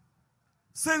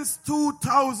 Since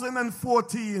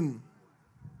 2014,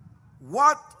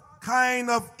 what kind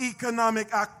of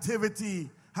economic activity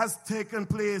has taken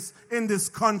place in this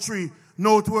country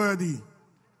noteworthy?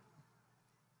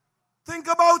 Think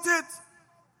about it.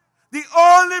 The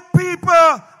only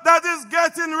people that is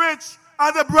getting rich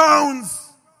are the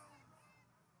Browns.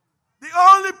 The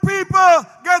only people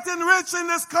getting rich in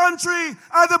this country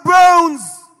are the Browns.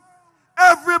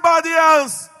 Everybody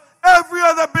else, every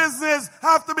other business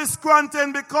have to be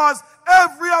scrunting because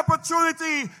every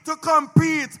opportunity to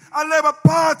compete, a Labour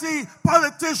Party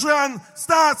politician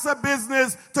starts a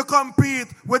business to compete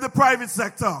with the private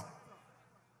sector.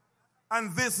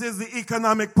 And this is the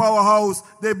economic powerhouse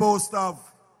they boast of.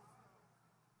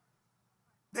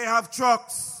 They have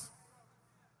trucks.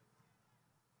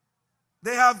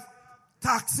 They have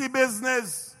taxi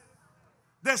business.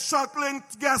 They're shuttling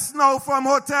guests now from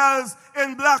hotels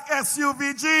in black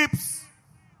SUV Jeeps.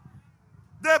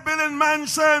 They're building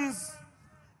mansions.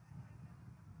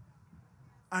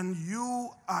 And you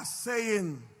are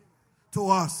saying to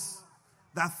us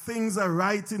that things are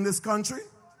right in this country?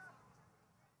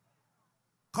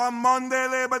 Come Monday,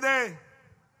 Labor Day,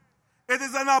 it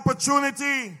is an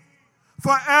opportunity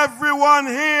for everyone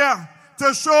here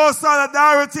to show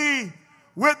solidarity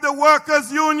with the workers'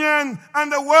 union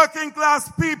and the working class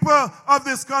people of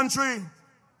this country.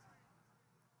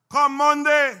 Come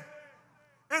Monday,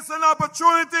 it's an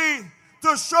opportunity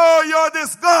to show your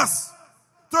disgust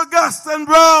to Gaston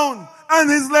Brown and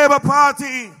his Labour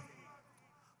Party.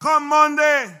 Come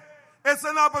Monday, it's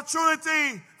an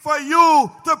opportunity for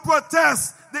you to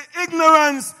protest the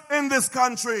ignorance in this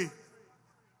country.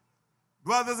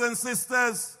 Brothers and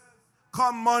sisters,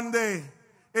 come Monday,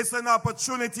 it's an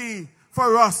opportunity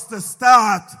for us to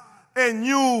start a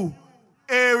new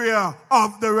area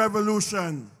of the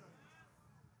revolution.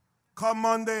 Come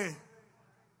Monday.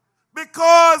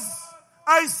 Because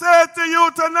I said to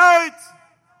you tonight,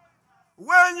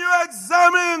 when you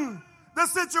examine the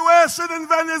situation in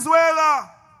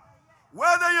Venezuela,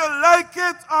 whether you like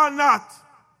it or not,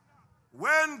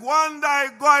 when Juan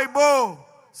Guaido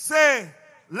say,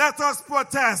 let us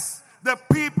protest, the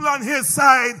people on his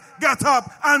side get up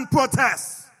and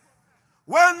protest.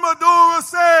 When Maduro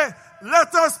say,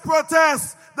 let us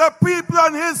protest, the people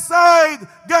on his side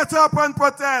get up and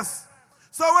protest.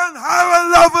 So when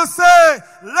Harold Lovell say,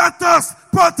 let us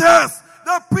protest,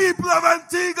 the people of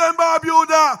Antigua and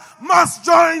Barbuda must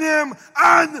join him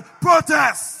and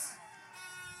protest.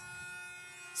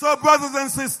 So brothers and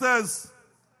sisters,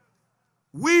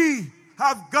 we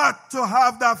have got to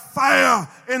have that fire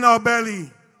in our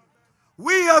belly.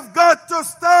 We have got to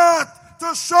start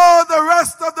to show the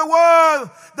rest of the world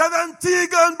that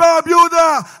Antigua and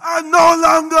Barbuda are no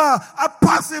longer a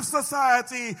passive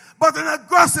society, but an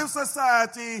aggressive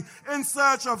society in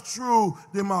search of true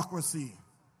democracy.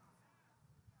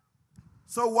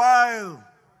 So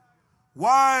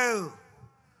while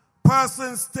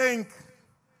persons think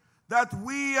that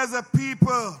we as a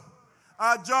people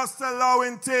are just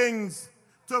allowing things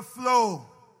to flow,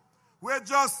 we're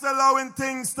just allowing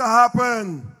things to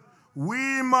happen,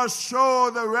 we must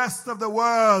show the rest of the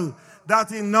world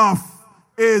that enough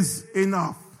is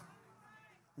enough.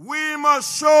 we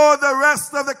must show the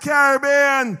rest of the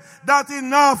Caribbean that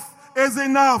enough is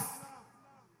enough.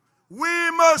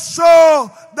 We must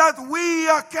show that we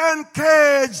can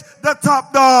cage the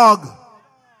top dog.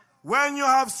 When you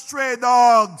have stray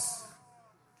dogs,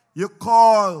 you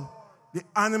call the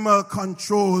Animal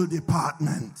Control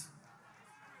Department.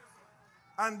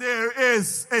 And there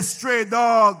is a stray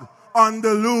dog on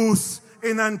the loose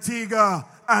in Antigua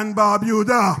and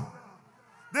Barbuda.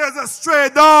 There's a stray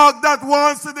dog that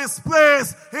wants to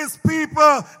displace his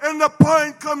people in the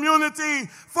Point community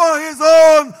for his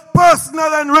own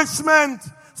personal enrichment.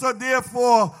 So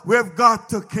therefore, we've got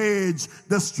to cage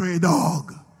the stray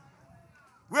dog.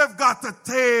 We've got to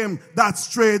tame that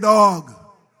stray dog.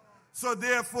 So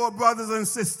therefore, brothers and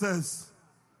sisters,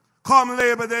 come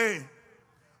Labor Day,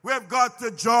 we've got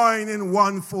to join in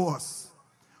one force.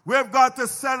 We've got to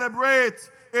celebrate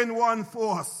in one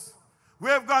force.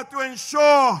 We've got to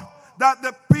ensure that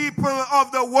the people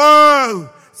of the world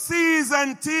sees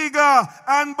Antigua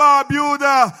and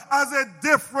Barbuda as a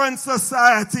different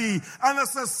society, and a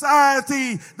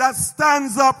society that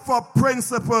stands up for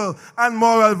principle and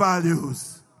moral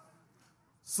values.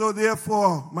 So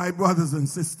therefore, my brothers and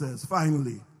sisters,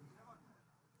 finally,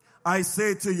 I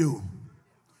say to you,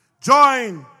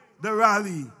 join the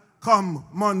rally come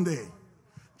Monday.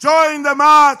 Join the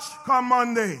march come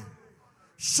Monday.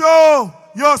 Show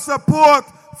your support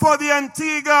for the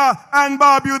Antigua and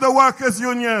Barbuda Workers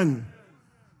Union.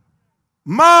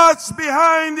 March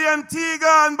behind the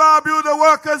Antigua and Barbuda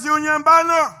Workers Union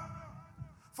banner.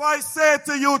 For I say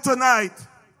to you tonight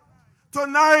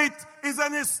is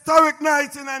an historic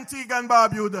night in Antigua and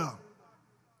Barbuda.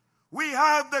 We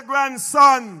have the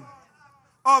grandson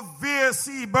of Vere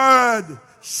C. Bird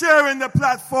sharing the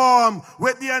platform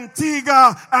with the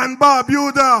Antigua and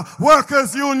Barbuda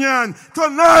Workers Union.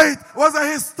 Tonight was a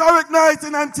historic night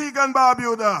in Antigua and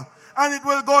Barbuda, and it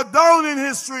will go down in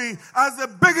history as the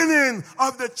beginning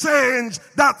of the change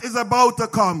that is about to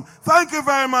come. Thank you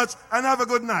very much, and have a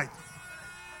good night.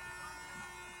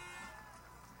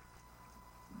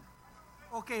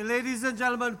 Okay, ladies and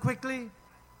gentlemen, quickly.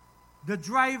 The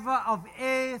driver of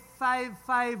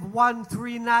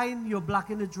A55139, you're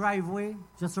blocking the driveway.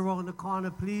 Just around the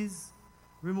corner, please.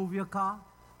 Remove your car.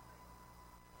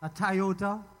 A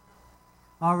Toyota.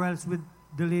 Or else with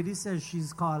the lady says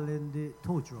she's calling the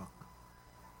tow truck.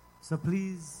 So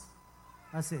please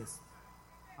assist.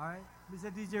 All right? Mr.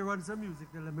 DJ, run some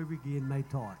music, then let me regain my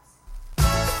thoughts.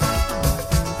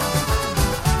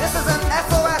 This is an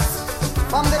SOS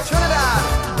from the Trinidad.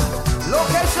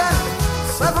 Location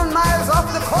 7 miles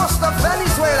off the coast of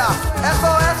Venezuela.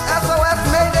 SOS, SOS,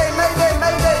 Mayday, Mayday,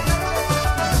 Mayday.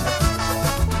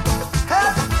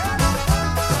 Help!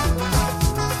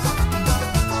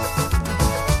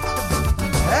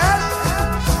 Help!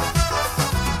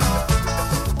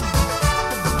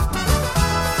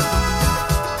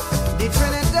 The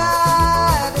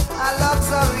Trinidad, a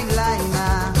luxury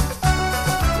liner,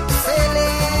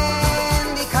 sailing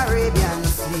the Caribbean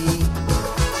Sea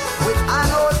with an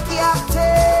old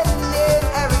captain named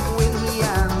Eric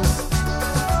Williams.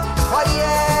 For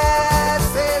years,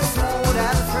 sailed smooth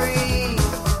and free,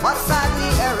 but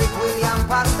sadly Eric Williams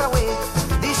passed away.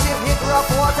 The ship hit rough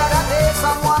water that day.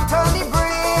 Someone turned the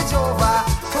bridge over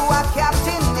to a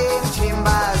captain named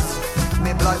Chambers.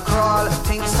 Me blood crawl,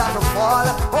 things start to fall.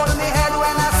 Hold me head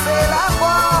when I sail a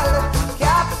ball.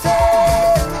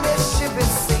 Captain, this ship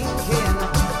is sinking.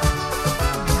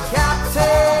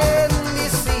 Captain, the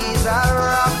seas are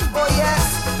rough. Oh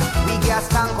yes, we gas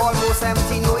tank almost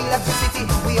empty, no electricity.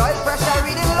 We oil pressure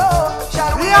reading low.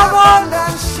 Shall we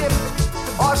abandon ship,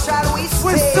 or shall we stay?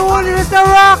 We're soon hit the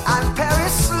rock and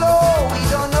perish slow? We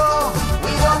don't know,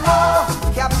 we don't know.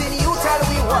 Captain, you tell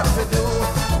me what to do.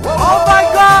 Whoa, oh my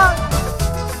God!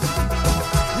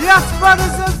 Yes,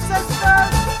 brothers and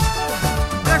sisters,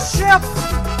 the ship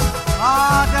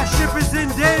is in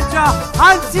danger.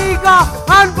 Antigua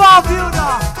and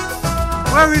Barbuda,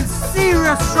 we're in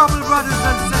serious trouble, brothers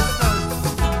and sisters.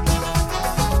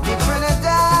 The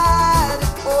Trinidad,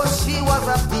 oh, she was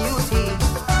a beauty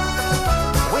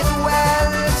with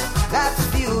wealth that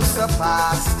few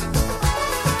surpassed,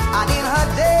 and in her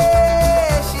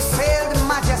day she sailed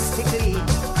majestically.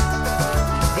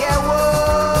 There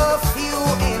were few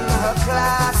in her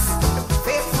class.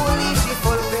 Faithfully she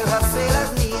fulfilled her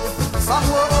sailor's need. Some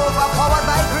were overpowered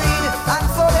by greed, and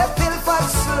so they pilfered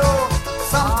slow.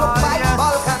 Some took by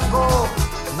bulk and go.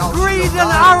 Now greed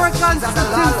and arrogance and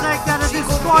things like that are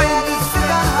destroying this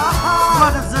ship,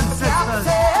 brothers and sisters.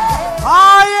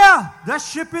 Oh yeah, the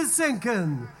ship is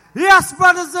sinking. Yes,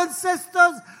 brothers and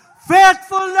sisters,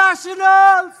 faithful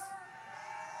nationals.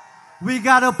 We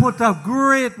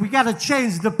gotta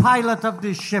change the pilot of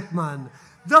this ship, man.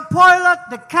 The pilot,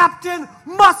 the captain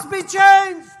must be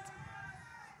changed.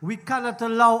 We cannot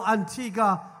allow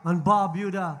Antigua and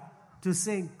Barbuda to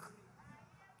sink.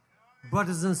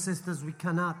 Brothers and sisters, we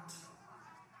cannot.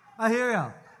 I hear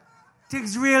ya.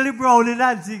 Things really brown in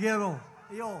Antigua.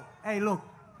 Yo, hey, look.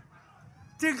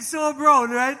 Things so brown,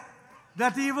 right?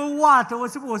 That even water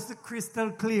was supposed to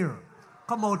crystal clear.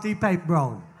 Come out the pipe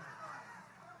brown.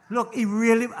 Look,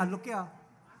 and look here.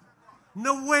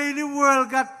 No way in the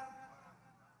world got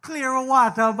clear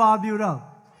water in Barbuda.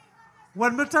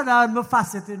 When I turn on my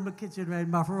faucet in my kitchen, right,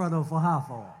 I have to run out for half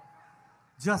hour.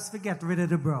 Just to get rid of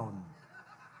the brown.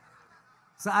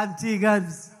 So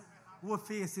Antiguans were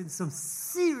facing some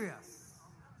serious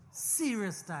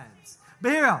times.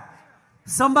 But here,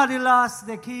 somebody lost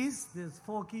their keys. There's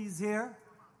 4 keys here.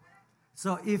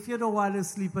 So if you don't want to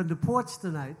sleep on the porch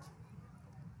tonight,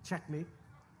 check me.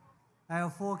 I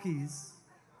have 4 keys.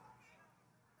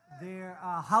 There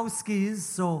are house keys,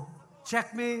 so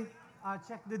check me. I'll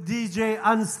check the DJ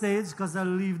on stage because I'll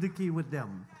leave the key with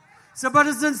them. So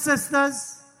brothers and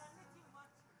sisters,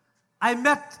 I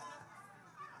met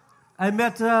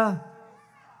a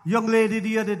young lady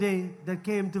the other day that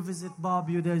came to visit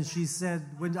Barbuda, and she said,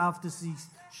 after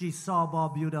she saw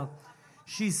Barbuda,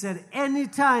 she said,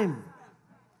 anytime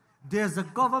there's a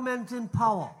government in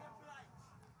power,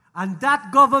 and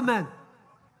that government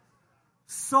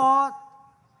sought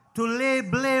to lay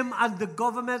blame on the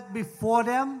government before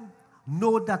them,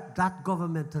 know that that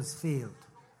government has failed.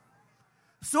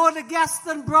 So the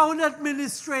Gaston Brown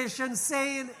administration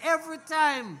saying every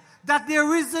time that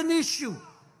there is an issue,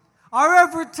 or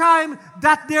every time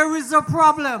that there is a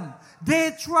problem,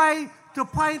 they try to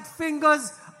point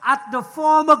fingers at the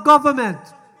former government.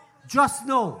 Just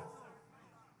know,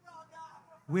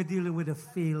 we're dealing with a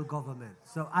failed government.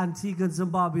 So Antiguans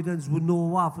and Barbudans will know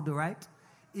what for the right.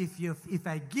 If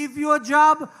I give you a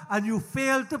job and you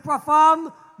fail to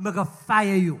perform, I'm going to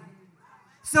fire you.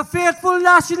 So faithful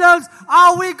nationals,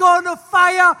 are we going to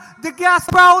fire the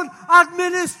Gaston Brown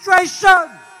administration?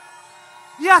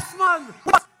 Yes, man.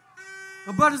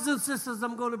 Brothers and sisters,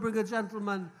 I'm going to bring a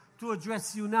gentleman to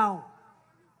address you now.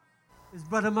 It's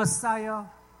Brother Massiah.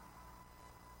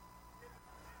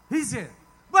 He's here.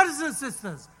 Brothers and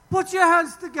sisters, put your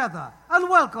hands together and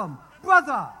welcome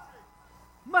Brother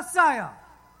Massiah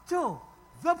to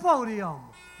the podium.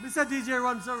 Mr. DJ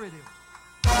runs the radio.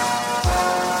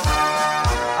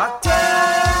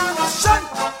 Attention!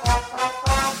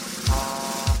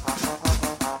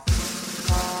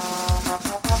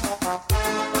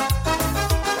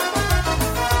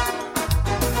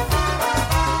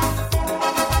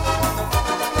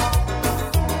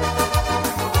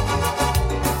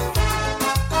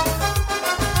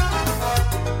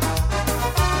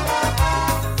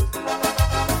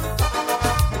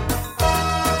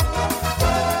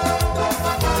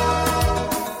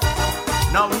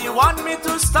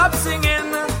 Stop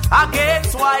singing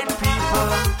against white people.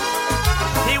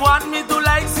 He want me to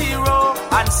like zero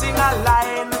and sing a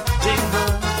line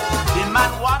jingle. The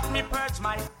man want me purge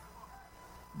my...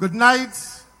 Good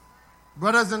night,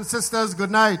 brothers and sisters, good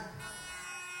night.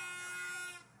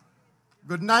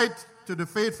 Good night to the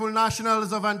faithful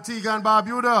nationals of Antigua and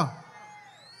Barbuda.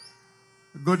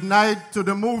 Good night to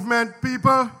the movement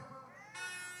people.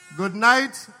 Good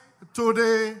night to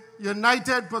the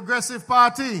United Progressive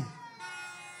Party.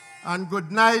 And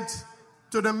good night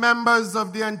to the members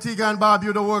of the Antigua and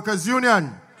Barbuda Workers'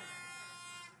 Union.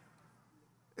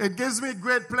 It gives me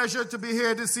great pleasure to be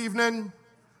here this evening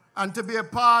and to be a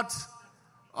part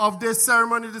of this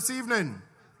ceremony this evening.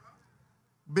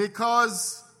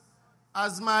 Because,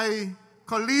 as my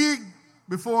colleague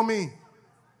before me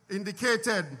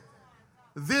indicated,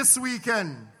 this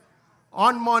weekend,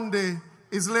 on Monday,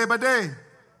 is Labor Day.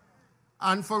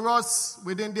 And for us,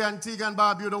 within the Antigua and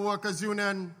Barbuda Workers'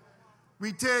 Union,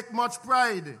 we take much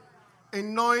pride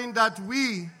in knowing that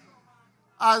we,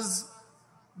 as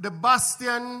the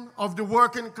bastion of the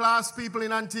working class people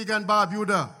in Antigua and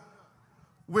Barbuda,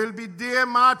 will be there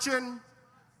marching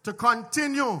to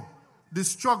continue the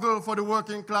struggle for the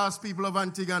working class people of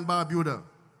Antigua and Barbuda.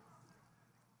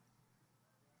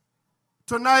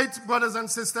 Tonight, brothers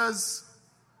and sisters,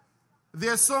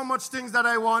 there's so much things that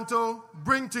I want to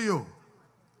bring to you.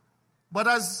 But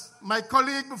as my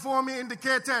colleague before me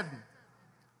indicated,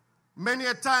 many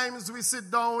a times we sit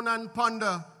down and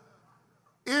ponder,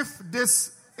 if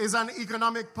this is an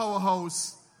economic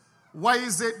powerhouse, why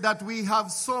is it that we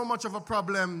have so much of a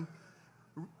problem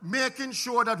making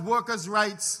sure that workers'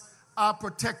 rights are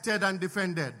protected and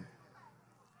defended?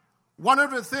 One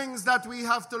of the things that we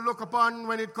have to look upon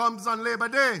when it comes on Labor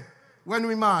Day when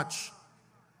we march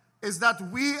is that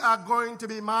we are going to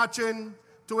be marching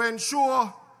to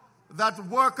ensure that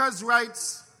workers'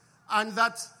 rights and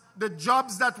that the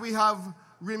jobs that we have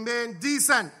remain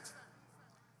decent.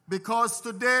 Because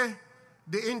today,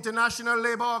 the International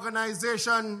Labour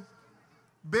Organization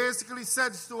basically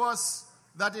says to us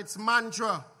that its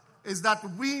mantra is that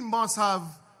we must have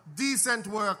decent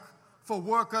work for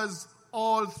workers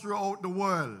all throughout the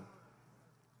world.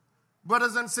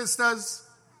 Brothers and sisters,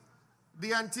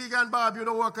 the Antigua and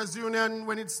Barbuda Workers' Union,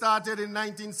 when it started in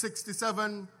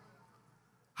 1967,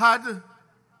 had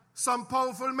some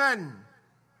powerful men.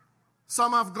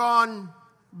 Some have gone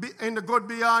in the good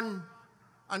beyond,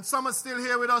 and some are still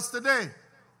here with us today.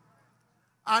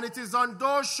 And it is on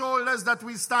those shoulders that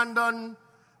we stand on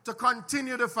to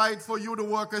continue the fight for you, the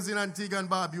workers in Antigua and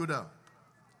Barbuda.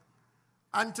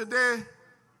 And today,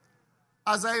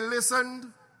 as I listened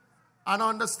and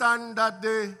understand that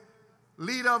the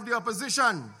leader of the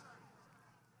opposition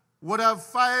would have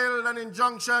filed an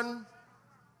injunction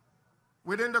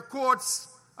within the courts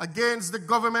against the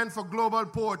government for global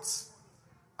ports,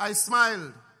 I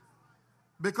smiled,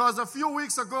 because a few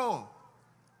weeks ago,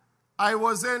 I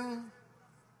was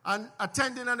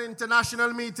attending an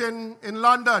international meeting in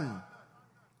London.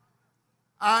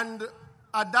 And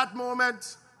at that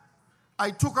moment, I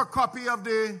took a copy of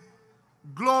the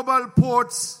Global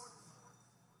Ports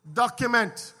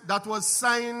document that was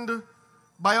signed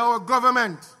by our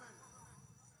government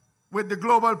with the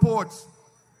global ports.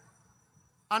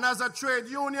 And as a trade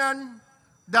union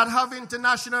that have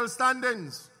international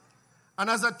standings, and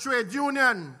as a trade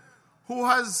union who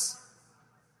has,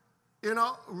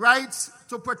 rights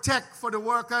to protect for the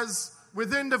workers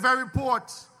within the very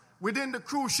port, within the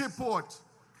cruise ship port,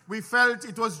 we felt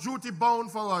it was duty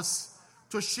bound for us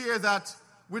to share that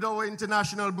with our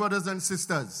international brothers and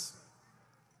sisters.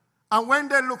 And when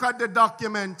they look at the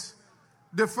document,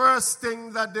 the first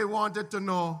thing that they wanted to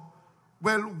know,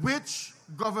 well, which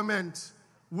government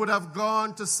would have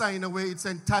gone to sign away its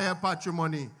entire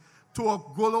patrimony to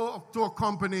a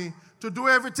company to do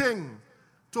everything,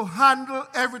 to handle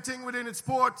everything within its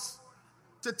ports,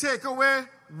 to take away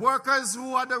workers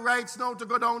who had the rights now to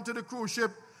go down to the cruise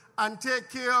ship and take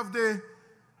care of the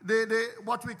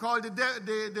what we call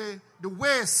the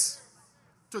waste,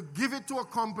 to give it to a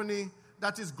company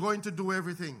that is going to do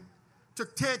everything, to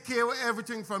take care of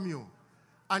everything from you.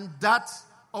 And that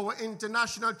our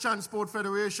International Transport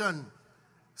Federation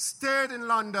stayed in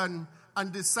London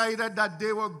and decided that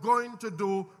they were going to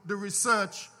do the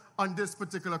research on this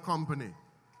particular company.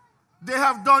 They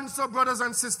have done so, brothers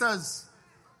and sisters.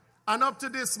 And up to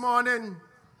this morning,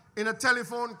 in a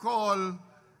telephone call,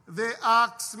 they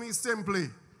asked me simply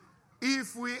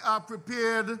if we are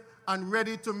prepared and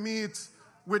ready to meet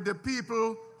with the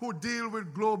people who deal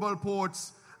with global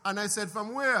ports. And I said,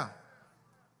 from where?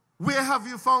 Where have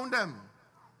you found them?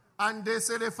 And they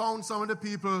said they found some of the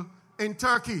people in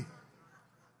Turkey.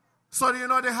 So,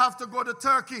 they have to go to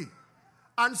Turkey.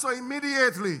 And so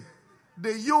immediately,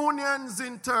 the unions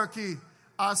in Turkey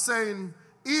are saying,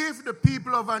 if the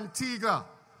people of Antigua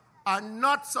are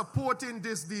not supporting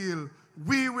this deal,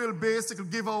 we will basically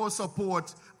give our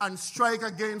support and strike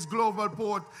against global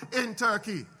port in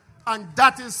Turkey. And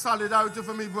that is solidarity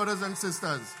for me, brothers and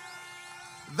sisters.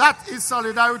 That is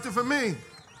solidarity for me.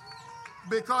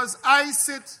 Because I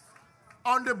sit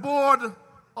on the board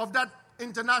of that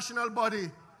international body,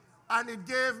 and it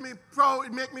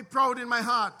made me proud in my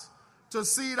heart to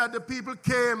see that the people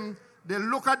came, they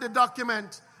look at the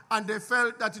document, and they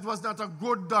felt that it was not a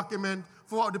good document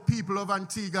for the people of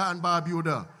Antigua and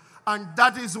Barbuda. And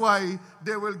that is why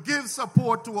they will give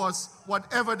support to us,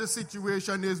 whatever the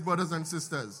situation is, brothers and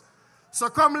sisters. So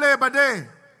come Labor Day,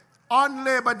 on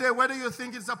Labor Day, whether you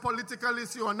think it's a political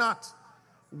issue or not,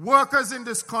 workers in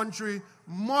this country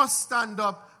must stand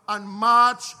up and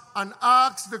march and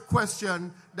ask the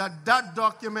question that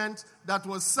document that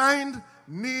was signed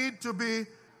need to be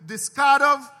discarded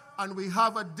of, and we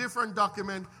have a different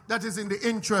document that is in the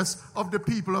interest of the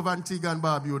people of Antigua and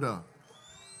Barbuda.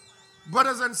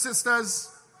 Brothers and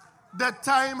sisters, the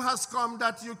time has come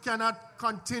that you cannot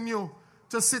continue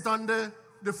to sit on the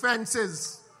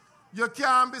fences. You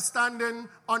can't be standing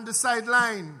on the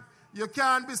sideline. You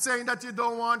can't be saying that you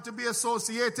don't want to be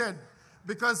associated,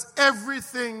 because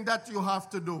everything that you have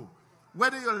to do,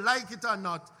 whether you like it or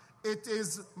not, it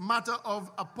is matter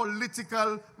of a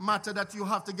political matter that you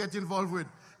have to get involved with,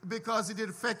 because it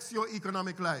affects your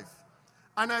economic life.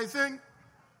 And I think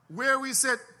where we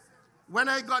sit, when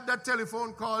I got that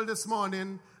telephone call this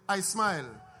morning, I smiled.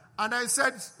 And I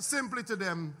said simply to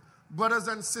them, brothers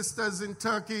and sisters in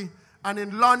Turkey and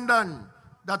in London,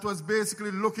 that was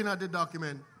basically looking at the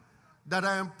document, that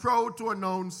I am proud to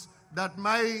announce that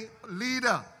my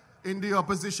leader in the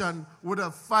opposition would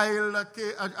have filed at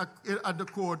the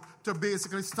court to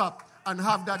basically stop and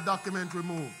have that document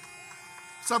removed.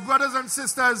 So brothers and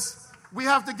sisters, we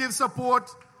have to give support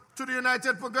to the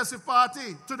United Progressive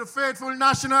Party, to the faithful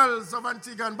nationals of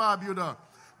Antigua and Barbuda,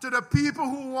 to the people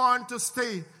who want to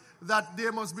stay, that they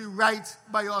must be right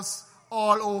by us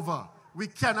all over. We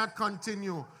cannot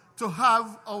continue to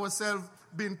have ourselves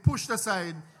being pushed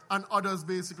aside and others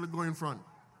basically go in front.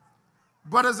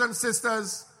 Brothers and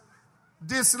sisters,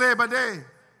 this Labor Day,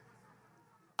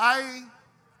 I,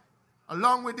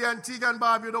 along with the Antigua and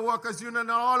Barbuda Workers Union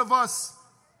and all of us,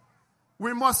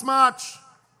 we must march.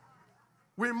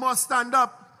 We must stand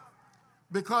up,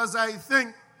 because I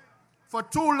think for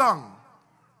too long,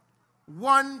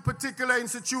 one particular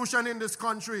institution in this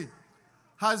country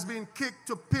has been kicked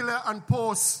to pillar and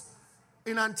post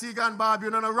in Antigua and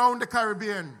Barbuda and around the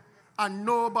Caribbean, and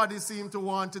nobody seemed to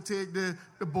want to take the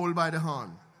bull by the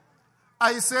horn.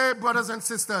 I say, brothers and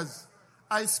sisters,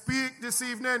 I speak this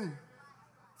evening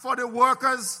for the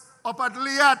workers up at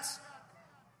Liat,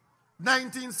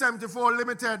 1974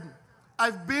 Limited.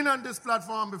 I've been on this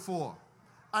platform before,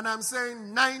 and I'm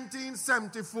saying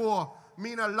 1974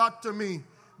 mean a lot to me,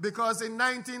 because in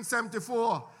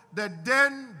 1974, the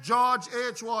then George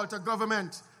H. Walter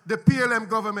government, the PLM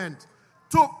government,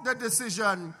 took the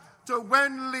decision to,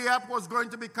 when Liat was going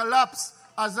to be collapsed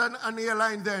as an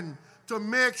airline then, to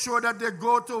make sure that they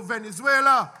go to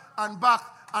Venezuela and back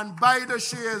and buy the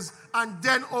shares and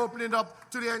then open it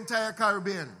up to the entire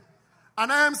Caribbean.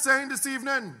 And I am saying this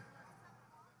evening,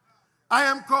 I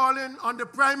am calling on the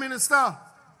Prime Minister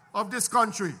of this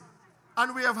country,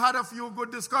 and we have had a few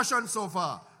good discussions so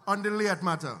far on the Liat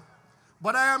matter,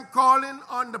 but I am calling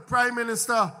on the Prime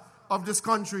Minister of this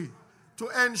country to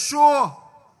ensure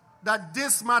that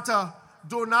this matter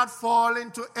do not fall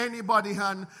into anybody's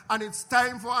hand, and it's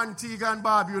time for Antigua and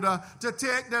Barbuda to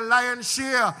take the lion's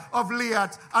share of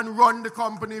Liat and run the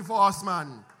company for us,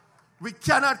 man. We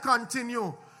cannot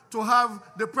continue to have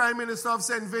the Prime Minister of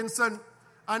St. Vincent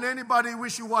and anybody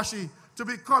wishy-washy to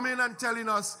be coming and telling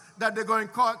us that they're going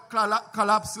to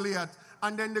collapse Liat,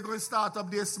 and then they're going to start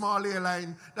up their small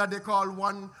airline that they call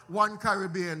One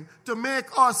Caribbean to make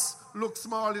us look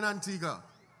small in Antigua.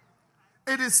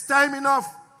 It is time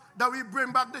enough that we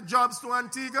bring back the jobs to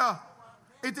Antigua.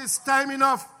 It is time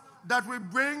enough that we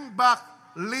bring back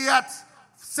Liat,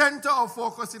 center of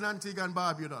focus in Antigua and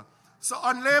Barbuda. So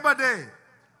on Labor Day,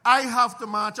 I have to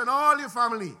march, and all your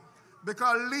family,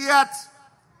 because Liat,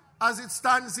 as it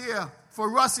stands here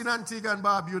for us in Antigua and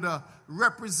Barbuda,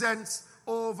 represents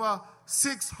over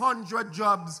 600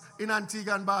 jobs in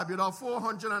Antigua and Barbuda,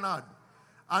 400 and odd,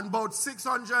 and about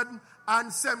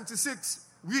 676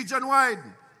 region-wide.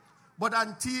 But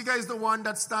Antigua is the one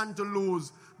that stands to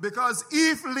lose, because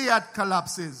if Liat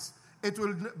collapses, it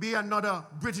will be another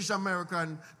British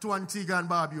American to Antigua and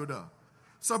Barbuda.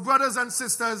 So brothers and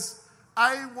sisters,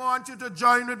 I want you to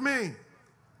join with me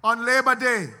on Labor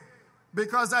Day,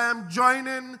 because I am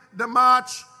joining the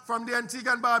march from the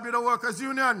Antigua and Barbuda Workers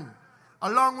Union,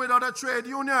 along with other trade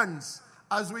unions,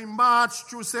 as we march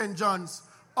through St. John's.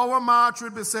 Our march will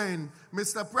be saying,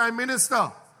 Mr. Prime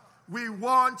Minister, we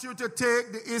want you to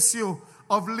take the issue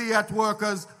of Liat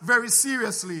workers very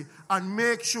seriously and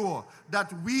make sure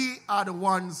that we are the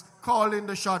ones calling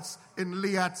the shots in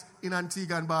Liat in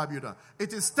Antigua and Barbuda.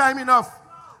 It is time enough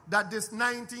that this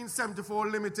 1974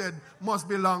 Limited must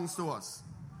belong to us.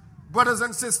 Brothers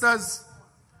and sisters,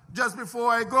 just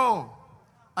before I go,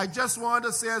 I just want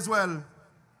to say as well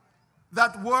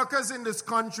that workers in this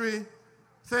country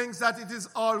think that it is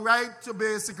all right to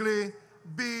basically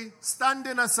be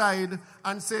standing aside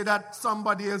and say that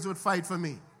somebody else would fight for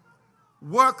me.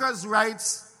 Workers'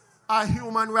 rights are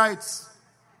human rights.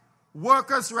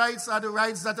 Workers' rights are the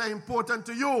rights that are important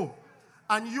to you.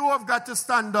 And you have got to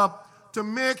stand up to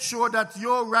make sure that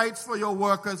your rights for your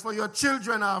workers, for your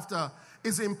children after,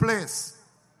 is in place.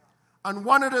 And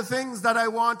one of the things that I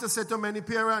want to say to many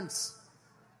parents,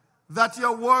 that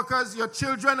your workers, your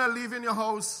children are leaving your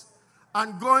house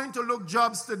and going to look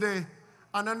jobs today,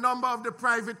 and a number of the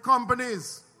private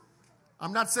companies,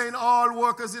 I'm not saying all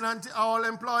workers in all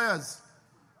employers,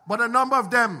 but a number of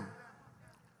them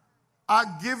are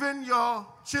giving your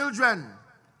children,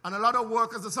 and a lot of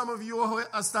workers, some of you who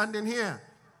are standing here,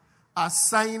 are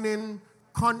signing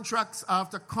contracts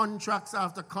after contracts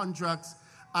after contracts,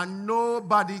 and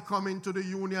nobody coming to the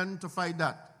union to fight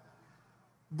that.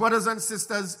 Brothers and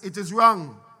sisters, it is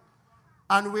wrong.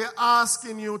 And we're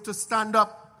asking you to stand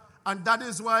up. And that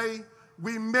is why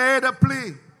we made a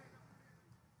plea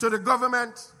to the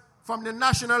government from the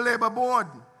National Labour Board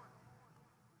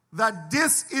that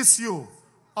this issue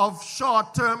of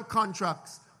short-term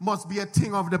contracts must be a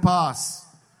thing of the past.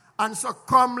 And so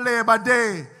come Labor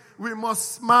Day, we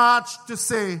must march to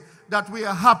say that we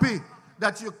are happy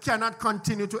that you cannot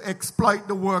continue to exploit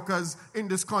the workers in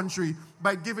this country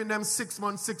by giving them 6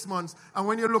 months. And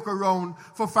when you look around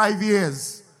for 5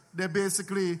 years, they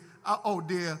basically are out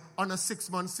there on a 6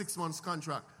 months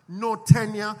contract. No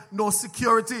tenure, no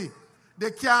security.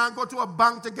 They can't go to a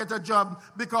bank to get a job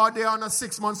because they're on a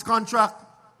 6 months contract.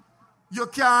 You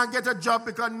can't get a job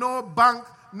because no bank,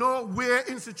 no way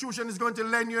institution is going to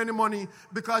lend you any money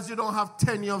because you don't have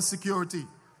tenure of security.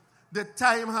 The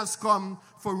time has come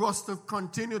for us to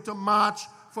continue to march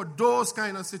for those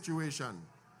kind of situations.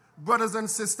 Brothers and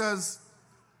sisters,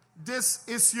 this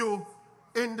issue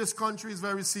in this country is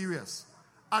very serious.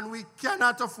 And we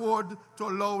cannot afford to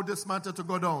allow this matter to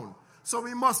go down. So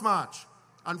we must march.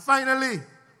 And finally,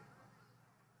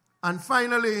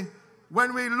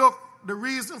 when we look, the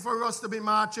reason for us to be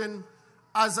marching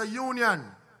as a union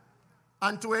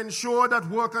and to ensure that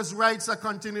workers' rights are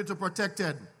continued to be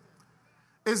protected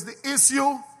is the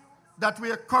issue that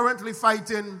we are currently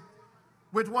fighting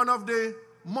with one of the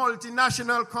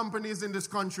multinational companies in this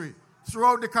country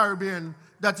throughout the Caribbean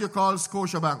that you call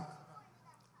Scotiabank.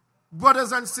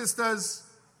 Brothers and sisters,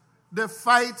 the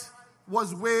fight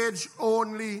was waged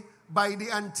only by the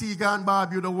Antigua and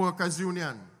Barbuda Workers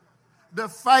Union. The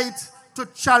fight to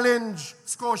challenge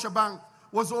Scotiabank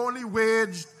was only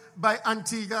waged by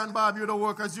Antigua and Barbuda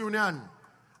Workers Union.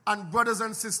 And brothers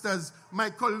and sisters, my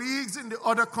colleagues in the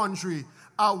other country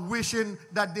are wishing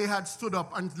that they had stood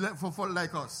up and for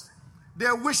like us.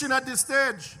 They're wishing at this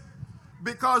stage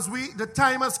because the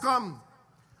time has come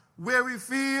where we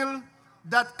feel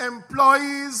that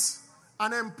employees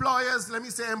and employers, let me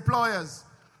say employers,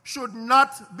 should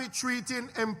not be treating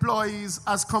employees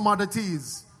as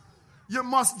commodities. You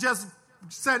must just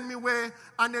send me away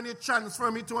and then you transfer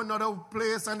me to another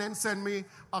place and then send me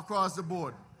across the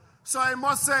board. So I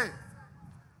must say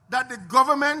that the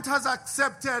government has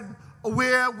accepted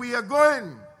where we are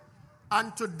going.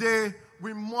 And today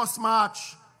we must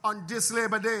march on this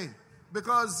Labor Day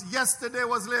because yesterday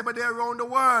was Labor Day around the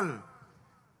world.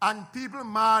 And people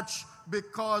march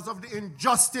because of the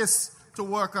injustice to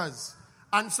workers.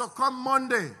 And so come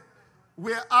Monday,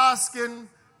 we're asking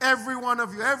every one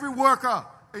of you, every worker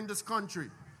in this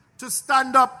country, to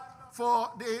stand up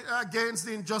against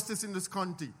the injustice in this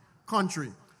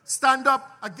country. Stand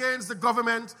up against the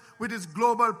government with its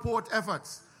global port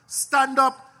efforts. Stand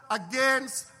up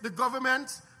against the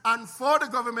government and for the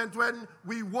government when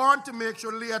we want to make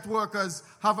sure Liat workers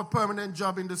have a permanent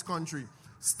job in this country.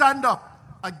 Stand up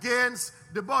against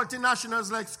the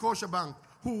multinationals like Scotiabank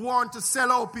who want to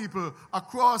sell out people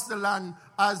across the land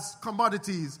as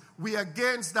commodities. We are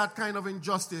against that kind of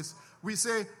injustice. We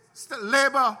say,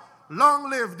 Labour, long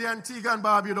live the Antigua and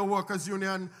Barbuda Workers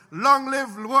Union. Long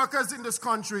live workers in this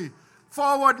country.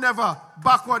 Forward never,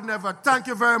 backward never. Thank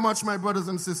you very much, my brothers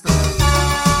and sisters.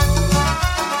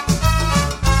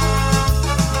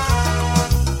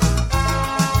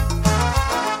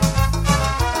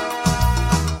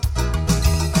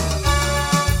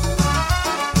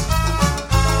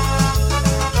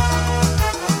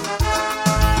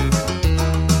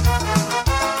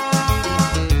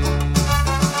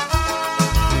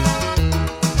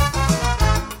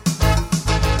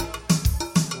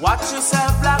 Watch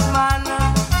yourself, black man,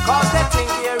 cause they think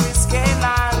here is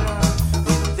Canaan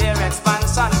with their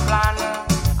expansion plan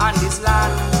on this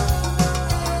land.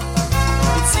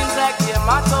 It seems like their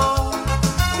motto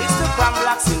is to cram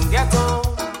blacks in ghetto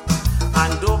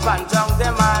and dope and junk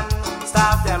them and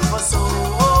starve them for so.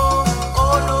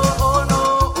 Oh no, oh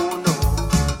no, oh no.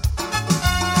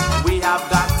 We have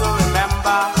got to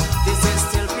remember this is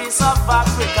still piece of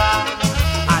Africa,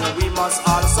 and we must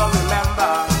also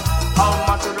remember how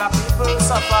much black people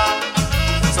suffer.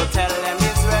 So tell them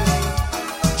Israeli,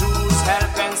 Jews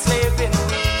help enslaving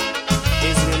we.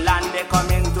 Israel land they come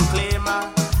in to claim,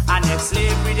 and if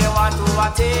slavery they want to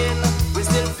attain. We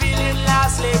still feeling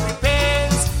last slavery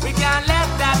pains. We can't let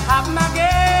that happen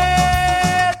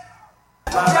again.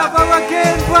 Never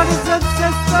again, brothers and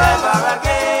sisters. Never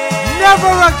again.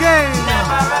 Never again.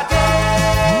 Never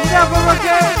again. Never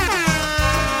again.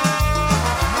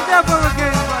 Never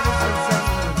again, brothers and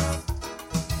sisters.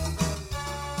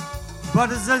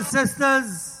 Brothers and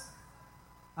sisters,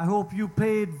 I hope you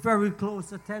paid very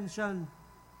close attention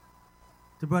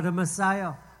to Brother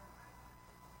Massiah.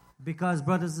 Because,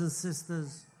 brothers and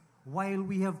sisters, while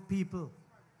we have people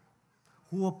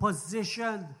who are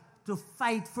positioned to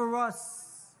fight for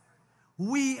us,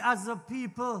 we as a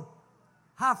people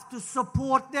have to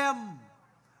support them.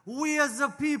 We as a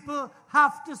people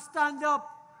have to stand up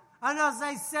And as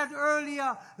I said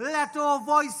earlier, let our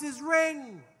voices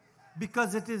ring,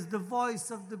 because it is the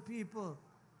voice of the people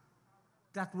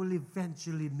that will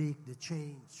eventually make the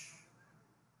change.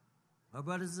 My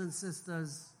brothers and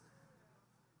sisters,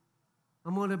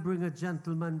 I'm going to bring a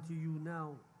gentleman to you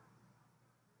now.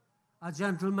 A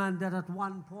gentleman that at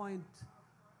one point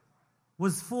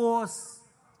was forced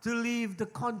to leave the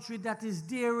country that is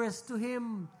dearest to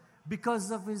him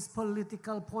because of his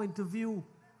political point of view.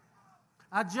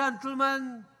 A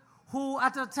gentleman who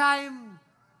at a time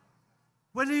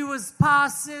when he was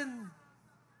passing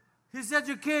his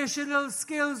educational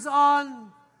skills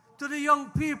on to the young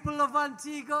people of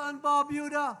Antigua and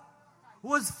Barbuda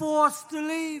was forced to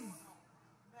leave.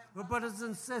 My brothers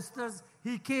and sisters,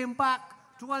 he came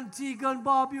back to Antigua and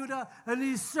Barbuda and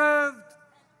he served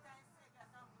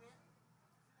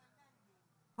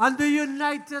on the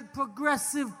United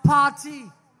Progressive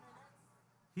Party.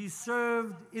 He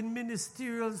served in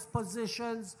ministerial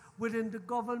positions within the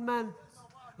government.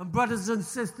 And brothers and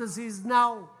sisters, he's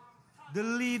now the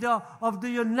leader of the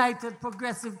United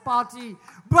Progressive Party.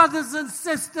 Brothers and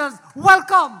sisters,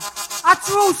 welcome a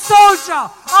true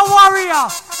soldier, a warrior,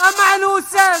 a man who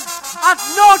says at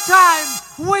no time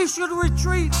we should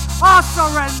retreat or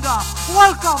surrender.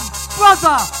 Welcome,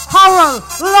 Brother Harold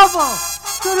Lovell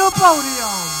to the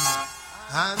podium.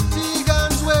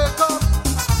 Antigans, wake up,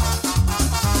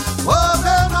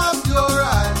 open up your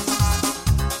eyes.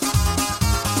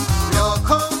 Your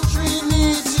country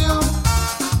needs you.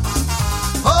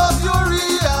 Hope you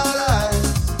realize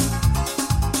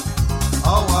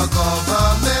our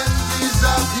government is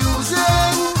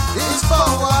abusing its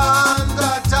power and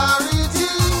authority,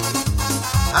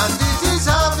 and it is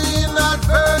having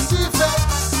adverse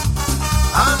effects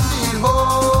on the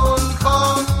whole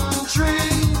country.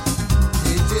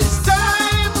 It is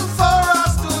time for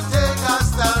us to take a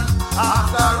stand.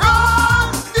 After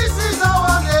all, this is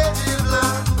our native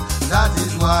land. That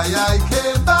is why I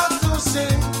came back to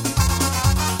sing,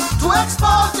 to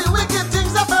expose the wicked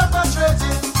things they're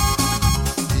perpetrating.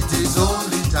 It is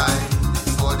only time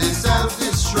for the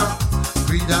self-destruct.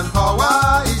 Greed and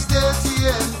power is their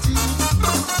TNT.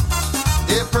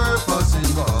 Their purpose in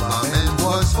government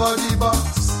was for the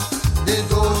boss. They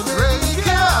don't really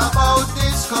care about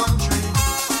this country.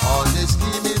 All the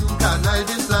scheming,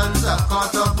 conniving plans have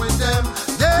caught up with them.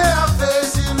 They are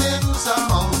facing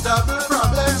insurmountable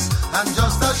problems, and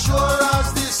just as sure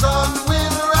as the sun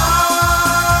will rise.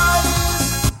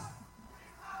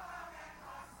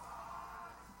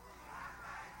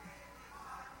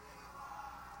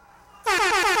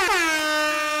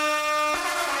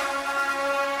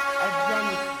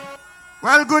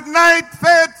 Well, good night,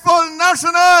 faithful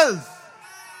nationals.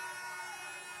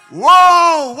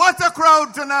 Whoa, what a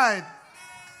crowd tonight.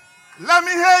 Let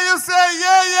me hear you say,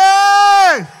 yeah,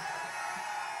 yeah.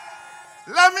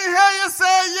 Let me hear you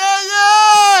say, yeah,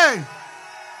 yeah.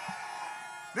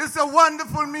 This is a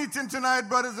wonderful meeting tonight,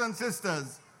 brothers and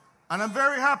sisters. And I'm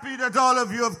very happy that all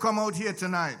of you have come out here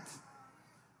tonight.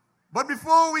 But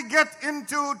before we get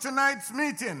into tonight's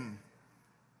meeting,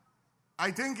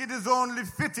 I think it is only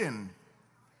fitting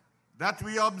that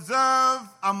we observe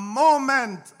a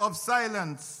moment of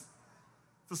silence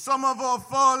for some of our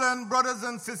fallen brothers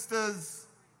and sisters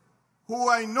who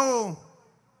I know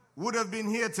would have been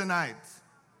here tonight.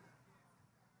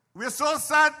 We're so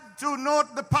sad to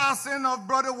note the passing of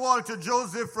Brother Walter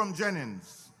Joseph from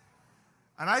Jennings.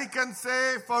 And I can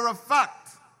say for a fact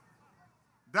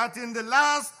that in the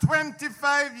last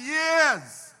 25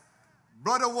 years,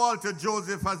 Brother Walter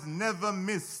Joseph has never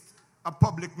missed a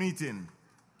public meeting.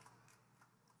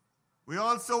 We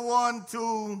also want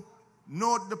to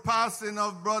note the passing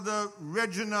of Brother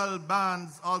Reginald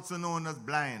Barnes, also known as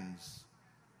Blinds.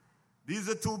 These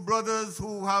are two brothers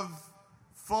who have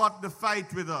fought the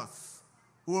fight with us,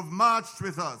 who have marched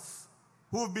with us,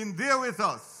 who have been there with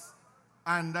us.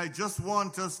 And I just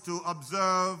want us to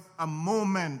observe a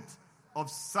moment of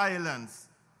silence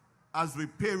as we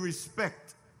pay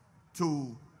respect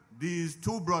to these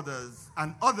two brothers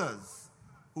and others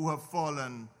who have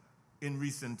fallen in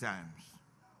recent times.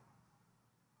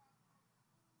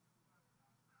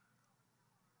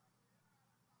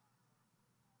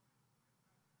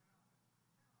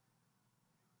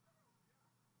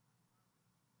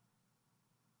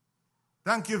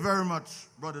 Thank you very much,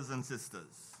 brothers and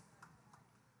sisters.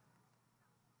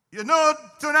 You know,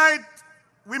 tonight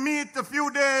we meet a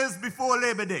few days before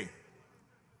Labor Day.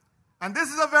 And this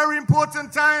is a very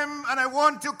important time, and I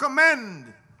want to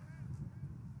commend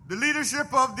the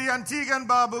leadership of the Antigua and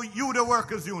Barbuda Youth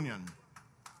Workers Union.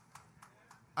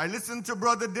 I listened to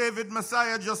Brother David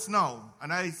Massiah just now,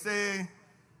 and I say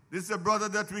this is a brother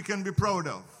that we can be proud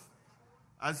of.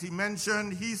 As he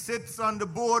mentioned, he sits on the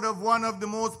board of one of the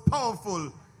most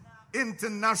powerful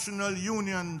international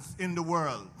unions in the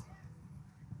world.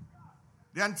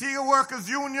 The Antigua Workers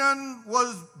Union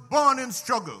was born in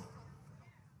struggle,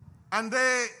 and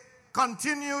they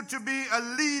continue to be a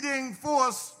leading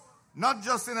force, not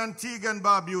just in Antigua and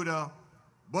Barbuda,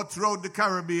 but throughout the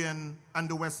Caribbean and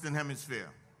the Western Hemisphere.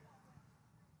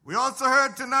 We also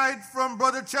heard tonight from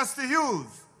Brother Chester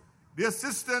Hughes, the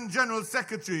Assistant General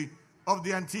Secretary of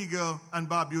the Antigua and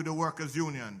Barbuda Workers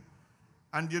Union.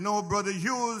 And you know, Brother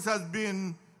Hughes has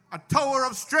been a tower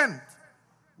of strength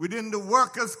within the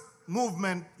workers'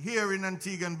 movement here in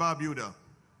Antigua and Barbuda.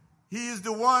 He is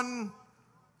the one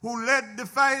who led the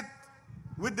fight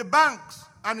with the banks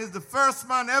and is the first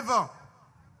man ever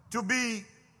to be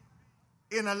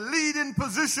in a leading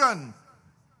position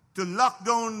to lock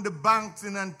down the banks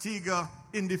in Antigua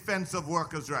in defense of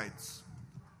workers' rights.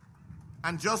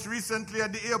 And just recently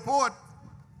at the airport,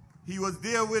 he was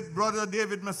there with Brother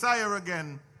David Massiah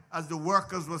again as the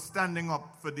workers were standing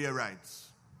up for their rights.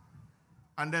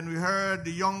 And then we heard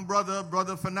the young brother,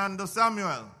 Brother Fernando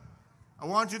Samuel. I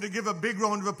want you to give a big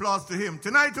round of applause to him.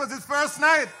 Tonight was his first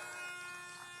night,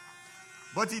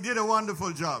 but he did a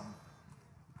wonderful job.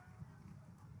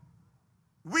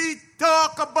 We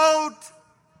talk about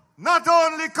not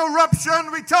only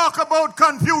corruption, we talk about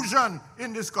confusion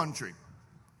in this country.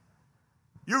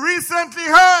 You recently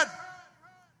heard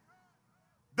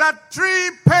that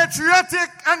 3 patriotic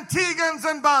Antiguans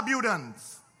and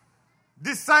Barbudans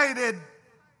decided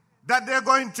that they're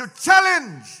going to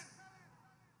challenge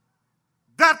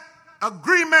that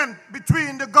agreement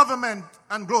between the government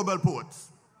and Global Ports.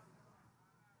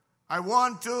 I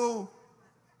want to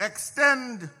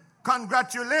extend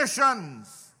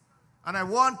congratulations and I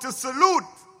want to salute,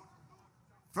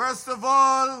 first of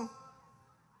all,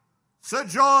 Sir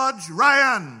George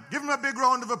Ryan. Give him a big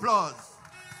round of applause.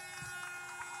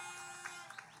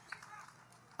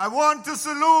 I want to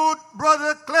salute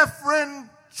Brother Clefrin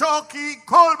Chalky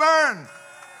Colburn.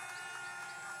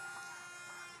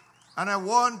 And I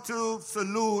want to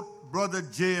salute Brother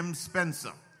James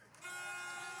Spencer.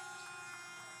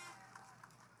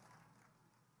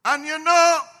 And you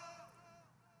know,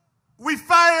 we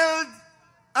filed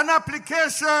an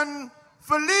application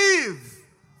for leave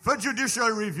for judicial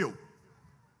review.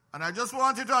 And I just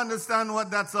want you to understand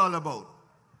what that's all about.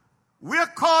 We're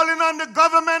calling on the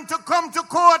government to come to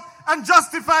court and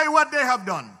justify what they have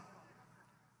done.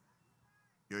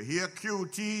 You hear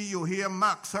QT, you hear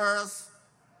Max Hurst.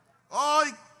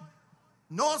 Oh,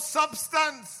 no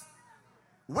substance.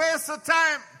 Waste of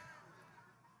time.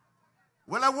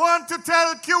 Well, I want to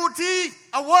tell QT,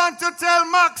 I want to tell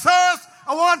Max Hurst,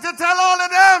 I want to tell all of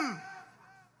them.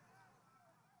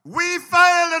 We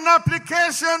filed an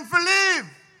application for leave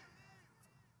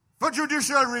for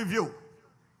judicial review.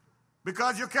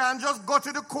 Because you can't just go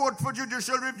to the court for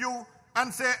judicial review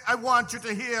and say, I want you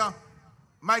to hear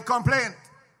my complaint.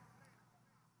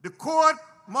 The court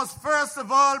must first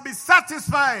of all be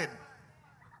satisfied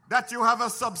that you have a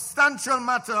substantial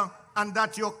matter and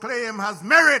that your claim has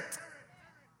merit.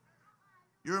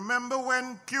 You remember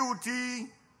when QT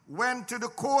went to the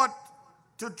court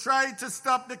to try to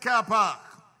stop the car park?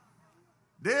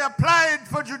 They applied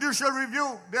for judicial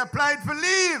review. They applied for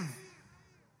leave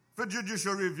for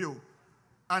judicial review.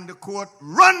 And the court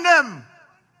run them.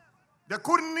 They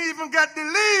couldn't even get the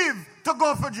leave to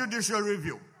go for judicial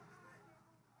review.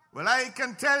 Well, I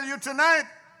can tell you tonight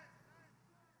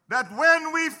that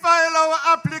when we file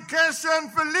our application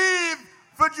for leave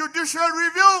for judicial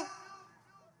review,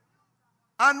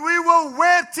 and we were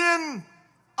waiting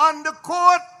on the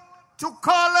court to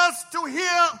call us to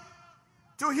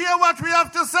hear what we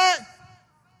have to say,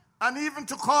 and even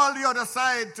to call the other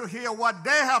side to hear what they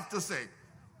have to say,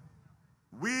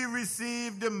 we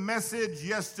received a message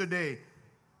yesterday.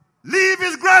 Leave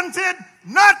is granted.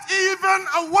 Not even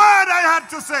a word I had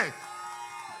to say.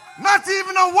 Not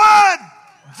even a word.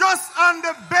 Just on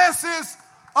the basis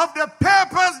of the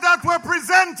papers that were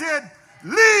presented,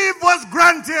 leave was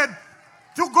granted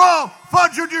to go for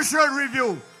judicial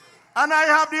review. And I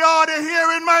have the order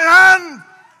here in my hand,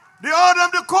 the order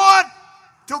of the court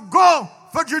to go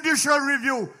for judicial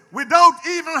review without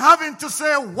even having to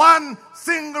say one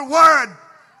single word.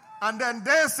 And then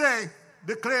they say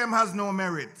the claim has no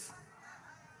merit.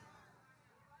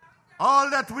 All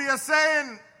that we are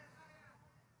saying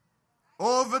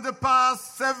over the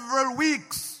past several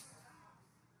weeks,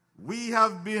 we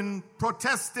have been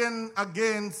protesting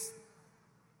against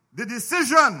the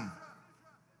decision.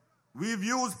 We've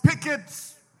used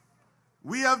pickets.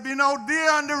 We have been out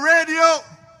there on the radio.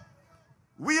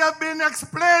 We have been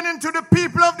explaining to the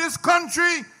people of this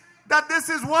country that this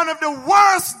is one of the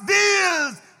worst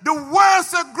deals, the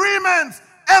worst agreements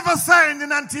ever signed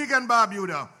in Antigua and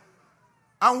Barbuda.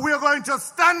 And we're going to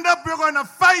stand up, we're going to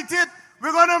fight it,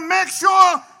 we're going to make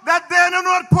sure that they do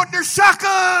not put the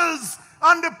shackles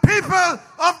on the people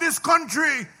of this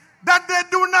country, that they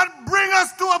do not bring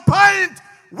us to a point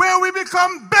where we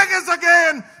become beggars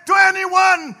again to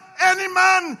anyone, any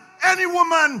man, any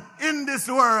woman in this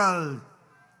world.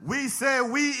 We say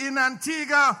we in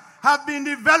Antigua have been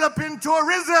developing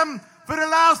tourism for the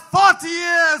last 40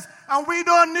 years, and we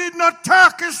don't need no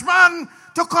Turkish man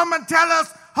to come and tell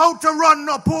us how to run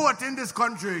no port in this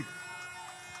country.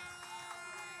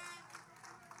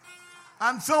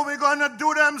 And so we're going to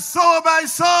do them saw by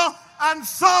saw and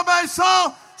saw by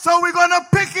saw. So we're going to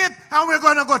pick it and we're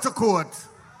going to go to court.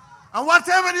 And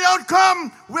whatever the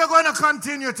outcome, we're going to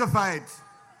continue to fight.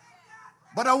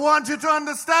 But I want you to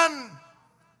understand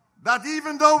that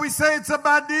even though we say it's a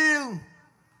bad deal,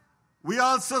 we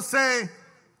also say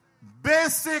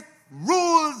basic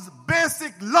rules,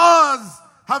 basic laws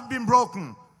have been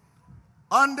broken.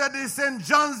 Under the St.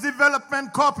 John's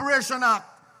Development Corporation Act,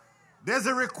 there's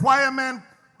a requirement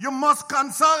you must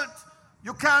consult.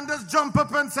 You can't just jump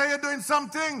up and say you're doing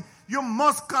something. You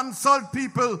must consult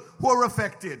people who are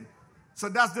affected. So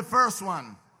that's the first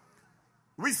one.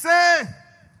 We say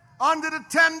under the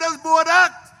Tenders Board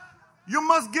Act, you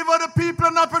must give other people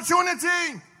an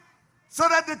opportunity so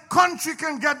that the country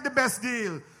can get the best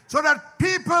deal, so that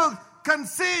people can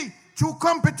see through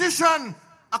competition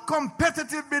a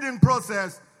competitive bidding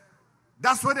process.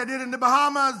 That's what they did in the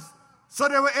Bahamas. So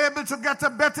they were able to get a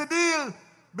better deal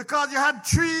because you had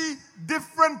 3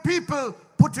 different people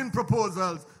put in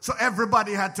proposals. So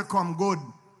everybody had to come good.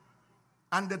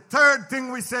 And the third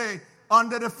thing we say,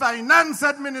 under the Finance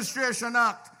Administration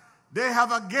Act, they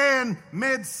have again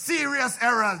made serious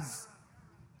errors.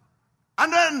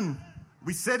 And then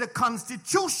we say the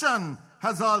Constitution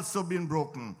has also been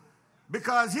broken.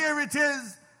 Because here it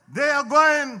is, they are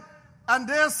going and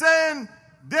they're saying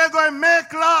they're going to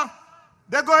make law,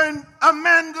 they're going to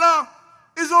amend law.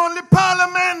 It's only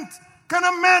Parliament can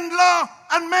amend law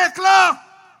and make law.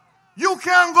 You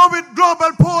can't go with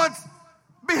global ports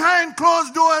behind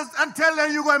closed doors and tell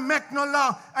them you're going to make no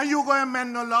law and you're going to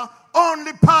amend no law.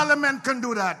 Only Parliament can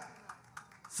do that.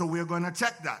 So we're going to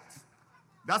check that.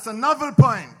 That's a novel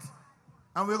point.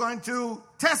 And we're going to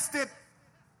test it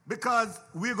because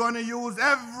we're going to use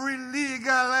every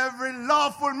legal, every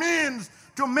lawful means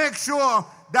to make sure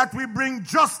that we bring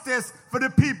justice for the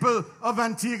people of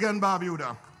Antigua and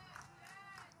Barbuda.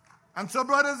 And so,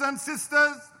 brothers and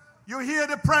sisters, you hear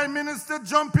the Prime Minister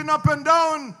jumping up and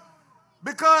down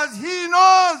because he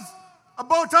knows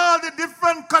about all the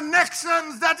different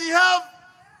connections that he have.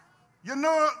 You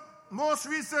know, most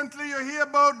recently you hear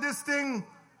about this thing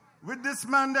with this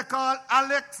man they call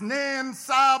Alex Nain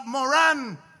Saab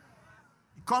Moran.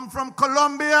 He come from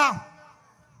Colombia.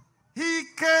 He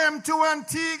came to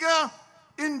Antigua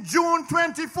in June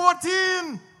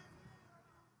 2014.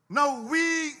 Now,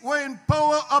 we were in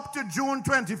power up to June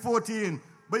 2014,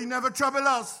 but he never troubled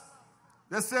us.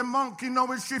 They say monkey know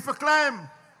his tree for climb.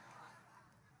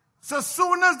 So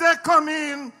soon as they come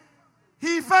in,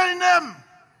 he find them.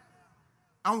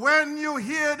 And when you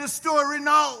hear the story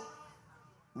now,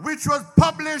 which was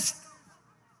published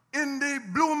in the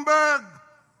Bloomberg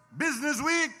Business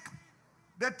Week,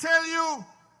 they tell you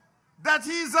that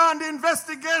he's on the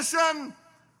investigation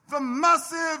for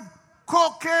massive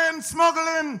cocaine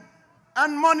smuggling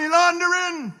and money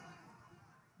laundering.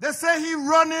 They say he's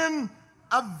running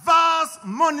a vast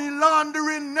money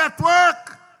laundering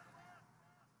network.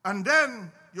 And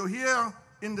then you hear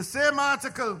in the same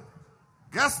article,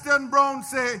 Gaston Brown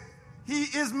say, he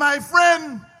is my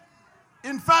friend.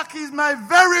 In fact, he's my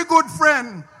very good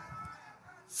friend.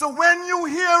 So when you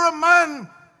hear a man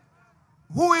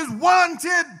who is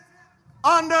wanted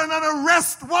under an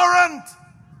arrest warrant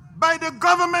by the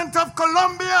government of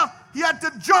Colombia, he had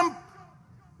to jump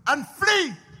and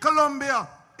flee Colombia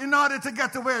in order to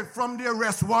get away from the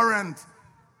arrest warrant.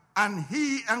 And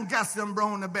he and Gaston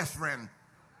Brown are best friends.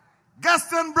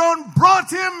 Gaston Brown brought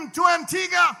him to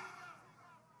Antigua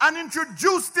and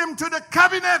introduced him to the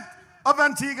cabinet of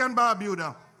Antigua and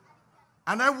Barbuda.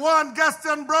 And I want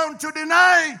Gaston Brown to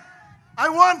deny. I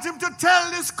want him to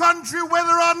tell this country whether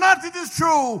or not it is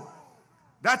true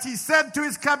that he said to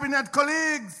his cabinet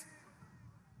colleagues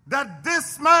that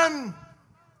this man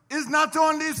is not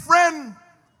only his friend,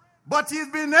 but he's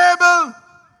been able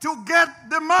to get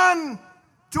the man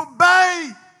to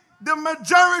buy the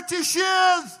majority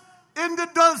shares in the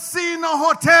Dulcina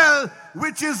Hotel,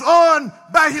 which is owned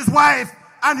by his wife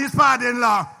and his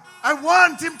father-in-law. I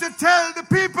want him to tell the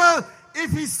people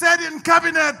if he said in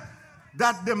cabinet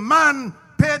that the man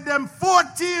paid them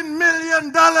 $14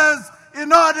 million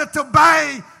in order to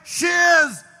buy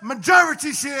shares,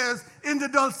 majority shares, in the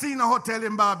Dulcina Hotel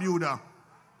in Barbuda.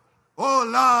 Oh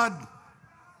Lord,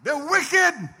 they're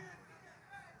wicked.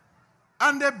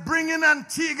 And they're bringing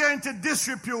Antigua into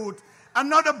disrepute.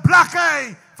 Another black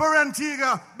eye for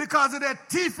Antigua because of their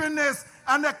thiefiness,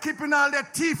 and they're keeping all their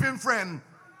thieving friend.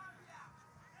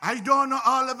 I don't know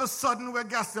all of a sudden where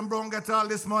Gaston Brown gets all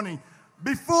this money.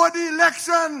 Before the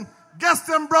election,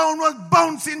 Gaston Brown was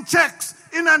bouncing checks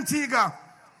in Antigua,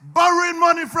 borrowing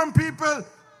money from people.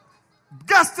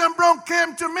 Gaston Brown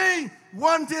came to me,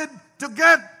 wanted to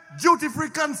get duty-free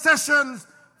concessions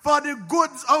for the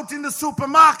goods out in the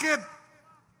supermarket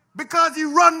because he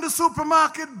run the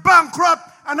supermarket bankrupt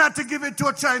and had to give it to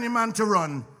a Chinese man to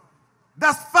run.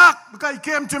 That's fact, because he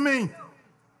came to me.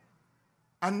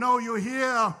 And now you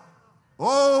hear,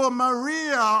 oh,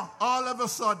 Maria, all of a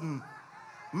sudden.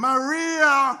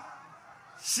 Maria,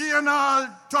 she and all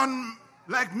turn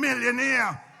like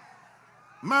millionaire.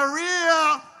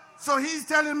 Maria, so he's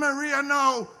telling Maria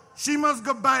now, she must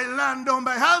go buy land down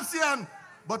by Halcyon.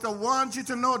 But I want you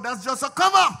to know that's just a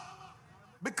cover,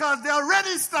 because they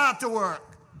already start to work.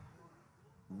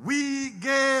 We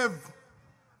gave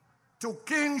to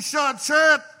King Short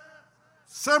Shirt,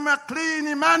 Sir McLean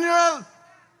Emmanuel,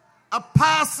 a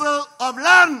parcel of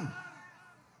land.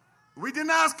 We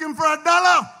didn't ask him for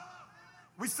 $1.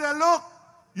 We said, look,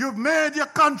 you've made your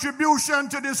contribution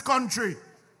to this country.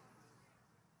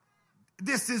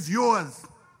 This is yours.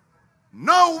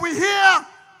 Now we here.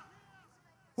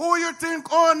 Who you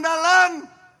think owned the land?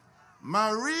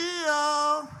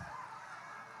 Maria.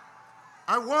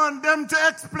 I want them to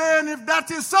explain if that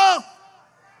is so.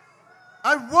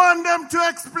 I want them to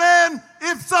explain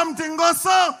if something goes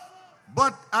so.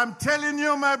 But I'm telling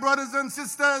you, my brothers and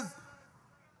sisters,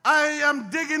 I am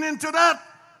digging into that,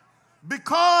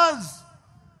 because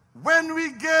when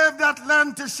we gave that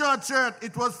land to Short Shirt,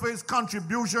 it was for his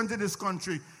contribution to this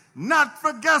country, not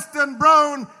for Gaston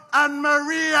Brown and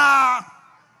Maria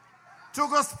to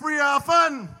go spree our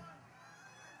fun.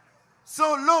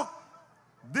 So look,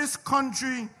 this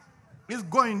country is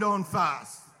going down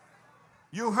fast.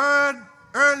 You heard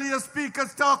earlier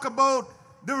speakers talk about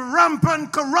the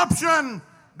rampant corruption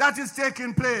that is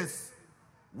taking place.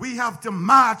 We have to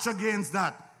march against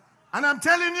that. And I'm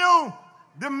telling you,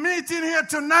 the meeting here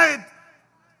tonight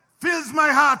fills my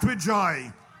heart with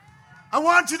joy. I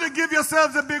want you to give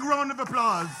yourselves a big round of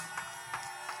applause.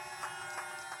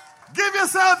 Give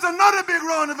yourselves another big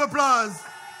round of applause.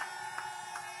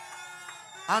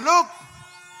 And look,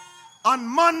 on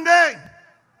Monday,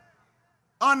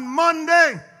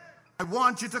 I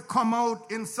want you to come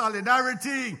out in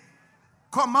solidarity.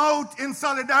 Come out in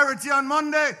solidarity on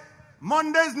Monday.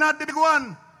 Monday is not the big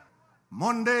one.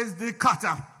 Monday is the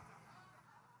cutter.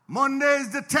 Monday is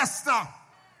the tester.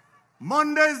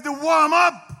 Monday is the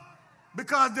warm-up,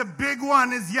 because the big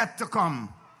one is yet to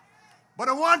come. But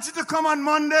I want you to come on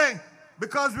Monday,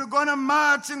 because we're going to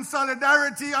march in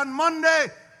solidarity on Monday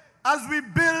as we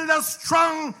build a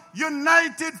strong,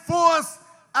 united force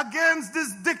against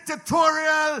this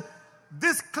dictatorial,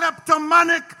 this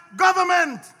kleptomanic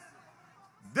government.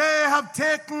 They have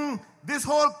taken this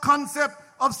whole concept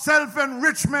of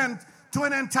self-enrichment to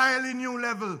an entirely new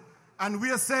level. And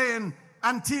we are saying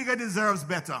Antigua deserves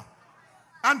better.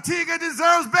 Antigua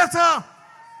deserves better.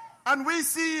 And we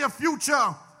see a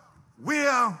future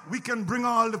where we can bring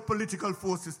all the political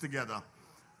forces together.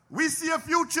 We see a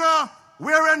future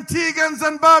where Antiguans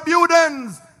and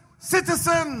Barbudans,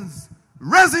 citizens,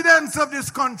 residents of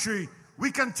this country,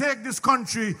 we can take this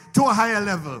country to a higher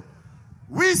level.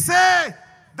 We say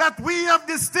that we have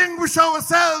distinguished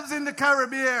ourselves in the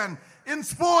Caribbean, in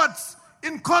sports,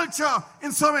 in culture,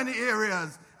 in so many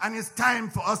areas. And it's time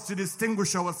for us to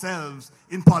distinguish ourselves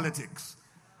in politics.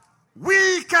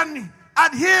 We can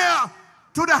adhere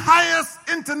to the highest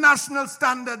international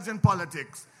standards in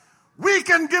politics. We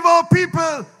can give our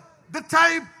people the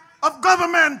type of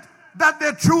government that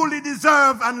they truly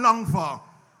deserve and long for.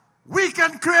 We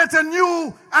can create a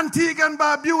new Antigua and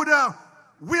Barbuda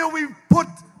where we put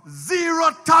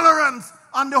zero tolerance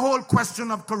on the whole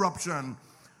question of corruption,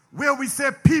 where we say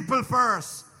people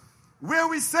first, where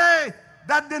we say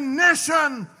that the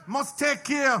nation must take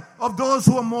care of those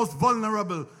who are most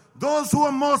vulnerable, those who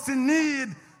are most in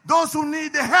need, those who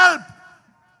need the help.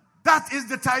 That is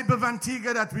the type of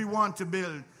Antigua that we want to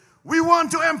build. We want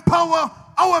to empower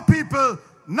our people,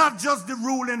 not just the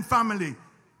ruling family.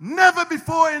 Never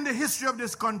before in the history of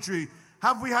this country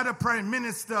have we had a prime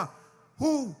minister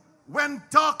who, when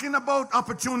talking about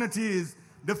opportunities,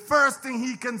 the first thing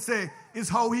he can say is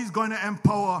how he's going to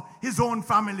empower his own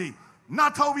family,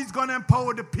 not how he's going to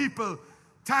empower the people.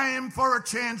 Time for a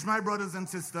change, my brothers and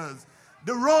sisters.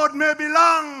 The road may be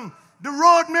long, the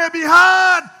road may be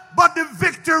hard, but the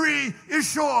victory is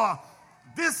sure.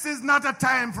 This is not a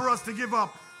time for us to give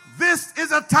up. This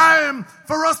is a time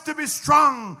for us to be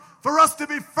strong, for us to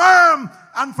be firm,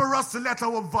 and for us to let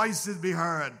our voices be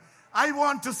heard. I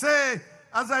want to say,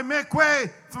 as I make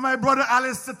way for my brother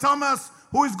Alister Thomas,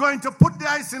 who is going to put the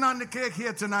icing on the cake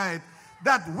here tonight,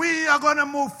 that we are going to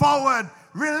move forward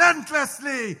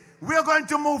relentlessly. We are going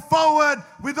to move forward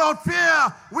without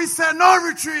fear. We say no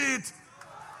retreat.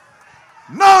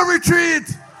 No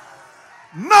retreat.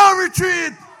 No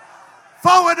retreat.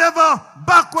 Forward ever,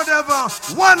 backward ever.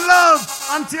 One love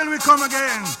until we come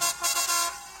again.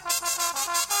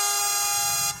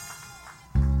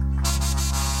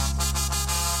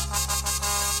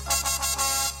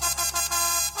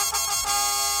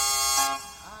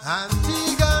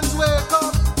 Antigans, wake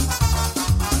up.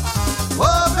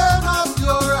 Open up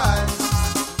your eyes.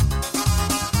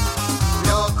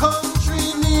 Your country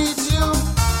needs you.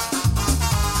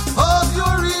 Hope you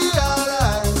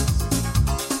realize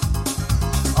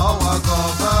our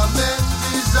government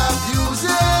is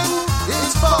abusing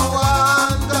its power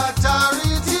and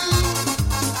authority,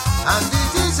 and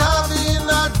it is having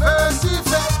adverse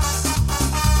effects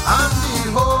on the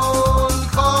whole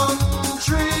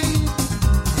country.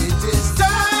 It is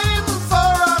time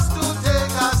for us to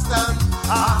take a stand.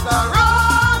 After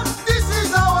all, this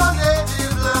is our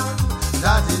native land.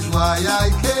 That is why I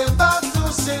came back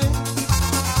to sing,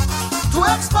 to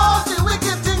expose the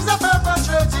wicked things they're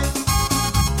perpetrating.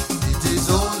 It is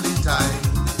only time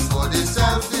for the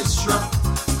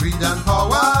self-destruct. Greed and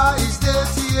power is the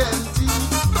TNT.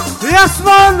 Yes,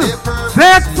 man!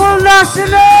 Faithful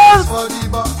nationals! For the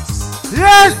box.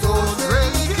 Yes! They don't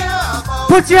really care about.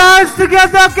 Put your hands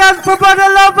together again for Brother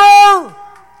Lovell!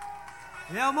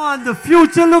 Yeah, man, the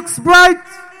future looks bright.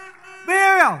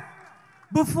 Vere,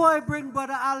 before I bring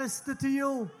Brother Alister to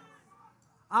you,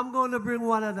 I'm going to bring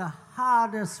one of the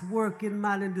hardest working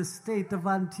men in the state of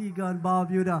Antigua and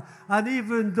Barbuda. And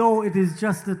even though it is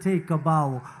just to take a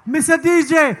bow, Mr.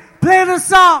 DJ, play the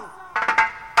song.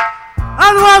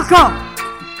 And welcome,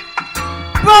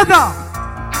 Brother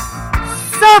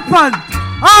Serpent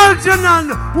Algernon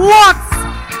Watts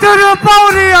to the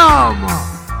podium.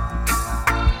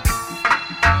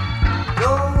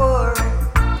 Don't worry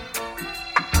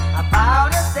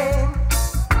about a thing,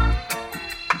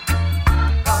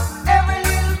 'cause every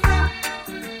little thing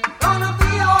gonna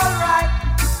be alright.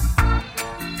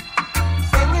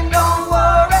 Singing, don't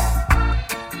worry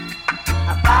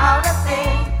about a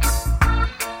thing,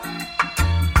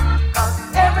 'cause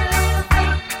every little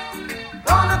thing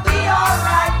gonna be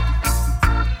alright.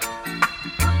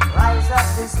 Rise up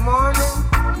this morning,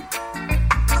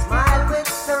 smile with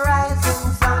the rising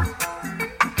sun.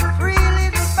 Three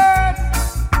little birds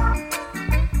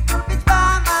pitch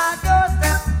by my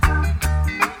doorstep,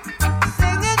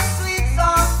 singing sweet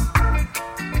songs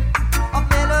of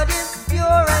melodies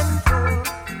pure and true,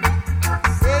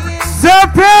 saying,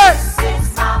 Serpent! this is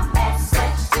my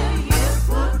message to you.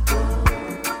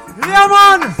 Yeah,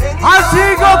 man!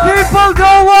 Antigua people,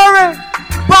 don't worry!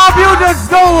 Barbudans,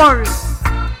 don't worry!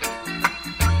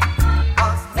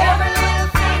 Every little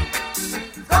thing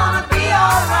gonna be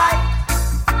alright.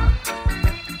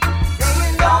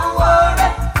 Saying don't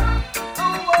worry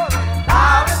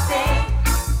about a thing,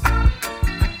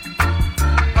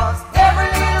 'cause every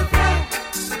little thing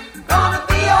gonna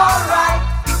be alright.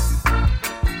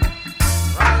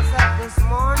 Rise up this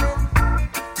morning,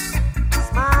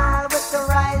 smile with the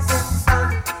rising sun.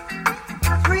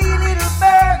 Three little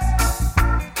birds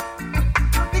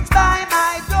pitch by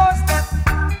my doorstep,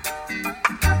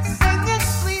 singing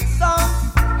sweet songs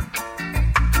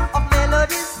of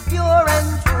melodies pure and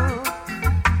true,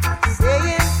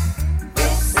 saying,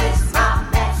 this is my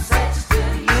message to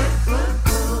you.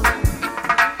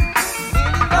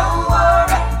 Meaning don't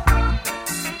worry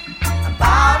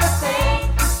about a thing.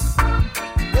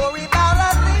 Worry about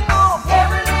a thing, oh,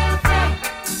 every little thing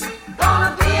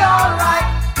gonna be alright.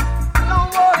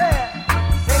 Don't worry,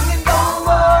 singing don't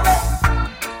worry.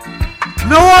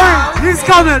 No worry, he's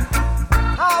coming!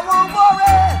 I won't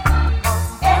worry.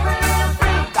 Every little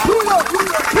thing.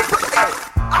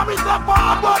 I'm in the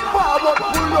forward, pull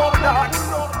up that.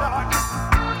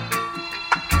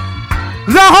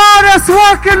 The hardest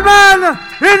working man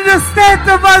in the state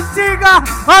of Antigua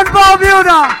and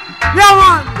Barbuda! Yeah,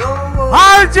 man!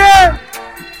 RJ,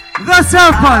 the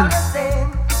Serpent!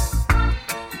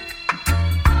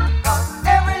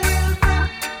 Every little thing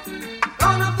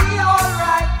gonna be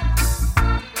alright.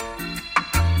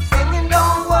 Singing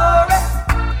don't worry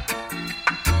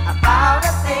about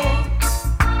a thing,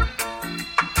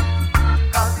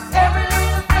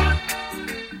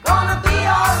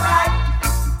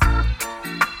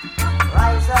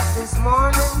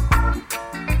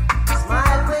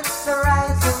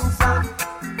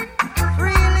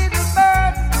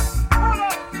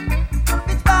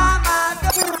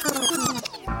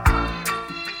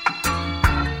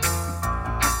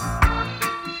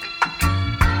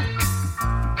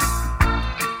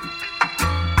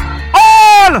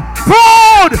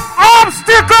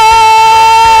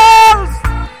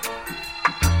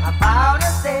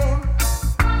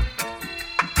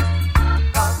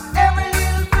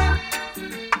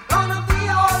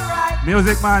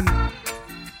 Music man.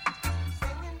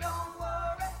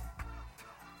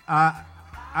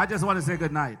 I just want to say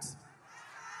good night.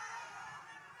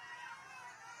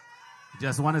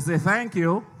 Just want to say thank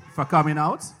you for coming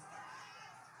out.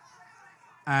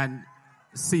 And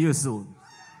see you soon.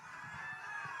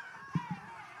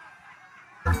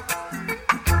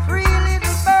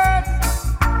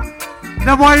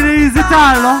 The boy is it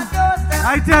all, no?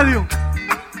 I tell you.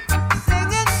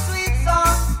 Singing sweet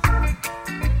songs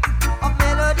of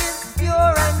melodies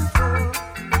pure and true.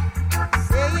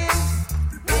 Saying,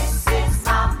 this is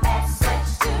my message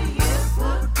to you.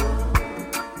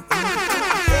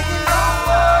 Singing, don't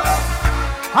worry.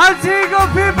 Antigua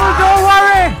people, don't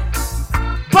worry.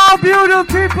 Barbuda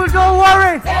people, don't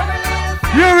worry.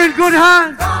 You're in good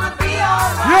hands.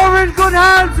 You're in good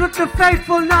hands with the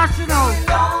faithful nationals.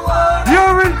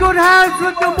 You're in good hands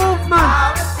with the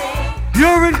movement.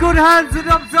 You're in good hands with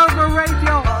Observer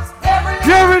Radio.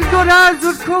 You're in good hands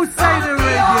with Crusader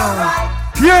Radio.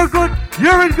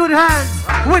 You're in good hands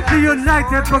with the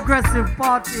United Progressive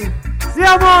Party.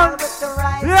 Yeah, man.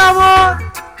 Yeah, man.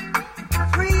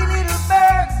 Three little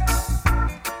birds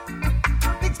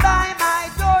pitched by my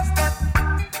doorstep.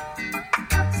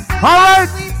 All right.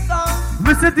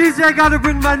 Mr. DJ, gotta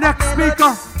bring my next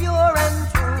speaker.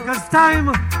 Because time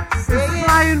is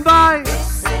flying by.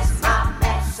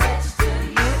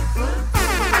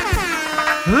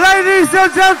 Ladies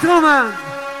and gentlemen,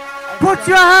 put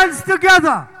your hands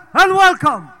together and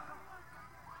welcome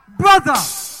Brother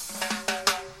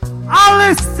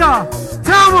Alister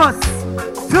Thomas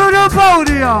to the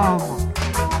podium.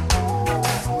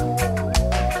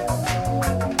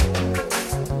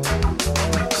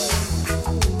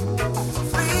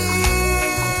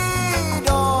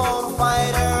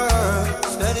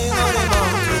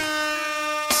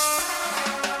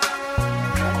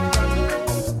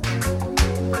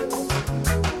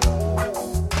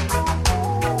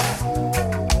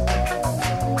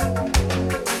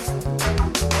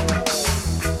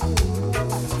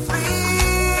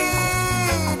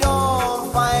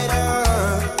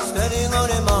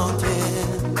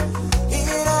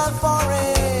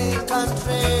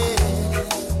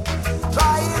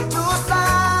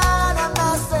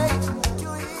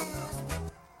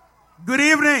 Good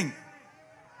evening.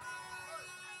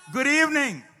 Good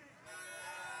evening.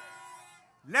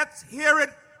 Let's hear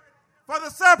it for the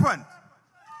serpent.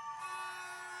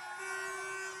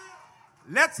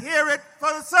 Let's hear it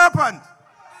for the serpent.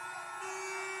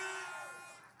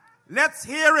 Let's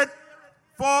hear it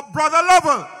for Brother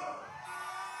Lovell.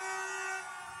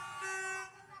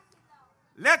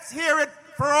 Let's hear it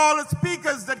for all the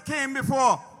speakers that came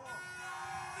before.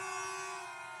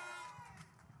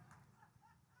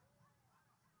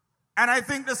 And I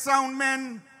think the sound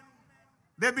men,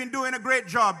 they've been doing a great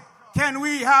job. Can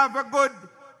we have a good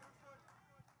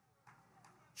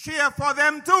cheer for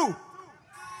them too?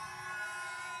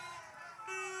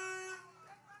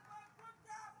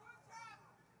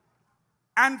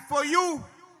 And for you,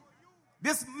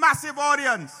 this massive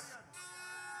audience,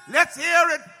 let's hear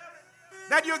it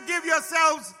that you give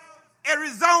yourselves a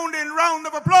resounding round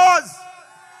of applause.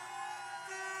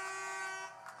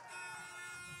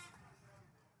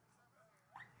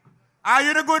 Are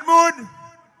you in a good mood?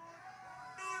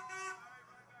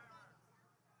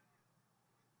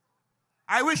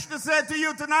 I wish to say to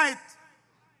you tonight,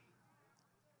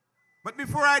 but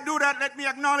before I do that, let me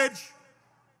acknowledge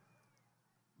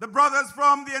the brothers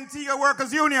from the Antigua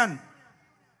Workers Union.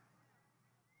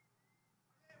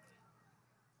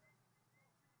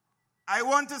 I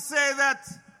want to say that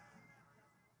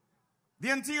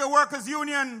the Antigua Workers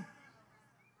Union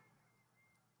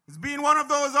has been one of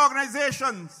those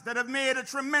organizations that have made a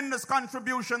tremendous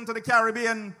contribution to the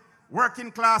Caribbean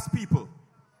working class people.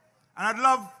 And I'd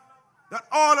love that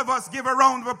all of us give a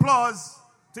round of applause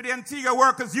to the Antigua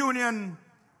Workers Union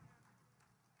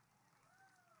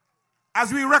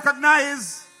as we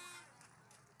recognize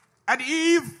at the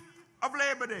eve of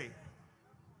Labor Day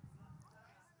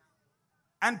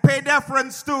and pay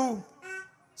deference to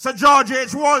Sir George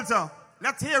H. Walter.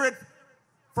 Let's hear it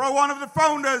for one of the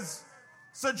founders,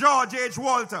 Sir George H.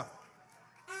 Walter.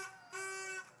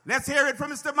 Let's hear it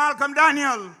from Mr. Malcolm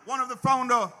Daniel, one of the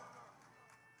founders.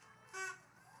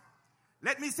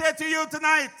 Let me say to you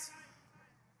tonight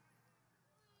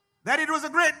that it was a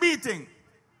great meeting.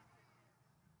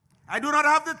 I do not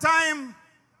have the time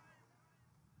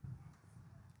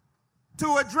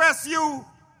to address you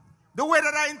the way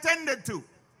that I intended to.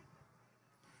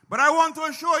 But I want to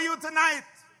assure you tonight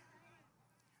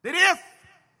that if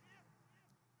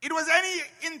it was any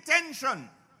intention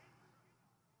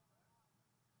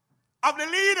of the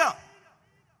leader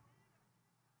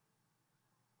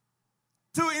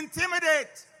to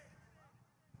intimidate,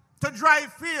 to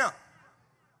drive fear.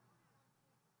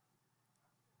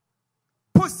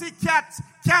 Pussycats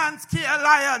can't scare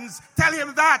lions. Tell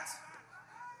him that.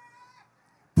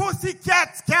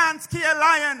 Pussycats can't scare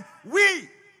lion. We,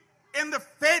 in the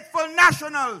faithful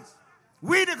nationals,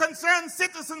 we the concerned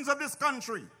citizens of this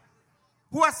country,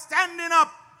 who are standing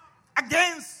up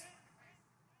against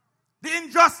the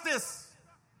injustice,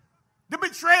 the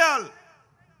betrayal,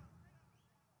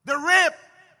 the rape,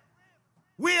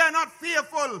 we are not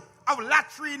fearful of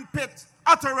latrine pit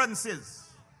utterances.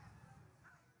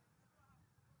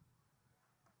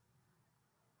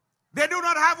 They do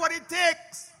not have what it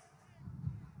takes,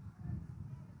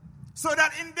 so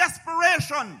that in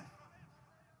desperation,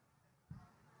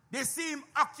 they seem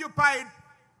occupied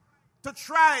to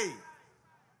try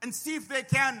and see if they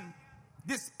can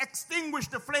extinguish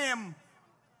the flame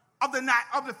of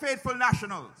the faithful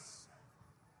nationals.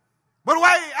 But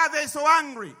why are they so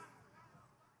angry?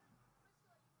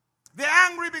 They're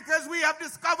angry because we have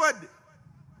discovered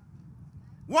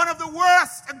one of the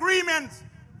worst agreements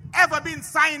ever been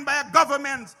signed by a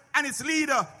government and its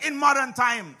leader in modern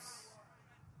times.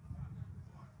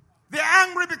 They're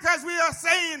angry because we are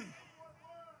saying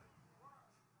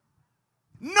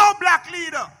no black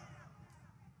leader,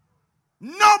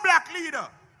 no black leader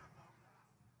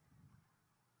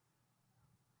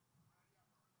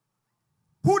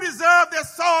who deserved their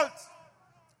salt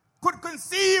could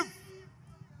conceive,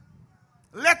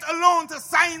 let alone to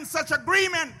sign such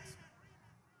agreement,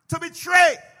 to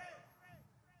betray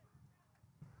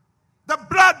the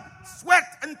blood, sweat,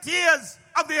 and tears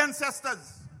of the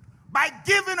ancestors by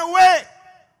giving away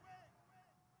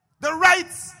the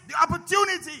rights, the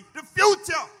opportunity, the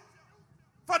future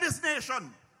for this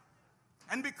nation.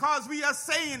 And because we are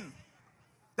saying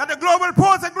that the Global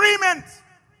Port Agreement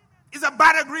is a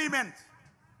bad agreement,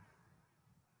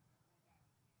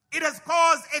 it has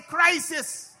caused a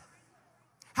crisis.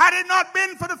 Had it not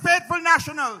been for the faithful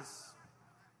nationals,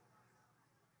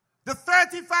 the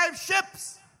 35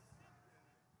 ships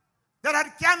that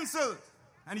had cancelled,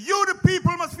 and you, the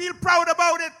people, must feel proud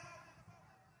about it.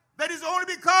 That is only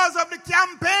because of the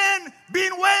campaign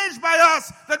being waged by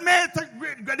us that made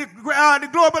the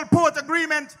Global Port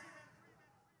Agreement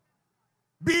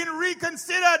being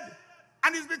reconsidered,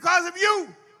 and it's because of you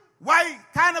why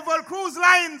Carnival Cruise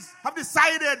Lines have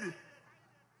decided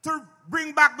to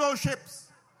bring back those ships.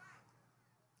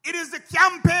 It is the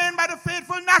campaign by the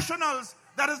faithful nationals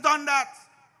that has done that.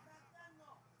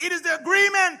 It is the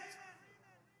agreement,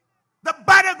 the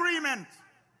bad agreement,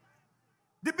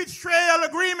 the betrayal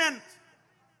agreement,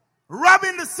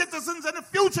 robbing the citizens and the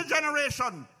future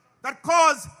generation that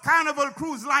caused Carnival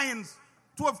Cruise Lines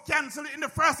to have cancelled in the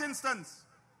first instance.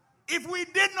 If we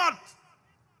did not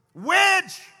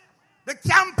wage the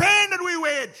campaign that we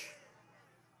wage,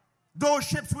 those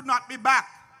ships would not be back.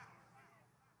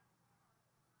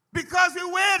 Because we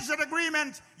waged that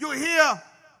agreement, you hear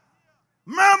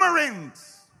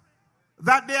murmurings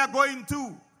that they are going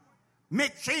to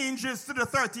make changes to the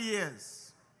 30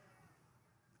 years.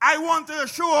 I want to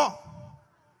assure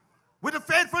with the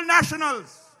faithful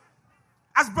nationals,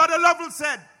 as Brother Lovell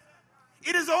said,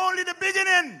 it is only the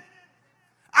beginning.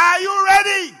 Are you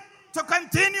ready to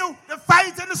continue the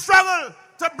fight and the struggle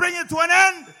to bring it to an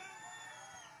end?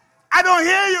 I don't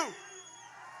hear you.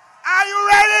 Are you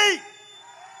ready?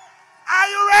 Are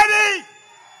you ready?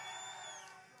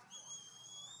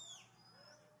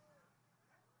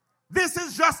 This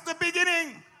is just the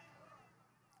beginning.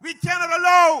 We cannot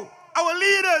allow our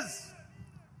leaders,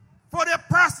 for their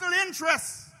personal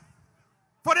interests,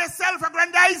 for their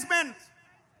self-aggrandizement,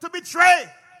 to betray,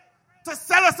 to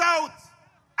sell us out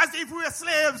as if we were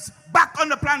slaves back on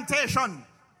the plantation.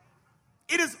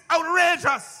 It is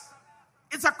outrageous.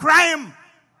 It's a crime.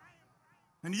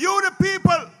 And you, the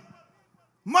people,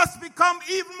 must become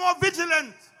even more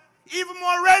vigilant, even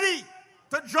more ready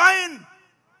to join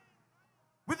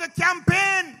with the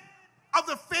campaign of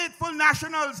the faithful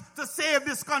nationals to save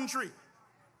this country.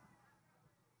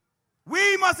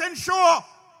 We must ensure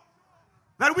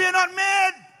that we are not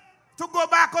made to go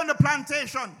back on the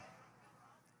plantation.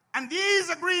 And these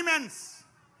agreements,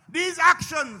 these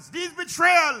actions, these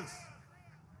betrayals,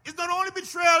 is not only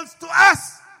betrayals to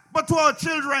us, but to our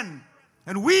children.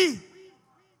 And we,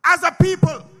 as a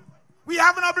people, we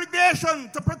have an obligation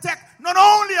to protect not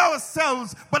only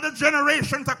ourselves, but the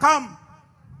generation to come.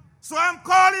 So I'm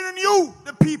calling on you,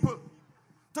 the people,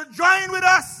 to join with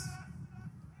us.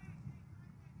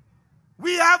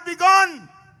 We have begun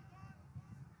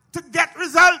to get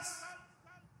results.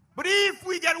 But if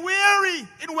we get weary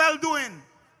in well-doing,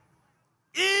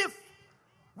 if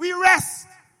we rest,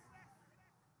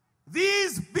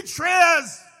 these betrayers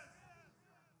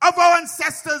of our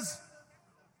ancestors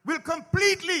will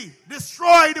completely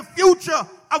destroy the future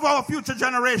of our future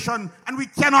generation, and we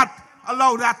cannot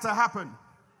allow that to happen.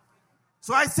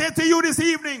 So I say to you this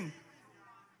evening,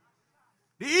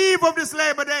 the eve of this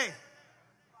Labor Day,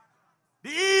 the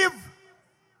eve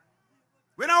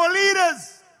when our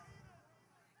leaders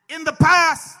in the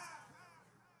past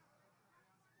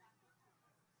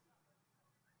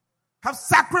have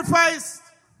sacrificed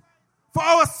for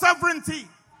our sovereignty,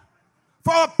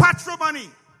 for our patrimony,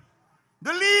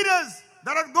 the leaders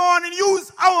that have gone and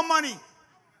used our money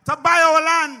to buy our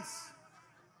lands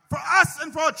for us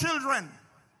and for our children,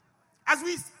 as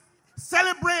we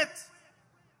celebrate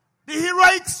the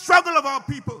heroic struggle of our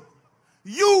people,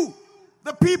 you,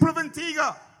 the people of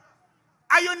Antigua,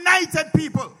 are united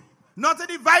people, not a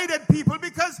divided people,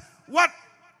 because what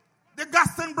the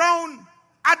Gaston Brown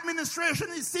administration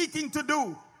is seeking to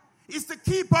do is to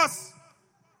keep us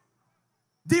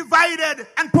divided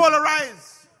and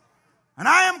polarized. And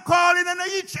I am calling on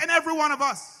each and every one of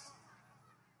us,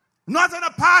 not on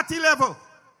a party level,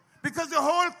 because the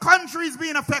whole country is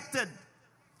being affected.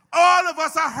 All of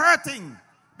us are hurting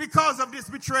because of this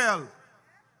betrayal.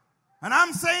 And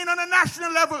I'm saying on a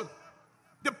national level,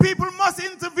 the people must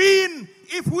intervene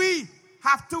if we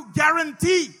have to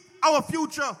guarantee our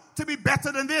future to be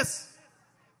better than this.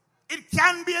 It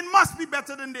can be and must be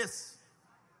better than this.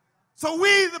 So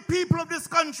we, the people of this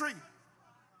country,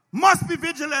 must be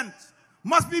vigilant,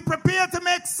 must be prepared to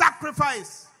make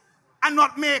sacrifice and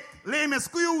not make lame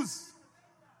excuse.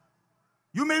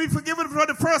 You may be forgiven for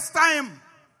the first time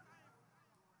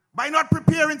by not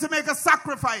preparing to make a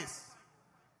sacrifice.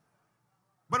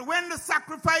 But when the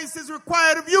sacrifice is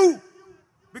required of you,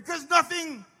 because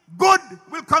nothing good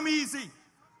will come easy,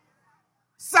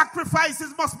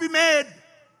 sacrifices must be made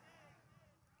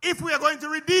if we are going to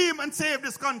redeem and save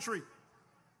this country.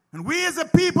 And we as a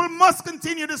people must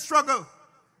continue to struggle,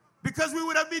 because we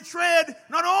would have betrayed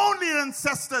not only our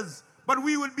ancestors, but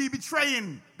we will be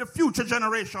betraying the future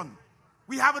generation.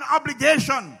 We have an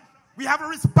obligation, we have a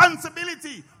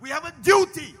responsibility, we have a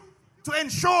duty to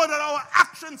ensure that our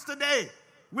actions today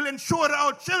will ensure that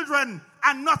our children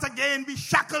are not again be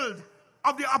shackled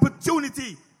of the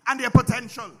opportunity and their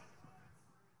potential.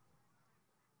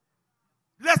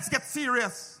 Let's get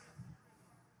serious.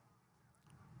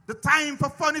 The time for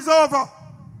fun is over.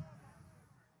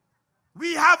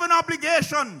 We have an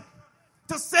obligation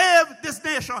to save this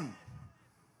nation.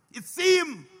 It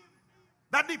seems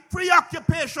that the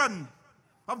preoccupation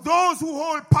of those who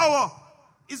hold power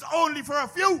is only for a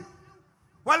few,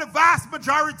 while the vast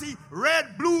majority,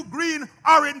 red, blue, green,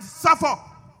 orange, suffer.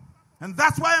 And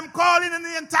that's why I'm calling on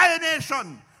the entire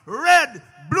nation, red,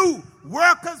 blue,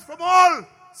 workers from all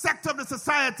sectors of the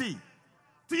society,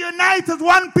 to unite as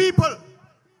one people,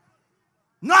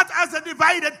 not as a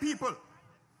divided people.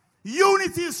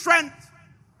 Unity is strength.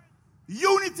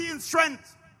 Unity in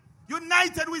strength.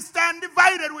 United we stand,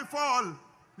 divided we fall.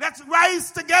 Let's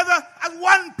rise together as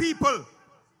one people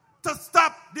to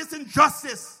stop this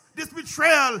injustice, this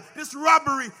betrayal, this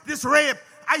robbery, this rape.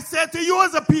 I say to you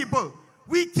as a people,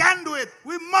 we can do it.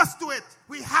 We must do it.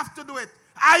 We have to do it.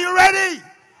 Are you ready?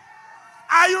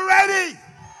 Are you ready?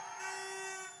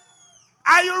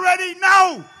 Are you ready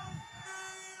now?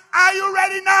 Are you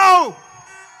ready now?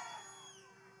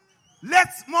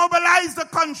 Let's mobilize the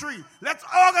country. Let's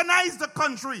organize the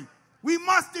country. We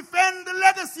must defend the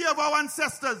legacy of our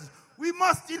ancestors. We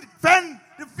must defend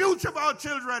the future of our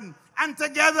children. And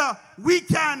together, we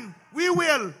can, we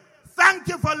will. Thank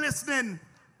you for listening.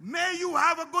 May you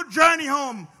have a good journey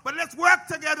home. But let's work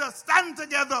together, stand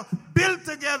together, build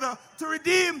together to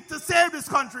redeem, to save this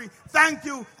country. Thank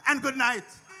you and good night.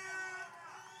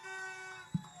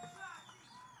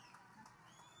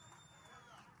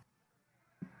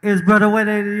 Is Brother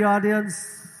Winner in the audience?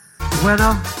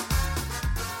 Winner?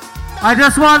 I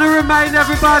just want to remind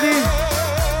everybody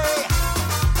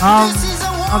of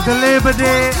the Labor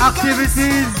Day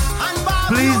activities.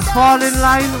 Please fall in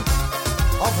line.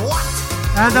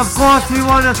 And of course, we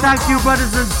want to thank you,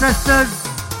 brothers and sisters,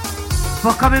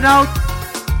 for coming out.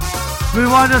 We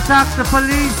want to thank the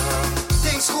police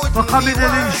for coming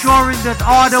and ensuring that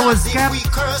order was kept.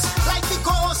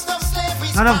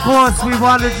 And of course, we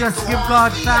want to just give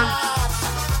God thanks.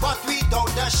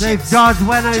 Say George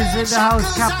Wenner is in the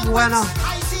house, Captain Wenner.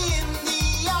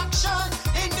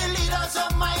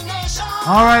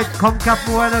 All right, come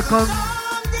Captain Wenner, come.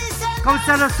 Come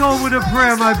send us home with a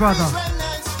prayer, my brother.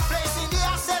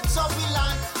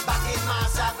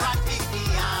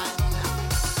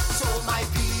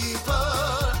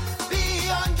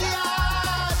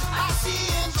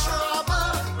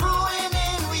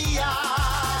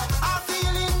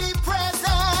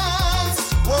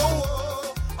 Whoa.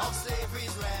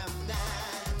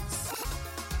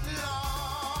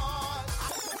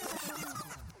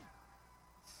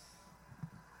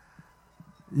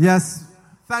 Yes,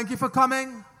 thank you for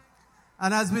coming.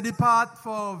 And as we depart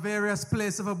for various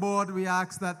places of abode, we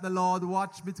ask that the Lord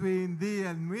watch between thee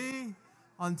and me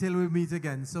until we meet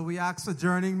again. So we ask for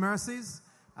journeying mercies,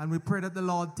 and we pray that the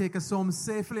Lord take us home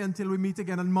safely until we meet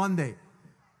again on Monday.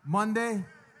 Monday,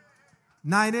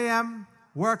 9 a.m.,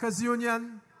 Workers'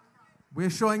 Union. We're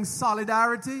showing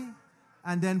solidarity.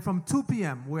 And then from 2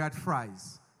 p.m., we're at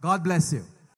Fry's. God bless you.